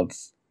 of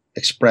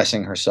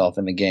expressing herself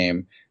in the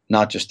game,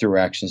 not just through her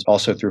actions,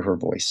 also through her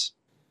voice.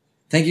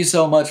 Thank you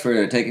so much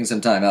for taking some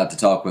time out to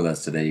talk with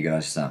us today,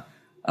 Igarashi-san.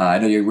 I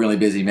know you're a really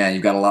busy man.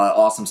 You've got a lot of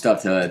awesome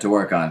stuff to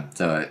work on.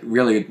 So we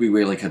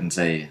really couldn't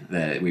say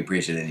that we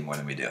appreciate it any more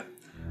than we do.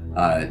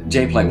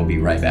 J-Play will be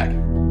right back.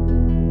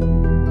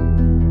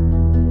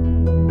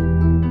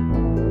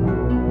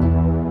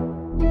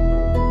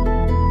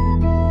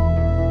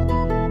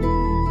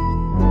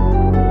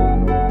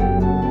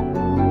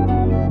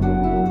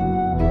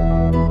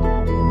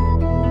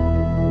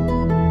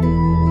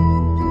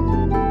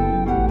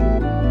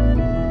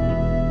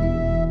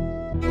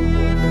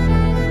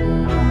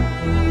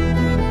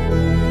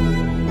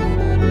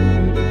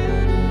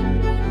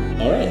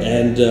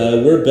 And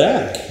we're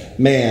back.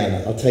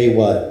 Man, I'll tell you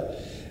what.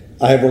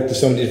 I have worked with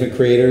so many different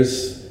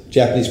creators,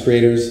 Japanese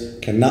creators.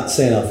 Cannot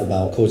say enough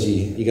about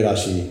Koji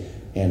Igarashi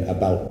and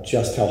about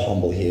just how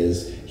humble he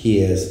is. He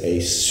is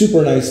a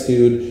super nice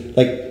dude.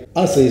 Like,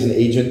 honestly, as an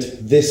agent,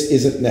 this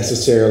isn't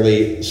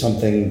necessarily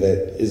something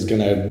that is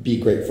going to be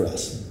great for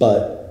us.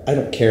 But I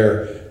don't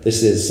care.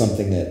 This is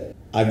something that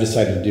I've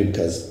decided to do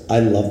because I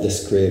love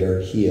this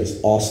creator. He is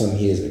awesome.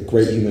 He is a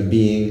great human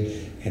being,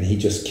 and he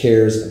just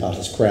cares about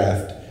his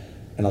craft.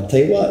 And I'll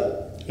tell you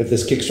what, if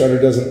this Kickstarter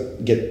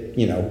doesn't get,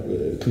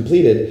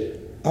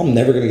 completed, I'm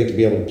never going to get to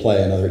be able to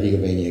play another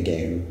Egomania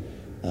game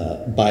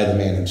by the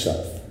man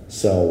himself.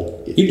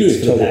 So you do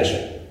it for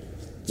passion.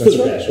 That's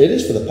the right. passion. It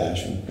is for the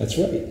passion. That's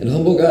right. And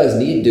humble guys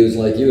need dudes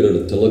like you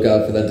to look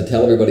out for them, to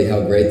tell everybody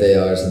how great they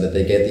are, so that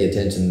they get the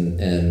attention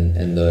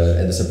and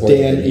the support.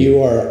 Dan,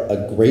 you are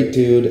a great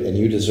dude, and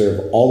you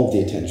deserve all of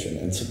the attention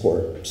and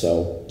support.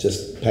 So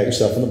just pat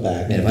yourself on the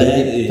back. Man,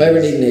 if I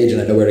ever need an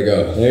agent, I know where to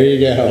go. There you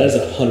go. That is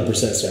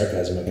 100%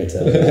 sarcasm, I can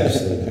tell.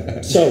 Absolutely.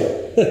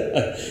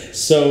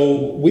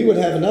 So we would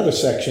have another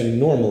section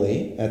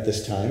normally at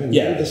this time, and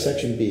Yeah. what would this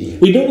section be?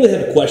 We normally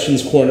have a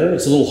questions corner.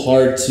 It's a little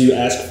hard to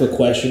ask for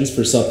questions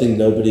for something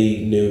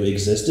nobody knew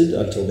existed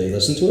until they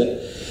listened to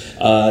it.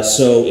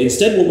 So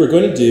instead, what we're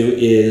going to do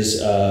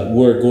is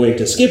we're going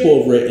to skip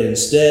over it and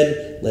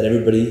instead let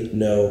everybody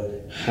know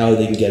how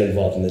they can get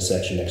involved in this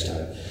section next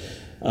time.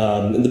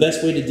 And the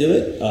best way to do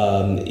it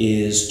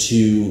is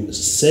to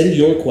send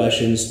your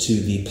questions to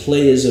the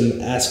Playism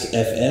Ask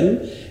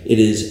FM. It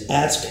is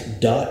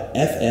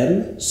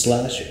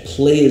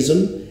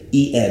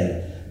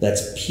ask.fm/playismen.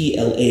 That's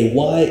PLAYISMEN.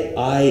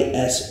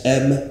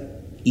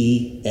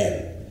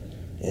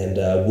 And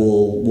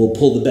we'll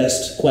pull the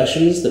best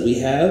questions that we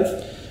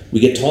have. We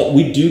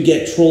do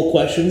get troll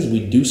questions. We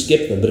do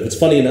skip them, but if it's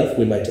funny enough,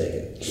 we might take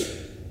it.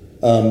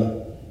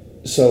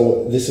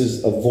 So this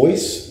is a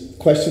voice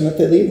question that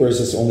they leave, or is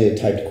this only a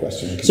typed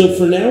question? So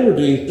for now, we're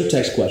doing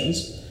text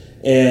questions.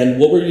 And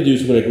what we're going to do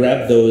is we're going to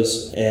grab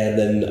those, and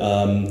then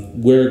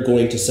we're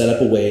going to set up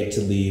a way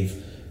to leave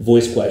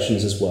voice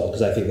questions as well,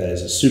 because I think that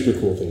is a super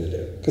cool thing to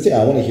do. Because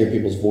I want to hear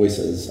people's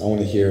voices. I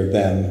want to hear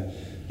them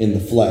in the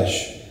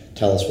flesh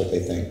tell us what they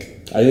think.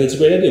 I think that's a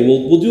great idea.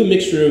 We'll do a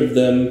mixture of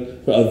them,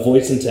 of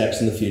voice and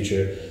text in the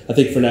future. I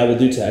think for now we'll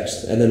do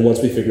text, and then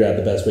once we figure out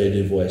the best way to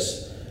do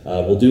voice,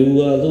 we'll do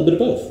a little bit of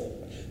both.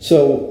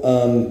 So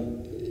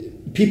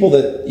people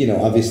that,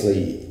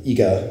 obviously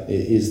Iga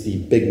is the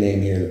big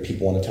name here that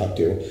people want to talk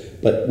to,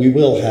 but we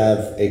will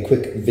have a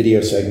quick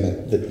video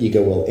segment that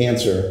Iga will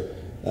answer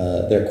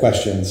their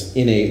questions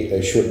in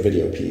a short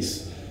video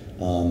piece.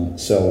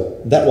 So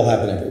that will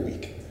happen every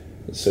week.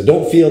 So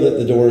don't feel that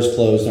the door is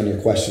closed on your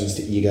questions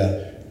to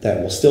Iga.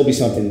 That will still be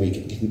something we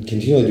can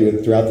continually do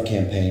throughout the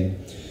campaign.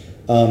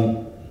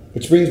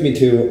 Which brings me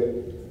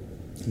to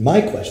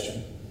my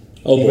question.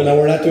 Oh, Even boy. though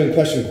we're not doing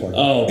question corner.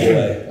 Oh,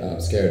 boy. I'm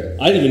scared.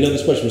 I didn't even know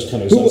this question was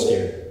coming, so I'm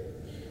scared.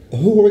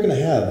 Who are we going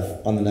to have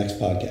on the next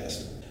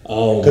podcast?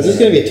 Oh, Because it's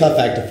going to be a tough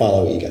act to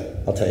follow,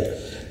 Iga. I'll tell you.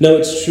 No,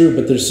 it's true,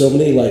 but there's so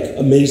many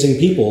amazing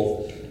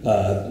people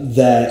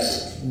that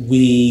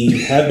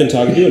we have been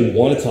talking to and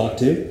want to talk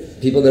to.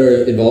 People that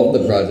are involved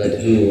in the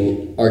project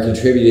who are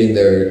contributing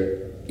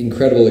their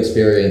incredible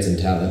experience and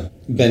talent.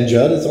 Ben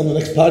Judd is on the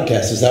next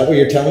podcast. Is that what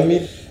you're telling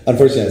me?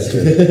 Unfortunately, that's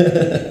true.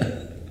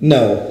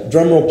 No,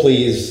 drum roll,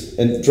 please.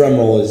 And drum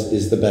roll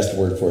is the best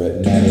word for it.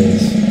 And that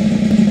is,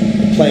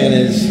 the plan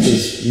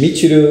is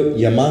Michiru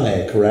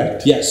Yamane,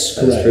 correct? Yes,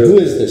 That's correct. true. Who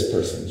is this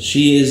person?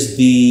 She is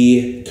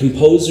the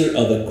composer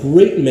of a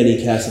great many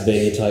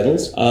Castlevania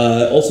titles.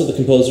 Also the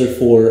composer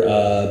for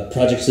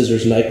Project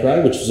Scissors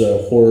Nightcry, which was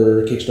a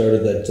horror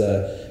Kickstarter that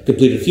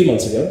completed a few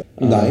months ago.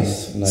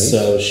 Nice.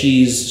 So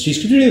she's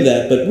contributing to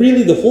that, but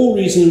really the whole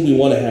reason we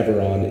want to have her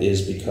on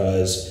is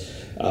because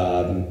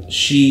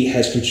she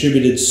has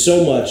contributed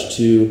so much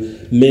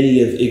to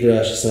many of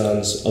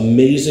Igarashi-san's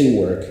amazing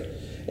work,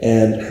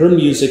 and her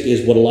music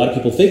is what a lot of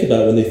people think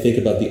about when they think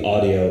about the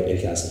audio in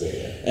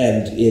Castlevania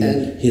and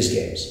in his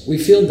games. We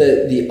feel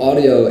that the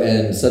audio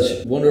and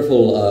such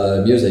wonderful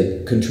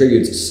music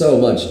contributes so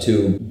much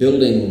to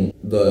building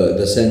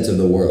the sense of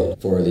the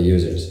world for the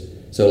users.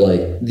 So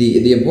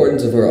the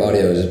importance of our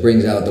audio just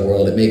brings out the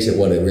world, it makes it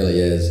what it really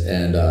is,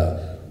 and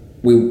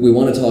we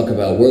want to talk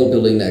about world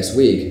building next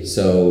week,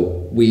 so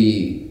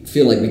we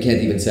feel like we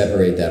can't even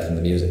separate that from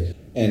the music.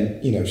 And,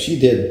 she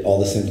did all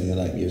the Symphony of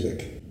the Night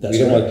music. That's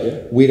we don't right, want, yeah.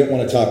 We don't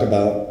want to talk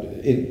about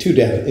in too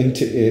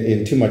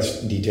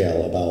much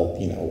detail about,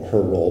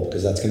 her role,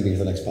 because that's going to be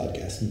for the next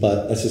podcast.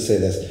 But let's just say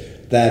this.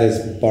 That is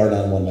bar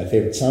none one of my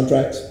favorite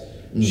soundtracks.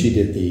 She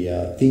did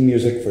the theme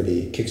music for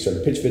the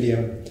Kickstarter pitch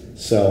video.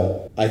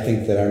 So I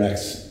think that our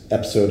next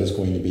episode is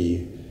going to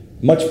be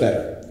much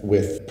better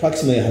with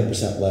approximately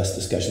 100% less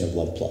discussion of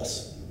Love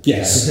Plus.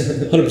 Yes,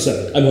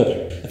 100%. I'm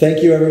hoping.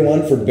 Thank you,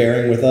 everyone, for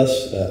bearing with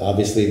us.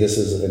 Obviously, this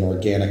is an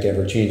organic,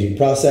 ever-changing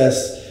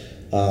process.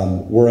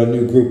 We're a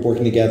new group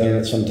working together,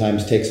 and it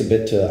sometimes takes a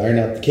bit to iron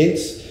out the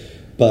kinks.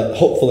 But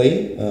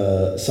hopefully,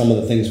 some of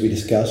the things we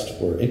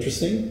discussed were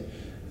interesting,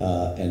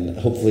 and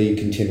hopefully you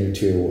continue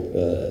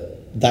to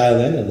dial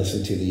in and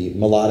listen to the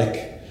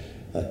melodic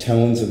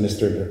tones of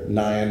Mr.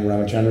 Nayan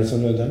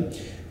Ramachandran,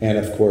 and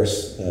of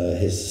course,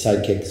 his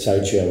sidekick,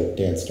 sideshow,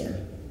 Dan Stern.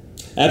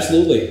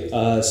 Absolutely.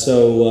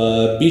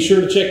 So be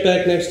sure to check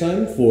back next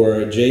time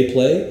for J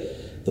Play,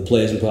 the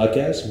Playism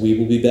Podcast. We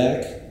will be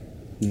back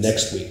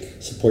next week.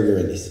 Support your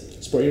indies.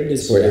 Support your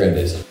indies. Support your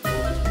indies.